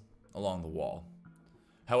consoles along the wall.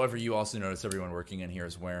 However, you also notice everyone working in here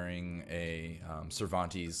is wearing a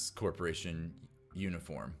Cervantes Corporation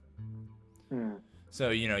uniform. So,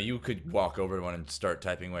 you could walk over to one and start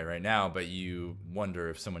typing away right now, but you wonder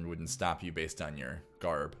if someone wouldn't stop you based on your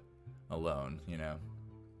garb alone,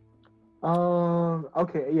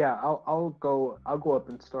 Okay, yeah, I'll go up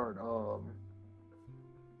and start.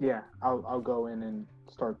 Yeah, I'll go in and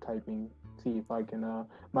start typing. See if I can.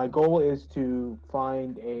 My goal is to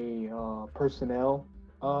find a personnel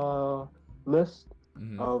list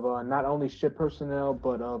of not only ship personnel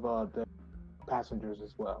but of the passengers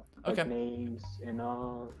as well. Like okay. Names and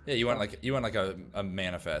Yeah, you want like a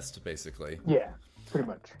manifest basically. Yeah, pretty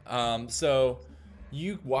much. So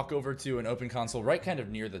you walk over to an open console right kind of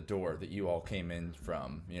near the door that you all came in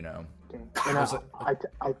from, Okay. And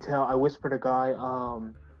I whisper to Guy,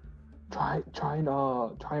 try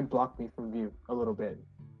and block me from view a little bit.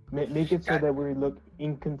 Make it so that we look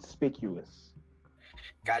inconspicuous.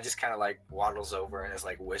 Guy just kind of like waddles over and is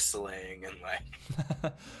like whistling and like.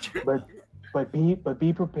 But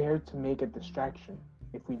be prepared to make a distraction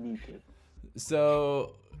if we need to.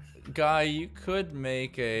 So, Guy, you could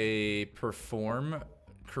make a perform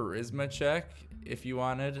charisma check if you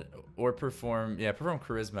wanted, or perform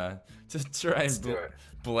charisma to try and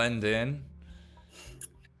blend in.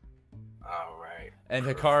 All right. And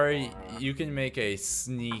Hikari, you can make a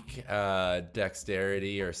sneak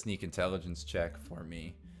dexterity or sneak intelligence check for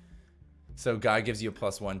me. So Guy gives you a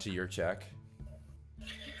 +1 to your check.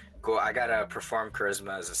 Cool. I gotta perform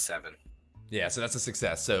charisma as a 7. Yeah, so that's a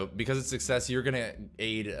success. So because it's success, you're gonna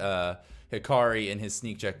aid Hikari in his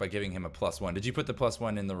sneak check by giving him a +1. Did you put the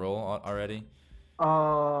 +1 in the roll already?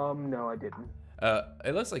 No, I didn't.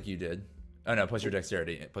 It looks like you did. Oh no, plus your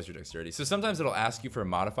dexterity. So sometimes it'll ask you for a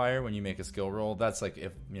modifier when you make a skill roll. That's like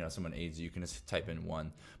if someone aids you, you can just type in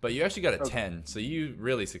 1. But you actually got a 10, so you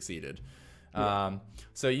really succeeded. Yeah.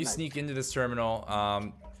 So you sneak into this terminal,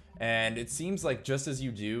 and it seems like just as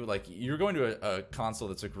you do, like you're going to a console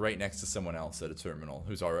that's like right next to someone else at a terminal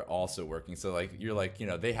who's also working. So like you're like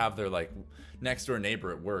they have their like next door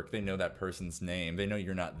neighbor at work. They know that person's name. They know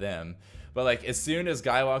you're not them. But like as soon as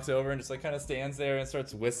Guy walks over and just like kind of stands there and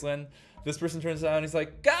starts whistling, this person turns around and he's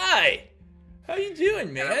like, "Guy, how you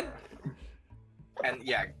doing, man?" And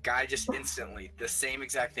yeah, Guy just instantly the same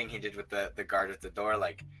exact thing he did with the guard at the door,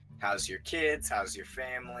 like, "How's your kids? How's your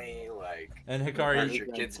family?" Like, and Hikari, how's your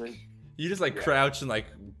kids? You just like crouch and like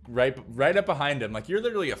right up behind him, like you're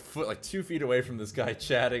literally a foot, like 2 feet away from this guy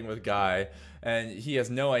chatting with Guy, and he has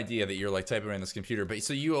no idea that you're like typing on this computer. But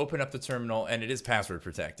so you open up the terminal and it is password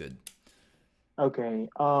protected. Okay.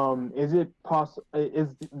 Is it possible?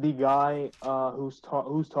 Is the guy who's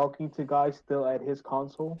talking to Guy still at his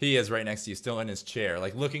console? He is right next to you, still in his chair,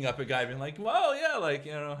 like looking up at Guy, being like, "Whoa, yeah, like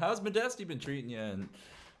how's Modesty been treating you?" and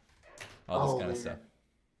all this kind of stuff.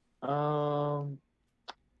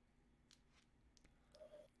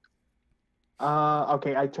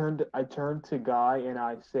 Okay. I turn to Guy and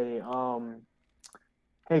I say,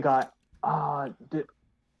 "Hey, Guy.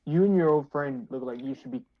 You and your old friend look like you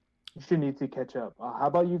should need to catch up. How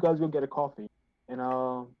about you guys go get a coffee, and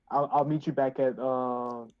I'll meet you back at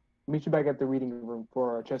the reading room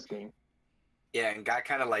for a chess game." Yeah, and Guy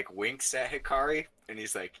kind of like winks at Hikari, and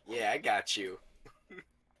he's like, "Yeah, I got you."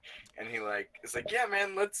 And he like is like, "Yeah,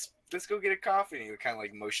 man, let's go get a coffee." And he kind of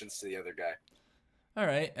like motions to the other guy. All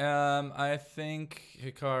right. I think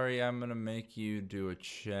Hikari, I'm gonna make you do a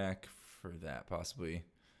check for that, possibly.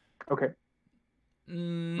 Okay.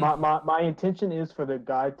 My intention is for the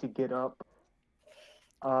guy to get up,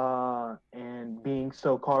 and being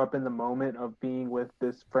so caught up in the moment of being with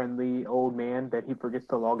this friendly old man that he forgets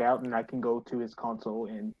to log out, and I can go to his console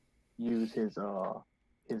and use his not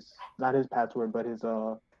his password, but his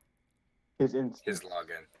login.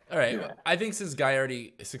 All right. Yeah. I think since Guy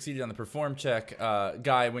already succeeded on the perform check,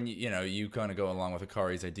 Guy, when you kind of go along with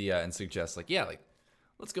Hikari's idea and suggest like, yeah, like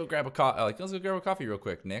let's go grab a coffee real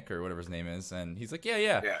quick, Nick, or whatever his name is, and he's like,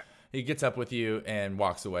 yeah. He gets up with you and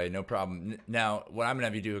walks away, no problem. Now, what I'm gonna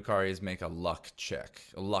have you do, Hikari, is make a luck check,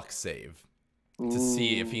 a luck save, to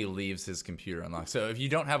see if he leaves his computer unlocked. So if you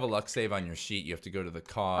don't have a luck save on your sheet, you have to go to the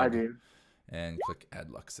cog. I do. And click add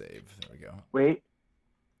luck save. There we go. Wait,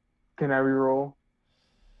 can I reroll?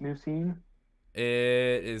 New scene?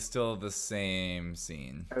 It is still the same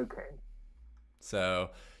scene. Okay.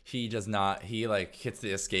 So he does not. He like hits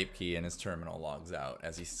the escape key and his terminal logs out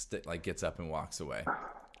as he gets up and walks away.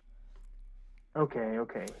 Okay.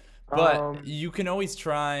 But you can always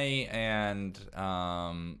try and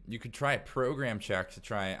you could try a program check to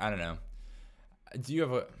try. I don't know. Do you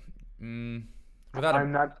have a?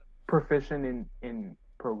 I'm not proficient in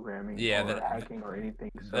programming or hacking or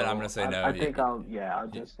anything. So then I'm gonna say no. I think I'll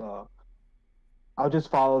just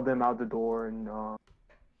follow them out the door and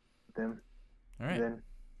them. All right. Then.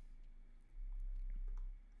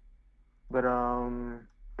 But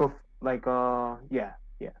yeah,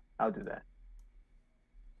 I'll do that.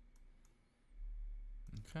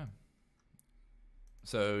 Okay.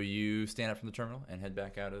 So you stand up from the terminal and head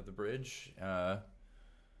back out of the bridge,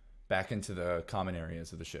 back into the common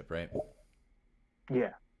areas of the ship, right?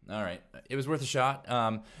 Yeah. All right. It was worth a shot.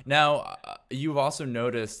 Now, you've also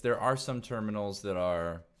noticed there are some terminals that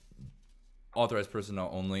are authorized personnel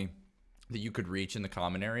only that you could reach in the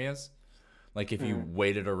common areas. Like if you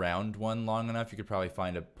waited around one long enough, you could probably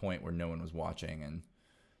find a point where no one was watching and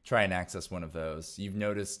try and access one of those. You've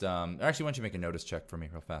noticed, actually, why don't you make a notice check for me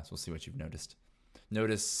real fast? We'll see what you've noticed.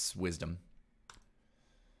 Notice wisdom.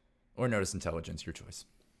 Or notice intelligence, your choice.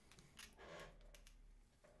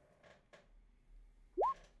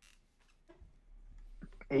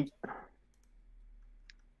 Eight.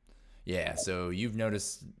 Yeah, so you've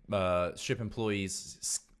noticed ship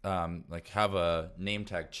employees like have a name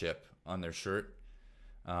tag chip on their shirt,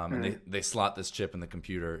 and they slot this chip in the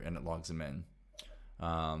computer and it logs them in.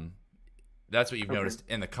 That's what you've noticed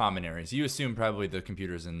in the common areas. You assume probably the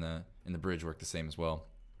computers in the bridge work the same as well.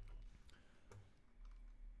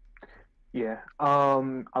 Yeah.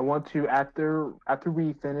 I want to after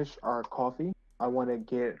we finish our coffee, I want to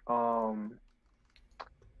get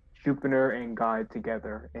Jupiter and Guy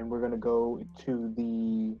together, and we're gonna go to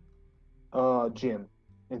the gym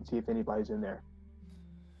and see if anybody's in there.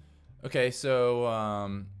 Okay,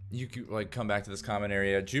 so you could, like, come back to this common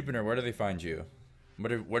area. Jupiter, where do they find you?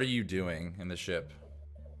 What are you doing in the ship?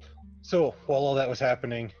 So while all that was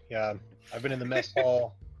happening, yeah, I've been in the mess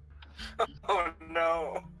hall. Oh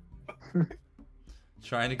no.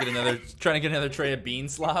 Trying to get another tray of bean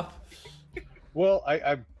slop. Well,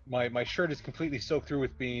 my shirt is completely soaked through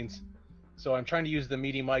with beans, so I'm trying to use the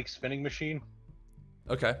Meaty Mike spinning machine,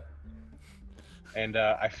 Okay. and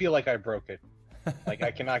I feel like I broke it. Like, I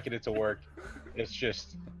cannot get it to work. It's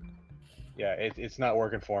just, yeah, it's not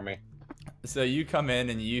working for me. So you come in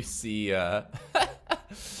and you see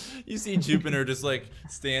you see Jupiter just like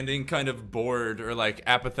standing kind of bored or like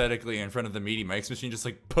apathetically in front of the Meaty Mike's machine, just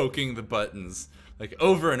like poking the buttons like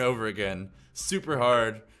over and over again, super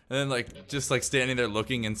hard, and then like just like standing there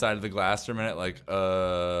looking inside of the glass for a minute, like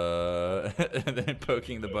and then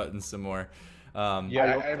poking the buttons some more.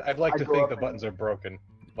 Yeah, I'd like to think the buttons are broken,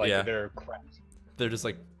 like Yeah. they're cracked. They're just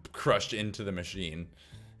like crushed into the machine,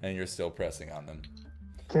 and you're still pressing on them.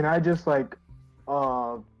 Can I just like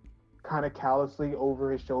kind of callously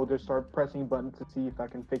over his shoulder start pressing buttons to see if I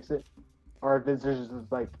can fix it, or if it's just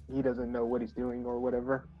like he doesn't know what he's doing or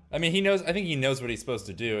whatever? I mean, he knows. I think he knows what he's supposed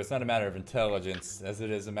to do. It's not a matter of intelligence, as it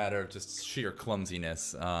is a matter of just sheer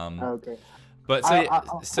clumsiness. Okay. But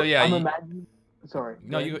so yeah. I'm imagining. Sorry.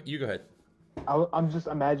 No, you go ahead. I'm just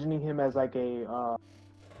imagining him as like a.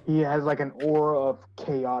 He has like an aura of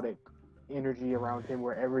chaotic energy around him,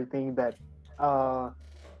 where everything that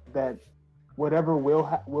whatever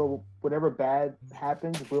whatever bad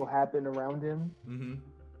happens will happen around him. Mm-hmm.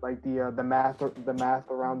 Like the math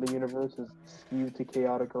around the universe is skewed to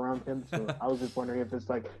chaotic around him. So I was just wondering if it's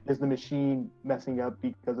like, is the machine messing up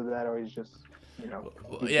because of that, or is just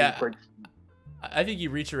Yeah. I think you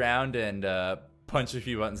reach around and punch a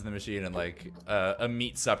few buttons in the machine, and like a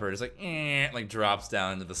meat supper just like drops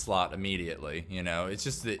down into the slot immediately. You know, it's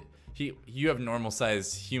just that you have normal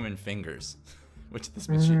sized human fingers, which this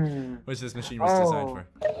machine was designed for.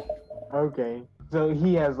 Okay, so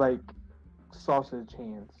he has like sausage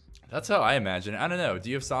hands. That's how I imagine it. I don't know. Do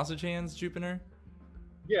you have sausage hands, Jupiter?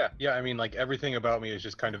 Yeah. I mean, like, everything about me is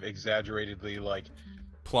just kind of exaggeratedly, like,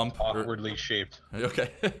 Plump, awkwardly shaped.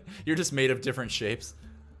 Okay, you're just made of different shapes.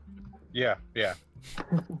 Yeah.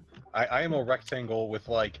 I am a rectangle with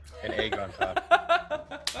like an egg on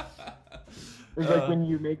top. It's like when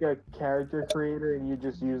you make a character creator and you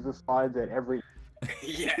just use the slides at every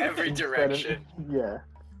every direction. Yeah.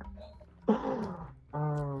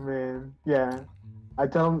 Oh man. Yeah. I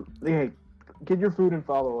tell him, hey, get your food and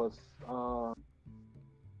follow us.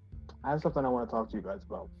 I have something I want to talk to you guys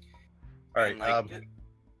about. All right.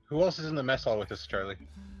 Who else is in the mess hall with us, Charlie?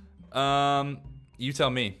 You tell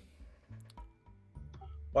me.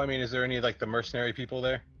 Well, I mean, is there any like the mercenary people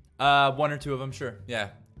there? One or two of them, sure.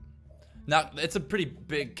 Yeah. Now it's a pretty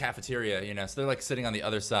big cafeteria, you know. So they're like sitting on the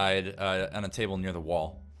other side on a table near the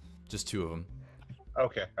wall. Just two of them.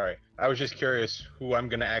 Okay, all right. I was just curious who I'm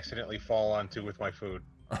gonna accidentally fall onto with my food.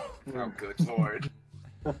 Oh, good lord.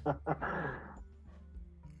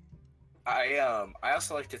 I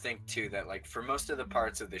also like to think too that like for most of the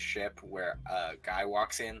parts of the ship where a guy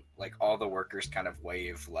walks in, like all the workers kind of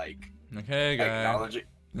wave like Okay, guy. acknowledging.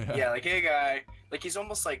 Yeah, like hey guy, like he's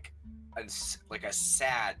almost like a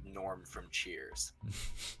sad Norm from Cheers.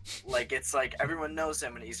 Like it's like everyone knows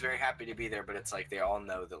him and he's very happy to be there, but it's like they all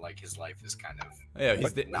know that like his life is kind of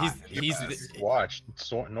watch.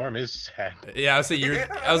 So Norm is sad. Yeah, I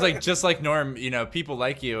was like just like Norm, you know, people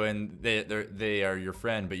like you and they are your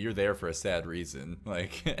friend, but you're there for a sad reason,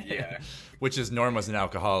 like yeah. Which is Norm was an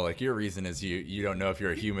alcoholic. Your reason is you don't know if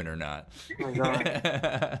you're a human or not. Oh my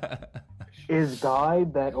God. Is Guy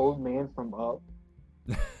that old man from Up?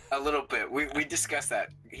 A little bit. We discussed that.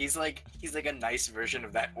 He's like a nice version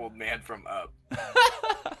of that old man from Up.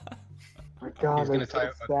 My God, He's gonna that's tie,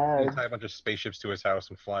 so sad. gonna tie a bunch of spaceships to his house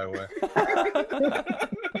and fly away.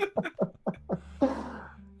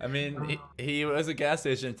 I mean, he was a gas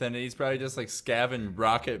station attendant. He's probably just like scavenging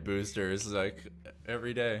rocket boosters like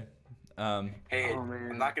every day. Hey, Oh,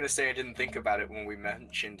 man. I'm not gonna say I didn't think about it when we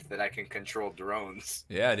mentioned that I can control drones.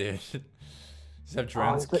 Yeah, dude. Just have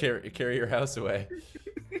drones he's like- carry your house away.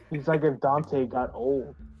 He's like if Dante got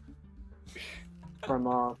old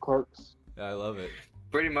from Clerks. I love it.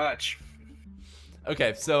 Pretty much.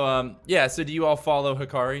 Okay, so yeah, so do you all follow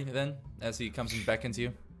Hikari then as he comes and beckons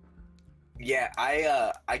you? Yeah,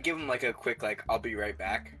 I give him like a quick like I'll be right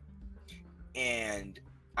back, and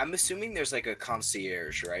I'm assuming there's like a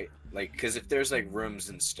concierge, right? Like, because if there's like rooms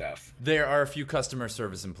and stuff. There are a few customer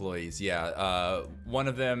service employees. Yeah, one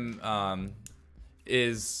of them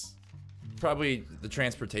is probably the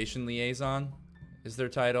transportation liaison is their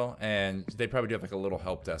title, and they probably do have like a little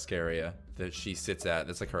help desk area that she sits at.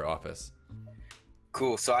 That's like her office.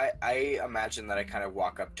 Cool. So I imagine that I kind of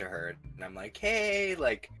walk up to her and I'm like, hey,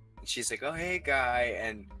 like, and she's like, oh, hey, guy.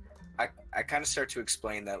 And I kind of start to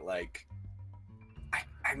explain that, like,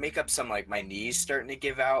 I make up some, like, my knees starting to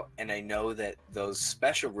give out. And I know that those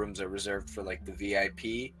special rooms are reserved for, like, the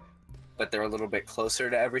VIP, but they're a little bit closer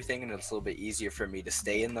to everything. And it's a little bit easier for me to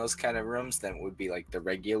stay in those kind of rooms than it would be, like, the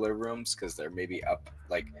regular rooms because they're maybe up,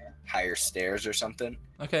 like, higher stairs or something.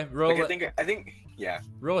 Okay, roll. Like, I think, yeah.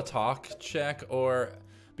 Roll a talk check, or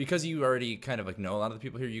because you already kind of like know a lot of the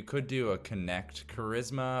people here, you could do a connect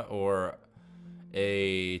charisma or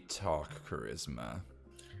a talk charisma.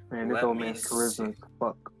 Man, this Let old me man's charisma is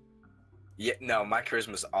fuck. Yeah, no, my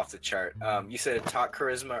charisma's off the chart. You said a talk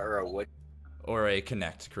charisma or a what? Or a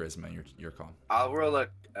connect charisma, your call.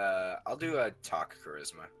 I'll do a talk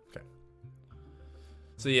charisma. Okay.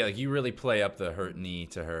 So yeah, like you really play up the hurt knee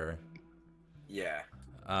to her. Yeah.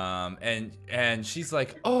 And she's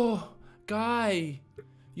like, oh, guy,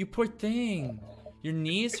 you poor thing. Your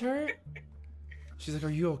knees hurt? She's like, are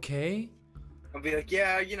you okay? I'll be like,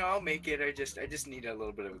 yeah, you know, I'll make it. I just need a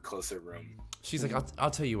little bit of a closer room. She's like,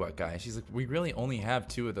 I'll tell you what, guy. She's like, we really only have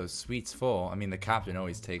 2 of those suites full. I mean, the captain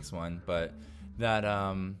always takes one, but that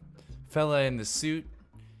fella in the suit,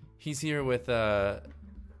 he's here with those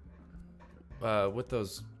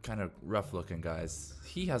kind of rough-looking guys.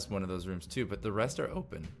 He has one of those rooms too, but the rest are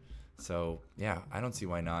open. So yeah, I don't see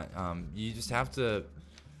why not. You just have to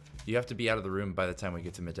be out of the room by the time we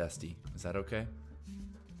get to Modesty. Is that okay?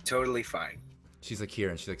 Totally fine. She's like here,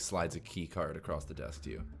 and she like slides a key card across the desk to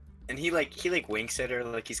you. And he winks at her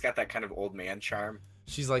like he's got that kind of old man charm.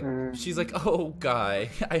 She's like, oh, guy,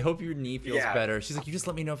 I hope your knee feels Yeah. better. She's like, you just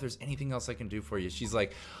let me know if there's anything else I can do for you. She's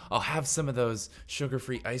like, I'll have some of those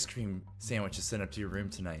sugar-free ice cream sandwiches sent up to your room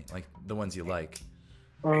tonight, like the ones you like.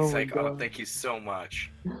 He's my like, oh, God. thank you so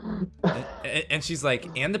much. And she's like,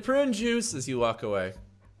 and the prune juice as you walk away.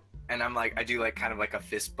 And I'm like, I do like kind of like a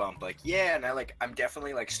fist bump, like, yeah, and I'm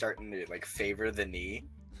definitely like starting to like favor the knee,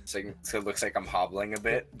 so it looks like I'm hobbling a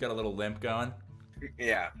bit. Got a little limp going.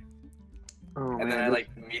 Yeah. Oh, And then man, I like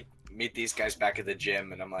meet these guys back at the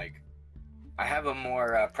gym, and I'm like, I have a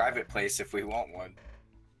more private place if we want one.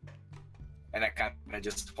 And I kind of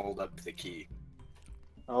just hold up the key.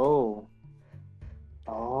 Oh,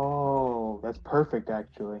 that's perfect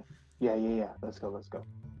actually. Yeah. Let's go.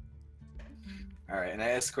 All right, and I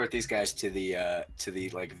escort these guys to the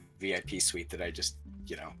like VIP suite that I just,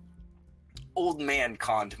 old man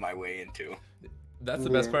conned my way into. That's the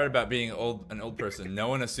best part about being an old person. No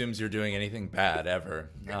one assumes you're doing anything bad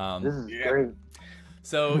ever. This is Yeah. great.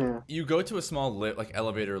 So Yeah. you go to a small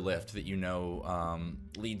elevator lift that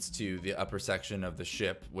leads to the upper section of the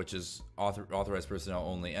ship, which is authorized personnel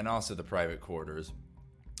only, and also the private quarters.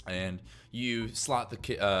 And you slot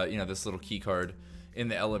this little key card in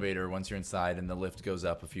the elevator once you're inside, and the lift goes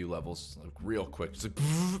up a few levels, like real quick, just like,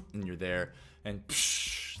 and you're there, and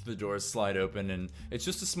the doors slide open, and it's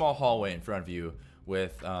just a small hallway in front of you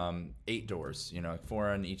with 8 doors, 4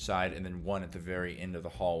 on each side, and then 1 at the very end of the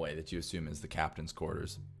hallway that you assume is the captain's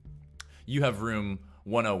quarters. You have room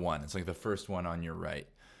 101. It's like the first one on your right.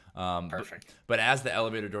 Perfect. But as the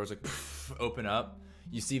elevator doors like open up,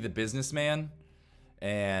 you see the businessman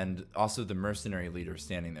and also the mercenary leader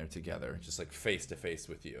standing there together, just like face to face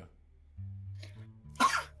with you.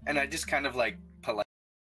 And I just kind of like polite.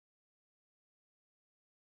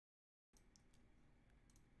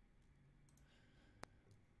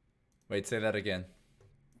 Wait, say that again.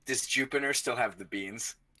 Does Jupiter still have the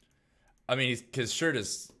beans? I mean, his shirt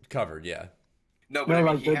is covered, yeah. No, but No,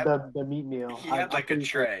 I mean, like the meat meal. he had like a I'm pretty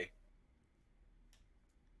sure- tray.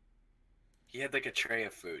 He had like a tray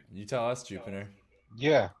of food. You tell us, Jupiter.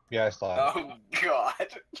 Yeah, I saw it. Oh God.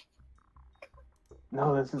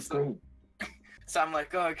 No, this is great. So I'm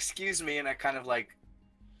like, oh, excuse me, and I kind of like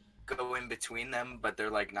go in between them, but they're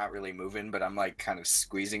like not really moving, but I'm like kind of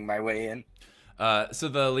squeezing my way in. So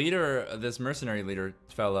the leader, this mercenary leader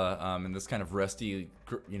fella, in this kind of rusty,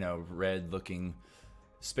 red-looking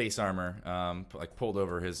space armor, like pulled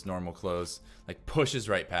over his normal clothes, like pushes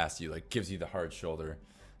right past you, like gives you the hard shoulder,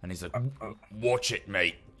 and he's like, "Watch it,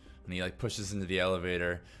 mate." And he like pushes into the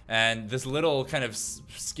elevator, and this little kind of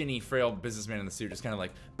skinny, frail businessman in the suit just kind of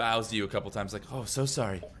like bows to you a couple times, like, "Oh, so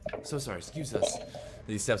sorry, excuse us." And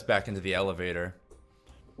he steps back into the elevator.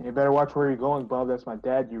 You better watch where you're going, Bob. That's my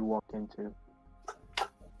dad you walked into.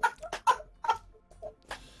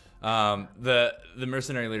 The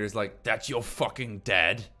mercenary leader's like, "That's your fucking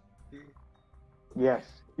dad?" Yes,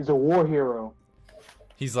 he's a war hero.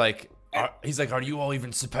 He's like, "Are you all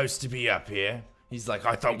even supposed to be up here?" He's like,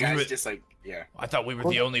 "I thought we were just like, yeah. I thought we were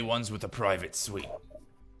the only ones with a private suite."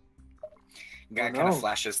 Guy kind of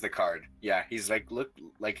flashes the card. Yeah, he's like, look,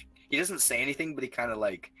 like he doesn't say anything, but he kind of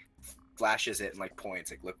like flashes it and like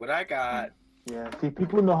points, like, look what I got. Yeah, see,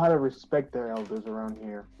 people know how to respect their elders around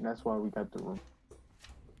here, and that's why we got the room.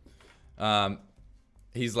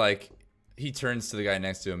 He's like, he turns to the guy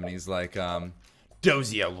next to him and he's like,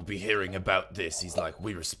 "Dozier will be hearing about this." He's like,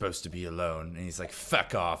 "We were supposed to be alone." And he's like,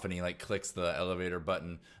 "Fuck off." And he like clicks the elevator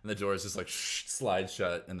button and the doors just like slide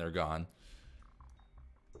shut and they're gone.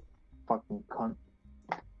 Fucking cunt.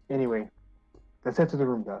 Anyway, let's head to the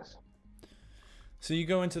room, guys. So you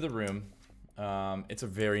go into the room. It's a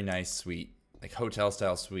very nice suite, like hotel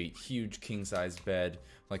style suite, huge king size bed,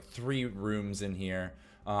 like 3 rooms in here.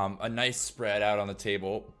 A nice spread out on the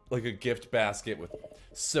table, like a gift basket with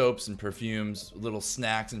soaps and perfumes, little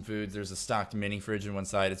snacks and foods. There's a stocked mini fridge on one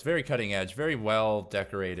side. It's very cutting edge, very well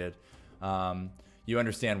decorated. You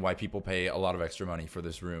understand why people pay a lot of extra money for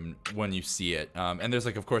this room when you see it. And there's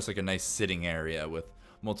like, of course, like a nice sitting area with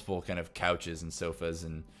multiple kind of couches and sofas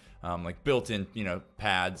and like built-in, you know,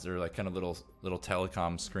 pads or like kind of little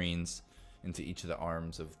telecom screens into each of the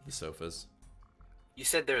arms of the sofas. You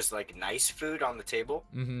said there's like nice food on the table.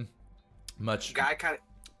 Mm-hmm. Much. Guy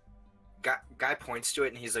points to it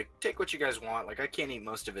and he's like, "Take what you guys want. Like I can't eat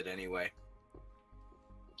most of it anyway."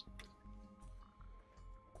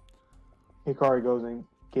 Hikari goes and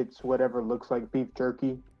gets whatever looks like beef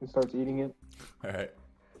jerky and starts eating it. All right.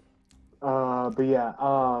 But yeah,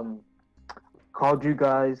 called you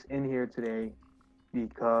guys in here today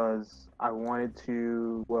because I wanted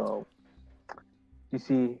to, well, you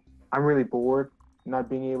see, I'm really bored not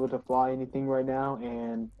being able to fly anything right now,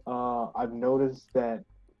 and I've noticed that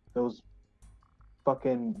those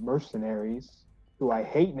fucking mercenaries, who I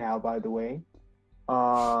hate now, by the way,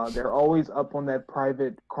 they're always up on that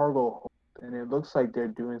private cargo hold, and it looks like they're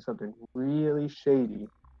doing something really shady.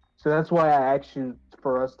 So that's why I asked you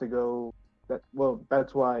for us to go.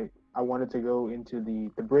 That's why I wanted to go into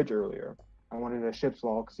the bridge earlier. I wanted a ship's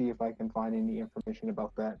log, see if I can find any information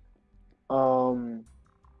about that.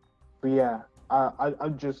 But yeah, I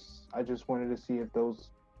just wanted to see if those,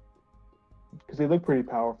 because they look pretty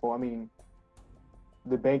powerful. I mean,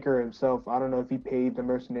 the banker himself, I don't know if he paid the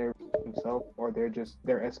mercenary himself or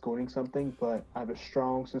they're escorting something, but I have a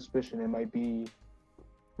strong suspicion it might be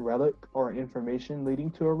relic or information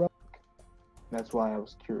leading to a relic. That's why I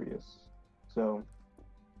was curious. So,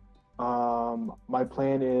 my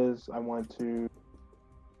plan is I want to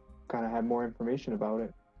kind of have more information about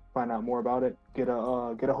it, find out more about it, get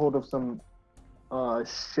a hold of some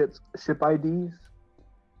ship IDs.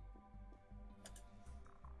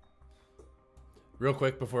 Real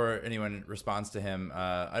quick before anyone responds to him,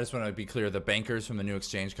 I just want to be clear: the bankers from the New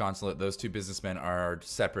Exchange Consulate, those 2 businessmen are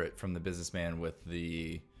separate from the businessman with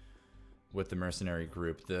the mercenary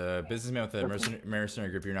group. The businessman with the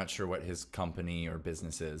mercenary group, you're not sure what his company or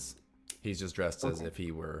business is. He's just dressed as if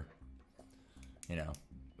he were, you know,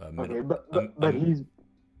 but he's.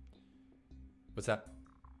 What's that?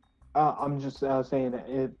 I'm just saying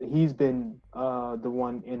that he's been the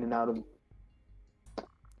one in and out of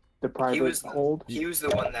the private hold. He was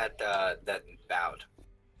the one that bowed.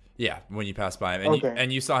 Yeah, when you passed by him,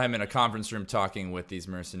 and you saw him in a conference room talking with these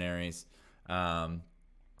mercenaries.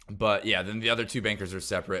 But yeah, then the other 2 bankers are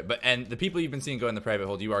separate. And the people you've been seeing go in the private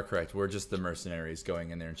hold, you are correct. We're just the mercenaries going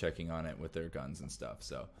in there and checking on it with their guns and stuff.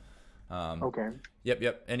 So, okay.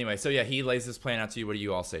 Yep. Anyway, so yeah, he lays this plan out to you. What do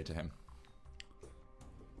you all say to him?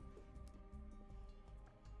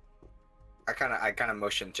 I kind of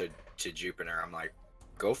motion to Jupiter. I'm like,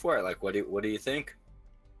 go for it. Like, what do you think?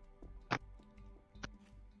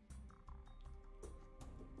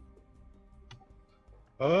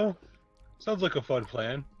 Sounds like a fun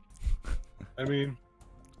plan. I mean,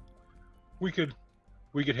 we could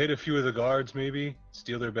hit a few of the guards, maybe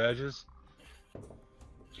steal their badges.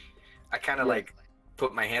 I kind of like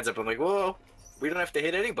put my hands up. I'm like, whoa, we don't have to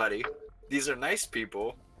hit anybody. These are nice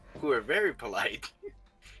people who are very polite.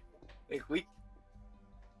 Like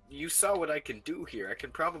you saw what I can do here. I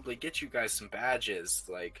can probably get you guys some badges.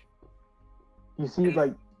 Like, You see,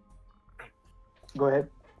 like, go ahead.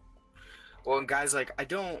 well, and guys, like, I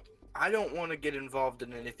don't want to get involved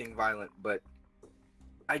in anything violent, but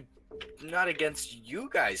I'm not against you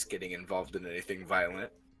guys getting involved in anything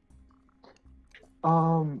violent.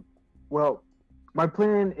 Well, my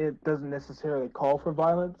plan, it doesn't necessarily call for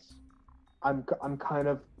violence. I'm kind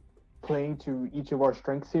of playing to each of our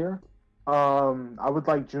strengths here. I would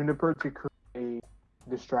like Juniper to create a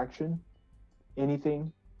distraction,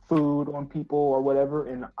 anything, food on people or whatever,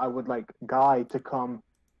 and I would like Guy to come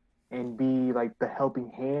and be like the helping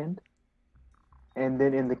hand. And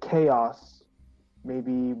then in the chaos,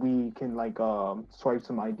 maybe we can like swipe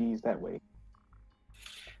some IDs that way.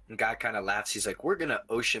 And guy kind of laughs. He's like, "We're gonna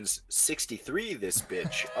Ocean's 63 this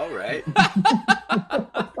bitch." All right.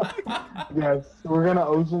 Yes, we're gonna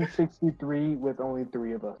Ocean 63 with only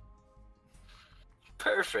 3 of us.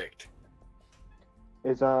 Perfect.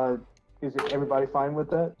 Is everybody fine with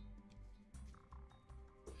that?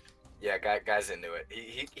 Yeah, guy's into it.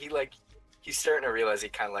 He like he's starting to realize he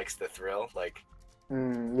kind of likes the thrill. Like,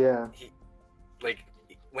 Yeah. like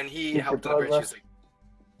when he Keep helped your on the bridge, he progress. was like,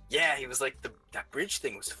 yeah, he was like that bridge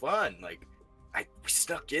thing was fun. Like, we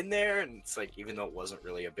snuck in there, and it's like even though it wasn't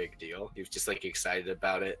really a big deal, he was just like excited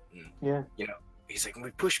about it. And Yeah. you know, he's like, we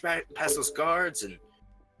pushed back past those guards, and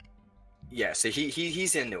yeah, so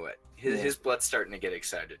he's into it. His blood's starting to get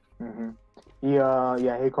excited. Yeah,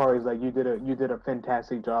 Hikari's like, you did a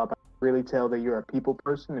fantastic job. I can really tell that you're a people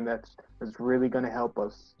person, and that's really gonna help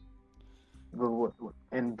us.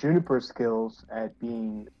 And Juniper's skills at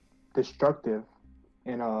being destructive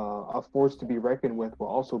and a force to be reckoned with will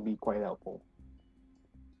also be quite helpful.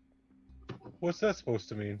 What's that supposed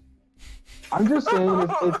to mean? I'm just saying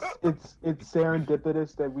it's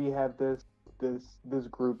serendipitous that we have this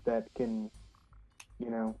group that can,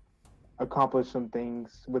 accomplish some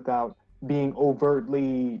things without being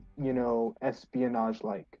overtly, espionage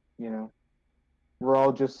like, We're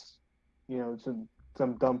all just,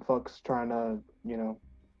 some dumb fucks trying to,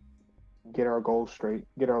 get our goals straight,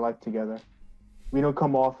 get our life together. We don't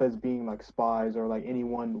come off as being like spies or like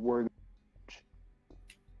anyone worthy,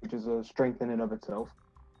 which is a strength in and of itself.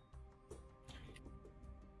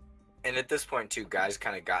 And at this point, too, guy's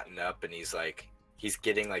kind of gotten up, and he's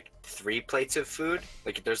getting like 3 plates of food.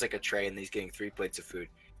 Like there's like a tray, and he's getting 3 plates of food,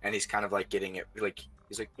 and he's kind of like getting it. Like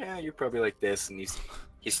he's like, yeah, you're probably like this, and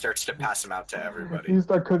he starts to pass them out to everybody. You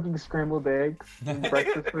start cooking scrambled eggs and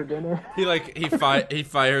breakfast for dinner. He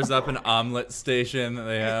fires up an omelet station that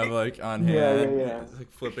they have like on hand. Yeah. He's,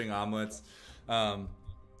 like flipping omelets.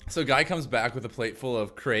 So guy comes back with a plate full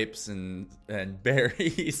of crepes and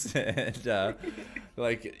berries and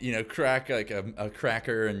crack like a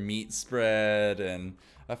cracker and meat spread and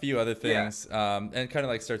a few other things. And kind of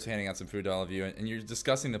like starts handing out some food to all of you, and you're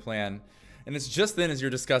discussing the plan. And it's just then as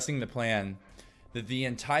you're discussing the plan that the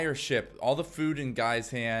entire ship, all the food in Guy's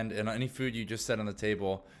hand and any food you just set on the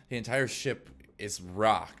table, the entire ship is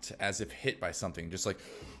rocked as if hit by something, just like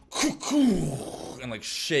and like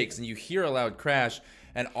shakes, and you hear a loud crash,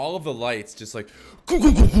 and all of the lights just like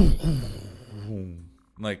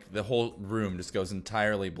the whole room just goes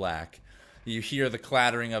entirely black. You hear the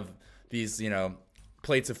clattering of these,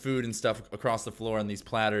 plates of food and stuff across the floor on these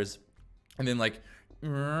platters, and then like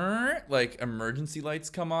emergency lights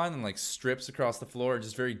come on and like strips across the floor,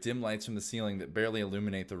 just very dim lights from the ceiling that barely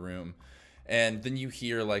illuminate the room. And then you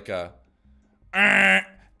hear like a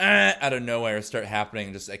out of nowhere start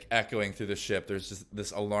happening, just like echoing through the ship. There's just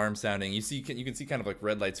this alarm sounding. You can see kind of like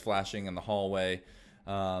red lights flashing in the hallway.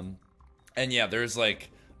 And yeah, there's like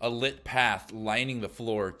a lit path lining the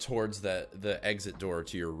floor towards the exit door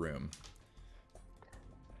to your room.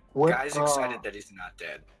 Guy's excited that he's not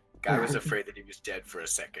dead. Guy was afraid that he was dead for a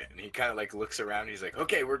second, and he kind of like looks around. He's like,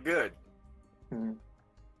 "Okay, we're good."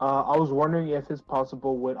 I was wondering if it's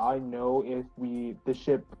possible. Would I know if the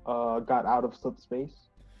ship got out of slip space?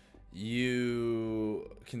 You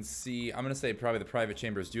can see. I'm gonna say probably the private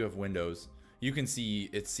chambers do have windows. You can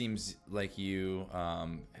see. It seems like you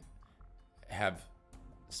have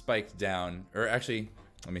spiked down, or actually,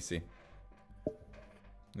 let me see.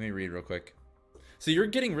 Let me read real quick. So you're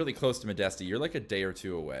getting really close to Modesty. You're like a day or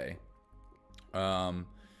 2 away.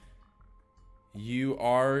 You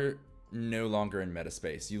are no longer in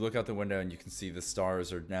metaspace. You look out the window and you can see the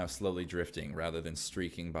stars are now slowly drifting rather than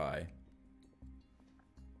streaking by.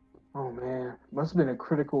 Oh man, must have been a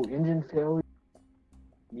critical engine failure.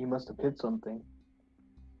 You must have hit something.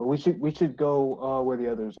 But we should go where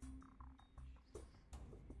the others are.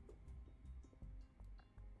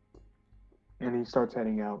 And he starts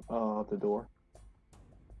heading out the door.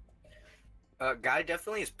 Guy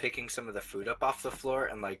definitely is picking some of the food up off the floor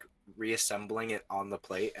and like reassembling it on the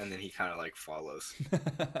plate, and then he kind of like follows.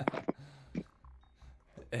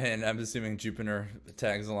 And I'm assuming Jupiter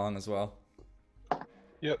tags along as well.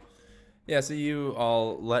 Yep. Yeah, so you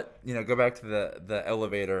all go back to the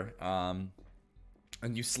elevator, and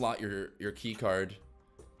you slot your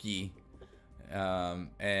key,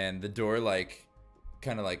 and the door like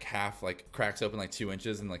kind of like half like cracks open like 2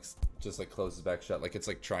 inches and like just like closes back shut, like it's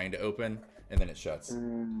like trying to open and then it shuts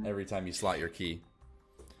every time you slot your key.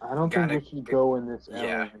 I don't think we should go in this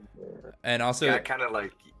Yeah. elevator. And also, Yeah, kind of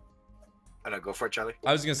like. Oh no, go for it, Charlie.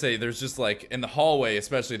 I was gonna say, there's just like in the hallway,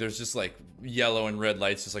 especially, there's just like yellow and red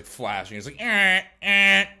lights just like flashing. It's like,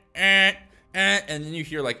 and then you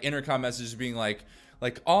hear like intercom messages being like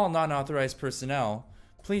all non-authorized personnel,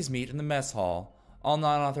 please meet in the mess hall. All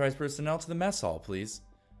non-authorized personnel to the mess hall, please.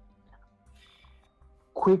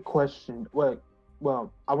 Quick question.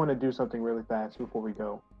 Well, I want to do something really fast before we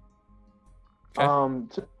go.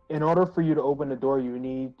 Okay. In order for you to open the door, you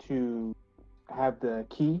need to have the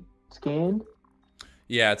key scanned.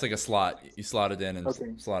 Yeah, it's like a slot. You slot it in and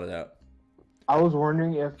Okay. slot it out. I was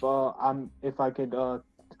wondering if I could I'll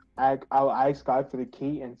ask Guy for the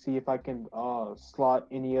key and see if I can slot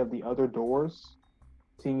any of the other doors,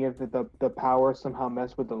 seeing if the power somehow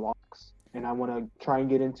mess with the locks. And I want to try and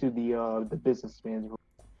get into the businessman's room.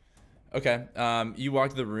 Okay. You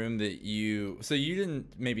walked the room that so you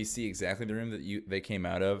didn't maybe see exactly the room that they came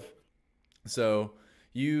out of. So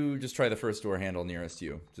you just try the first door handle nearest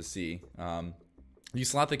you to see. You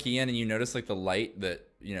slot the key in and you notice like the light that,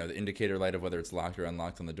 the indicator light of whether it's locked or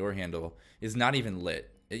unlocked on the door handle is not even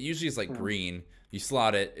lit. It usually is like green. You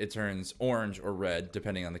slot it, it turns orange or red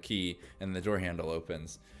depending on the key, and the door handle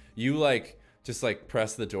opens. You just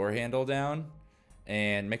press the door handle down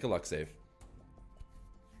and make a luck save.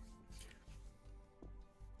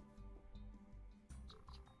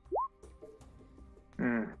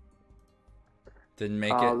 Didn't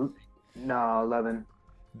make it. No, 11.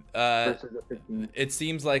 Versus a 15. It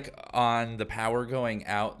seems like on the power going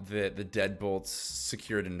out, the deadbolt's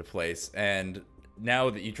secured into place, and now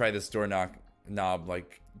that you try this door knob,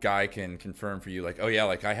 like Guy can confirm for you, like, oh yeah,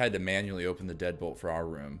 like I had to manually open the deadbolt for our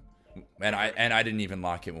room, and I didn't even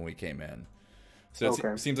lock it when we came in. So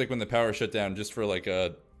it seems like when the power shut down, just for like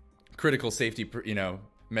a critical safety,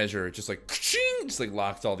 measure, it just like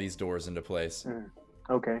locked all these doors into place.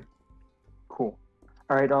 Okay, cool.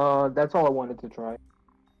 All right, that's all I wanted to try.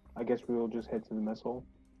 I guess we will just head to the mess hall.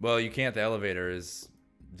 Well, you can't. The elevator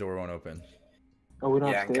door won't open. Oh, we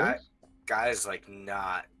don't have stairs? Guy's like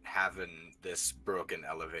not having this broken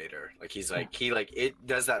elevator. Like it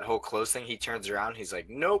does that whole close thing. He turns around. He's like,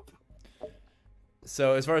 nope.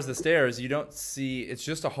 So as far as the stairs, you don't see. It's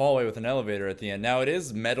just a hallway with an elevator at the end. Now it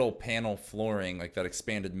is metal panel flooring, like that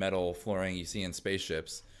expanded metal flooring you see in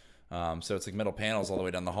spaceships. So it's like metal panels all the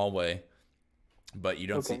way down the hallway. But you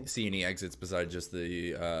don't see any exits besides just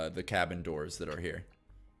the cabin doors that are here.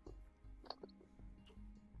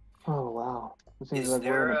 Oh wow! Is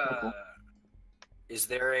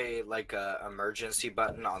there a emergency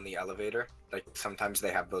button on the elevator? Like sometimes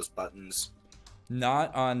they have those buttons.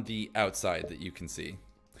 Not on the outside that you can see.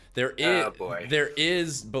 There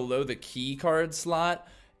is below the key card slot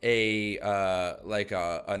an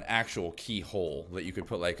actual keyhole that you could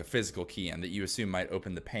put like a physical key in that you assume might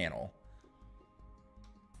open the panel.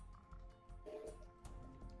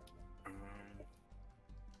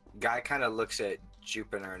 Guy kind of looks at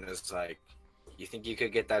Jupiter and is like, you think you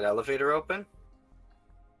could get that elevator open?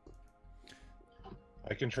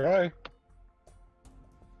 I can try. All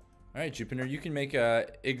right, Jupiter, you can make a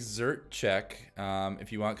exert check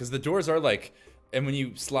if you want, because the doors are like, and when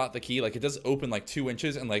you slot the key, like it does open like 2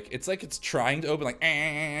 inches, and like it's trying to open like,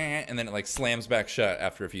 and then it like slams back shut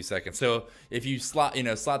after a few seconds. So if you slot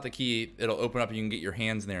the key, it'll open up, and you can get your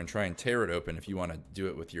hands in there and try and tear it open if you want to do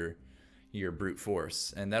it with your brute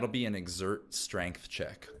force, and that'll be an exert strength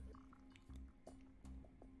check.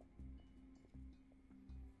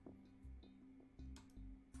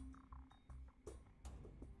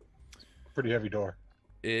 Pretty heavy door.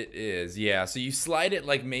 It is, yeah. So you slide it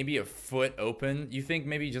like maybe a foot open. You think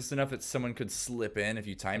maybe just enough that someone could slip in if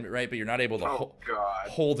you timed it right, but you're not able to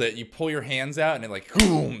hold it. You pull your hands out and it like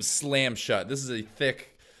boom, slams shut. This is a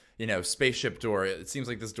thick, spaceship door. It seems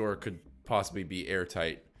like this door could possibly be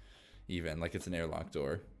airtight, even like it's an airlock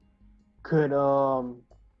door.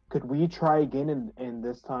 Could we try again? And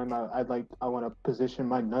this time I want to position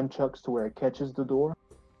my nunchucks to where it catches the door.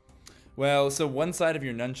 Well, so one side of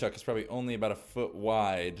your nunchuck is probably only about a foot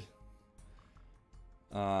wide.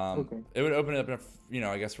 It would open it up enough,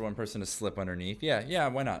 I guess, for one person to slip underneath. Yeah,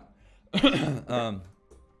 why not?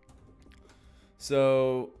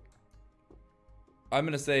 So I'm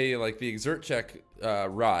gonna say like the exert check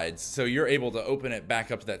rides, so you're able to open it back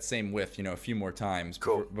up to that same width, a few more times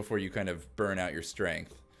before you kind of burn out your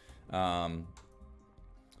strength. So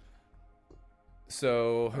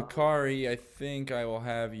Hikari, I think I will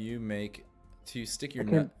have you make to stick your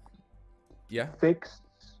nut. Yeah. Fix.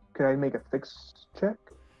 Can I make a fix check?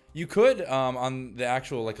 You could on the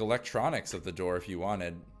actual like electronics of the door if you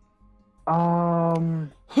wanted.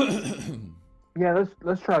 Yeah,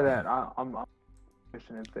 let's try that. I'm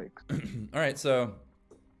interested in fix. All right, so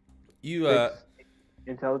you Fix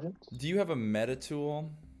intelligence. do you have a meta tool?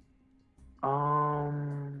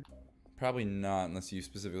 Probably not, unless you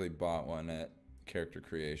specifically bought one at character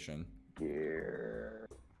creation. Gear.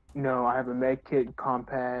 No, I have a med kit,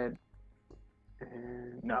 compad,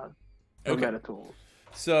 and no meta tools.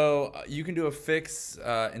 So you can do a fix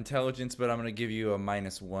intelligence, but I'm going to give you a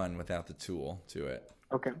 -1 without the tool to it.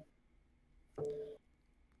 Okay.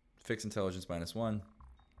 Fix intelligence -1.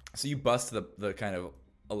 So you bust the kind of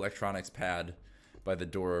electronics pad by the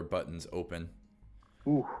door buttons open.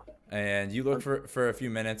 Ooh. And you look for a few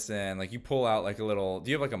minutes, and like you pull out like a little.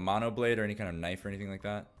 Do you have like a mono blade or any kind of knife or anything like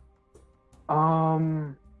that?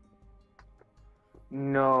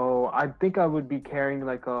 No, I think I would be carrying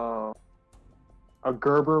like a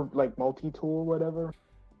Gerber like multi-tool, whatever.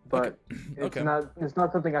 But Okay. it's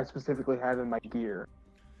not something I specifically have in my gear.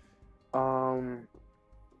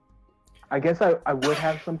 I guess I would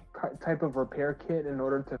have some type of repair kit in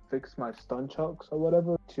order to fix my stun chucks or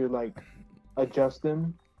whatever to like adjust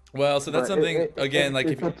them. Well, so that's something again. Like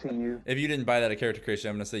it's up to you. If you didn't buy that at character creation,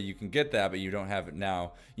 I'm gonna say you can get that, but you don't have it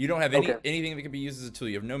now. You don't have anything that can be used as a tool.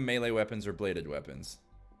 You have no melee weapons or bladed weapons.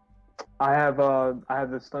 I have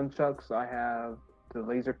the stun chucks. I have the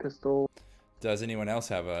laser pistol. Does anyone else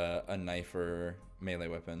have a knife or melee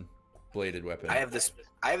weapon, bladed weapon? I have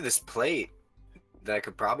this plate that I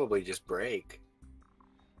could probably just break.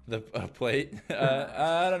 The plate?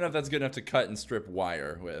 I don't know if that's good enough to cut and strip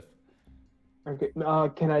wire with. Okay.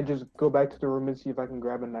 Can I just go back to the room and see if I can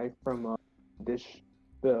grab a knife from the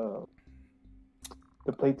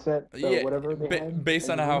plate set, whatever they had?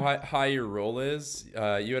 Based on how high your roll is,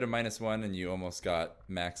 you had a -1 and you almost got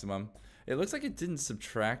maximum. It looks like it didn't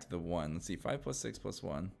subtract the 1. Let's see, 5 + 6 +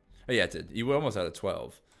 1. Oh yeah, it did. You almost had a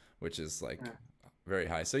 12, which is like very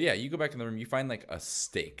high. So yeah, you go back in the room, you find like a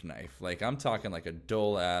steak knife. Like I'm talking like a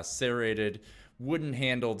dull ass serrated wooden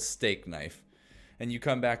handled steak knife. And you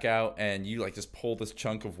come back out and you like just pull this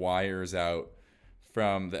chunk of wires out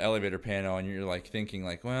from the elevator panel, and you're like thinking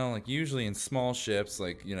like, well, like usually in small ships,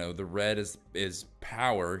 like, the red is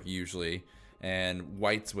power usually, and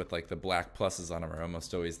whites with like the black pluses on them are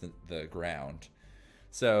almost always the ground.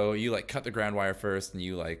 So you like cut the ground wire first, and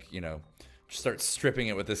you like, start stripping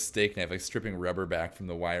it with this steak knife, like stripping rubber back from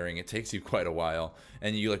the wiring. It takes you quite a while,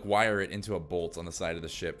 and you like wire it into a bolt on the side of the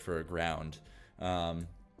ship for a ground.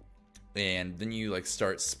 And then you like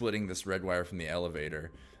start splitting this red wire from the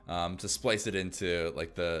elevator to splice it into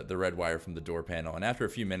like the red wire from the door panel. And after a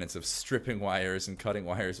few minutes of stripping wires and cutting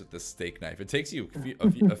wires with this steak knife, it takes you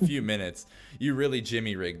a few minutes. You really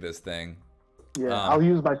jimmy rig this thing. Yeah, I'll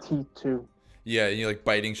use my teeth too. Yeah, and you're like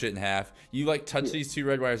biting shit in half. You like touch these two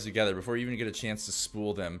red wires together before you even get a chance to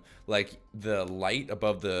spool them. Like the light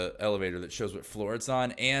above the elevator that shows what floor it's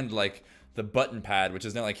on, and like the button pad, which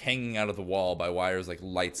is now like hanging out of the wall by wires, like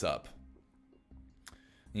lights up.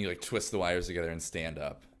 And you like twist the wires together and stand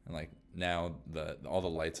up, and like now all the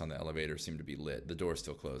lights on the elevator seem to be lit. The door's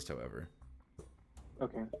still closed, however.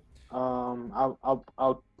 Okay.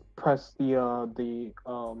 I'll press the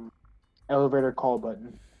elevator call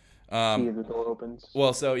button. See if the door opens.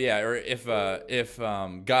 Well, so yeah, or if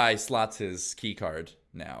Guy slots his key card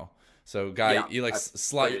now. So Guy, you like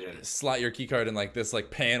slot your key card in like this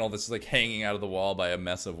like panel that's like hanging out of the wall by a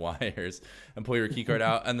mess of wires, and pull your key card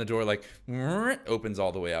out, and the door like opens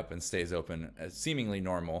all the way up and stays open, seemingly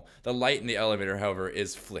normal. The light in the elevator, however,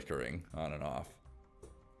 is flickering on and off.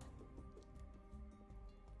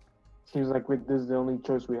 Seems like this is the only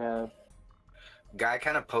choice we have. Guy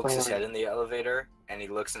kind of pokes his head in the elevator, and he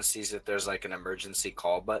looks and sees if there's like an emergency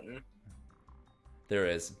call button. There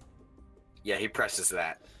is. Yeah, he presses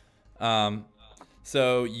that.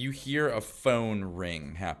 So you hear a phone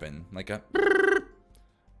ring happen, like a,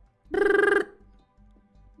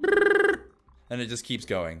 and it just keeps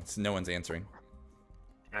going. So no one's answering.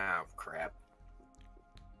 Oh crap!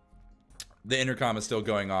 The intercom is still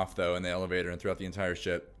going off though in the elevator and throughout the entire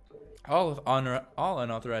ship. All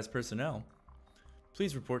unauthorized personnel,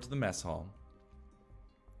 please report to the mess hall.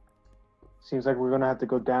 Seems like we're gonna have to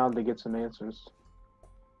go down to get some answers.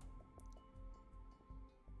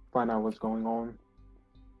 Find out what's going on.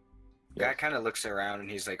 Guy Yes. kind of looks around and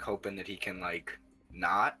he's like hoping that he can like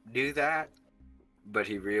not do that, but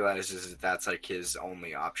he realizes that that's like his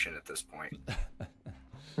only option at this point.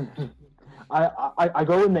 I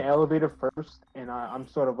go in the elevator first, and I'm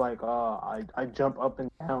sort of like I jump up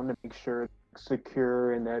and down to make sure it's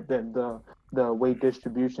secure and that the weight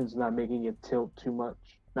distribution's not making it tilt too much.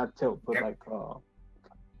 Not tilt, but Yep. like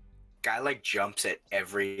Guy like jumps at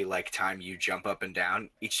every like time you jump up and down.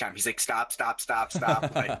 Each time he's like stop.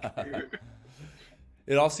 Like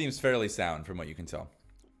It all seems fairly sound from what you can tell.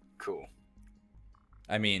 cool.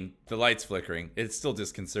 I mean, the light's flickering. It's still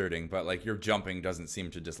disconcerting, but like your jumping doesn't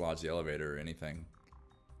seem to dislodge the elevator or anything.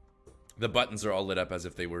 The buttons are all lit up as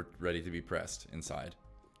if they were ready to be pressed inside.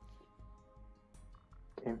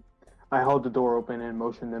 okay. I hold the door open and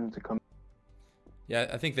motion them to come. Yeah,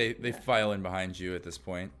 I think they file in behind you at this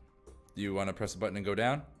point. Do you want to press the button and go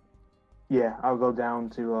down? Yeah, I'll go down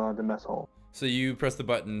to the mess hall. So you press the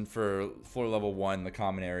button for floor level 1, the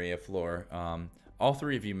common area floor. All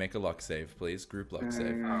three of you make a luck save, please. Group luck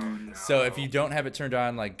save. Oh, no. So if you don't have it turned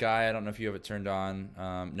on, like Guy, I don't know if you have it turned on.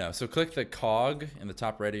 No. So click the cog in the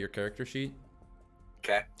top right of your character sheet.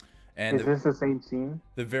 Okay. And Is this the same scene?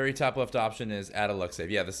 the very top left option is add a luck save.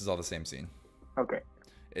 Yeah, this is all the same scene. Okay.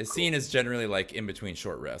 A scene is generally like in between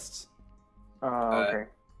short rests. Okay.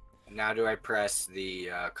 Now do I press the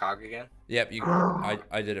cog again? Yep,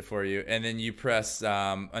 I did it for you. And then you press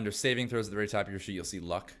under saving throws at the very top of your sheet, you'll see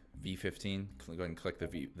luck V15. Go ahead and click the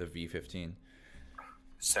V15.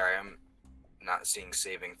 Sorry, I'm not seeing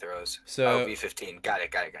saving throws. So- oh, V15. Got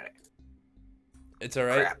it. It's all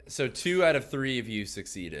right. Crap. So 2 out of 3 of you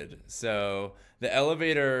succeeded. So the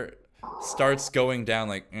elevator starts going down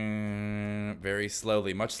like very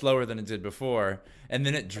slowly, much slower than it did before, and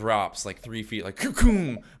then it drops like 3 feet, like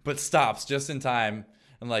cocoon, but stops just in time,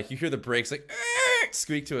 and like you hear the brakes like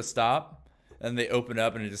squeak to a stop, and they open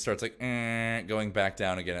up, and it just starts like going back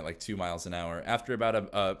down again at like 2 miles an hour. After about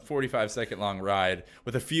a 45-second long ride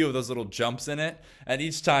with a few of those little jumps in it, and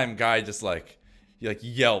each time Guy just like. He like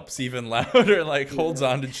yelps even louder, like holds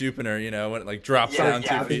on to Jupiter, you know, when it like drops down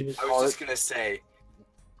 2 feet. I was just gonna say,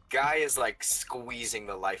 Guy is like squeezing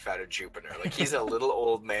the life out of Jupiter. Like he's a little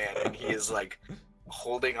old man, and he is like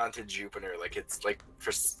holding onto Jupiter, like it's like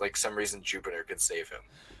for like some reason Jupiter could save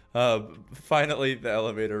him. Finally, the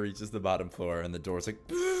elevator reaches the bottom floor, and the doors like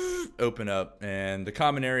open up, and the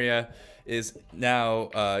common area is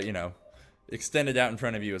now, you know, extended out in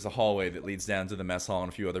front of you as a hallway that leads down to the mess hall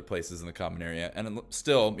and a few other places in the common area. And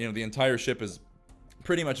still, you know, the entire ship is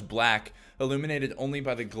pretty much black, illuminated only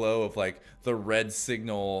by the glow of like the red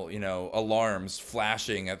signal, you know, alarms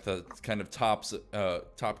flashing at the kind of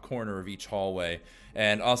top corner of each hallway,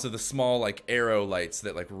 and also the small like arrow lights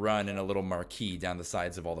that like run in a little marquee down the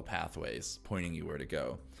sides of all the pathways, pointing you where to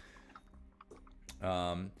go.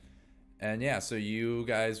 And yeah, so you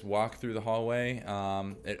guys walk through the hallway.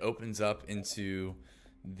 It opens up into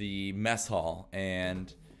the mess hall,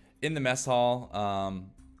 and in the mess hall,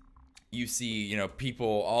 you see, you know, people,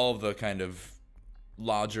 all of the kind of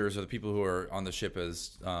lodgers or the people who are on the ship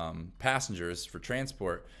as passengers for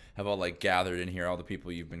transport have all like gathered in here. All the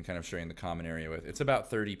people you've been kind of sharing the common area with. It's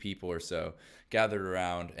about 30 people or so gathered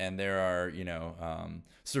around, and there are, you know,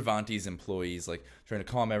 Cervantes employees like trying to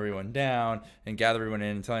calm everyone down and gather everyone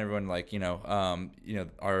in and telling everyone like, you know,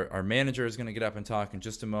 our manager is going to get up and talk in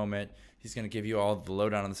just a moment. He's going to give you all the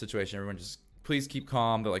lowdown on the situation. Everyone just please keep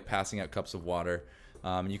calm. They're like passing out cups of water.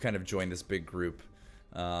 You kind of join this big group.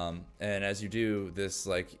 And as you do, this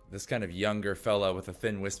kind of younger fella with a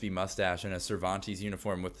thin wispy mustache and a Cervantes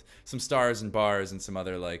uniform with some stars and bars and some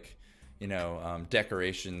other like, you know,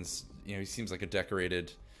 decorations. You know, he seems like a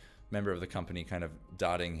decorated member of the company, kind of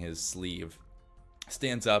dotting his sleeve.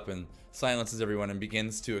 Stands up and silences everyone and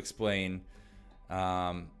begins to explain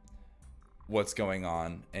what's going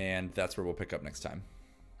on, and that's where we'll pick up next time.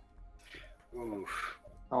 Oof,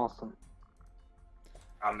 Awesome.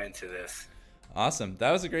 I'm into this. Awesome.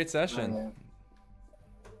 That was a great session.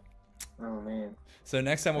 Oh man. So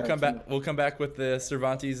next time we'll come back. We'll come back with the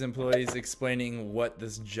Cervantes employees explaining what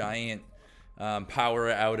this giant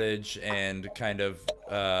power outage and kind of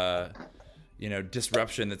you know,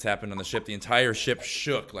 disruption that's happened on the ship. The entire ship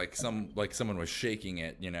shook like someone was shaking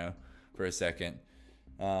it, you know, for a second.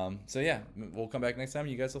 So yeah, we'll come back next time.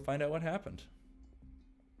 You guys will find out what happened.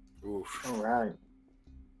 Oof. All right.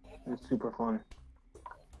 It's super fun.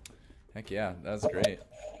 Heck yeah, that's great.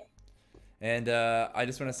 And I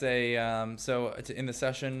just want to say, so in the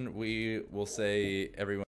session, we will say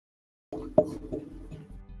everyone.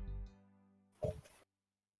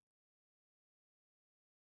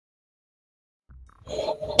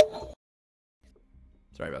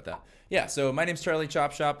 Sorry about that. Yeah, so my name's Charlie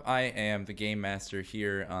Chop Shop. I am the game master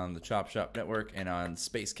here on the Chop Shop Network and on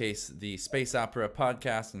Space Case, the space opera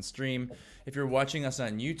podcast and stream. If you're watching us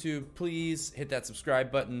on YouTube, please hit that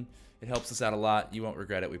subscribe button. It helps us out a lot. You won't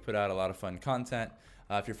regret it. We put out a lot of fun content.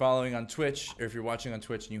 If you're following on Twitch, or if you're watching on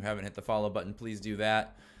Twitch and you haven't hit the follow button, please do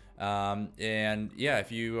that. And yeah,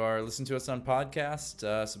 if you are listening to us on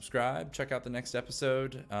podcast, subscribe, check out the next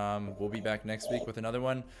episode. We'll be back next week with another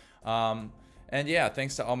one. And yeah,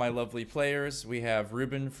 thanks to all my lovely players. We have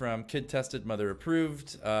Ruben from Kid Tested, Mother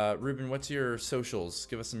Approved. Ruben, what's your socials?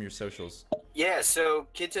 Give us some of your socials. Yeah, so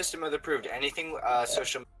Kid Tested, Mother Approved. Anything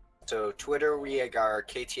social. So Twitter, we got our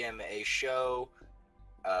KTMA show.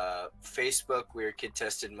 Facebook, we're Kid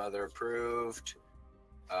Tested, Mother Approved.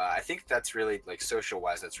 I think that's really, like,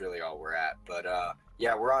 social-wise, that's really all we're at. But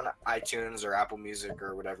yeah, we're on iTunes or Apple Music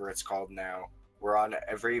or whatever it's called now. We're on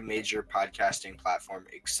every major podcasting platform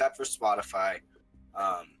except for Spotify.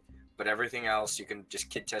 But everything else, you can just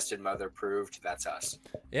Kid Tested, Mother Approved. That's us.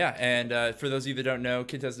 Yeah, and for those of you that don't know,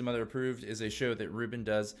 Kid Tested, Mother Approved is a show that Ruben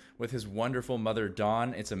does with his wonderful mother,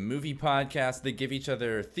 Dawn. It's a movie podcast. They give each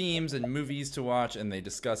other themes and movies to watch, and they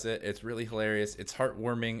discuss it. It's really hilarious. It's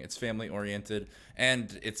heartwarming. It's family-oriented,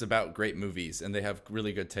 and it's about great movies. And they have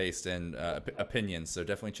really good taste and opinions, so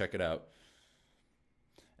definitely check it out.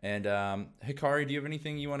 And Hikari, do you have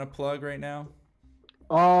anything you want to plug right now?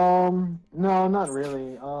 No, not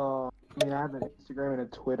really. I mean, I have an Instagram and a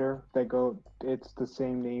Twitter it's the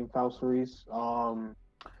same name, Falseries. I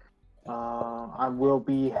will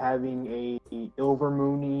be having a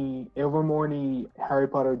Ilvermorny Harry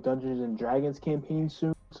Potter Dungeons and Dragons campaign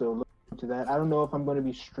soon, so look into that. I don't know if I'm going to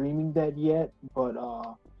be streaming that yet, but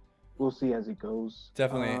we'll see as it goes.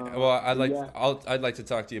 Definitely. Well, I'd like to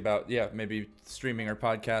talk to you about maybe streaming or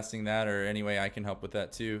podcasting that, or any way I can help with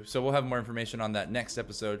that too. So we'll have more information on that next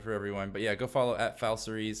episode for everyone. But yeah, go follow at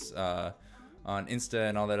Falseries on Insta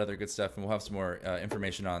and all that other good stuff, and we'll have some more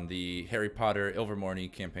information on the Harry Potter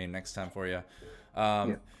Ilvermorny campaign next time for you.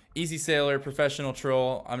 Easy Sailor, Professional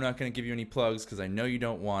Troll. I'm not going to give you any plugs because I know you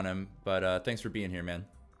don't want them. But thanks for being here, man.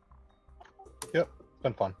 Yep,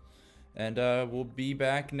 been fun. And we'll be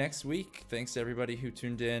back next week. Thanks to everybody who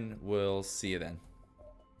tuned in. We'll see you then.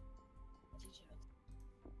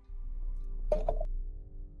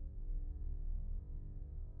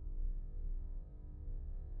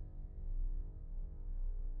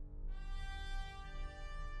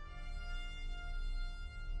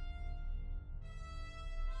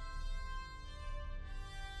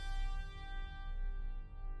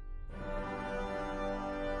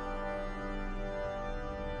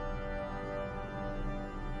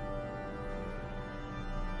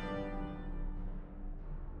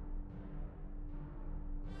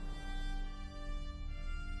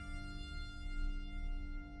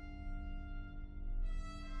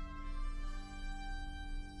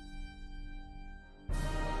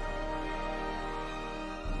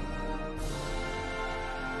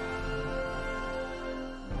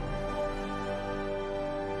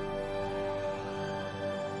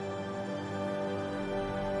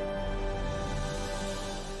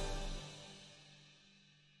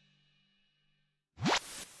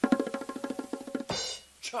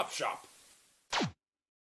 Chop Shop.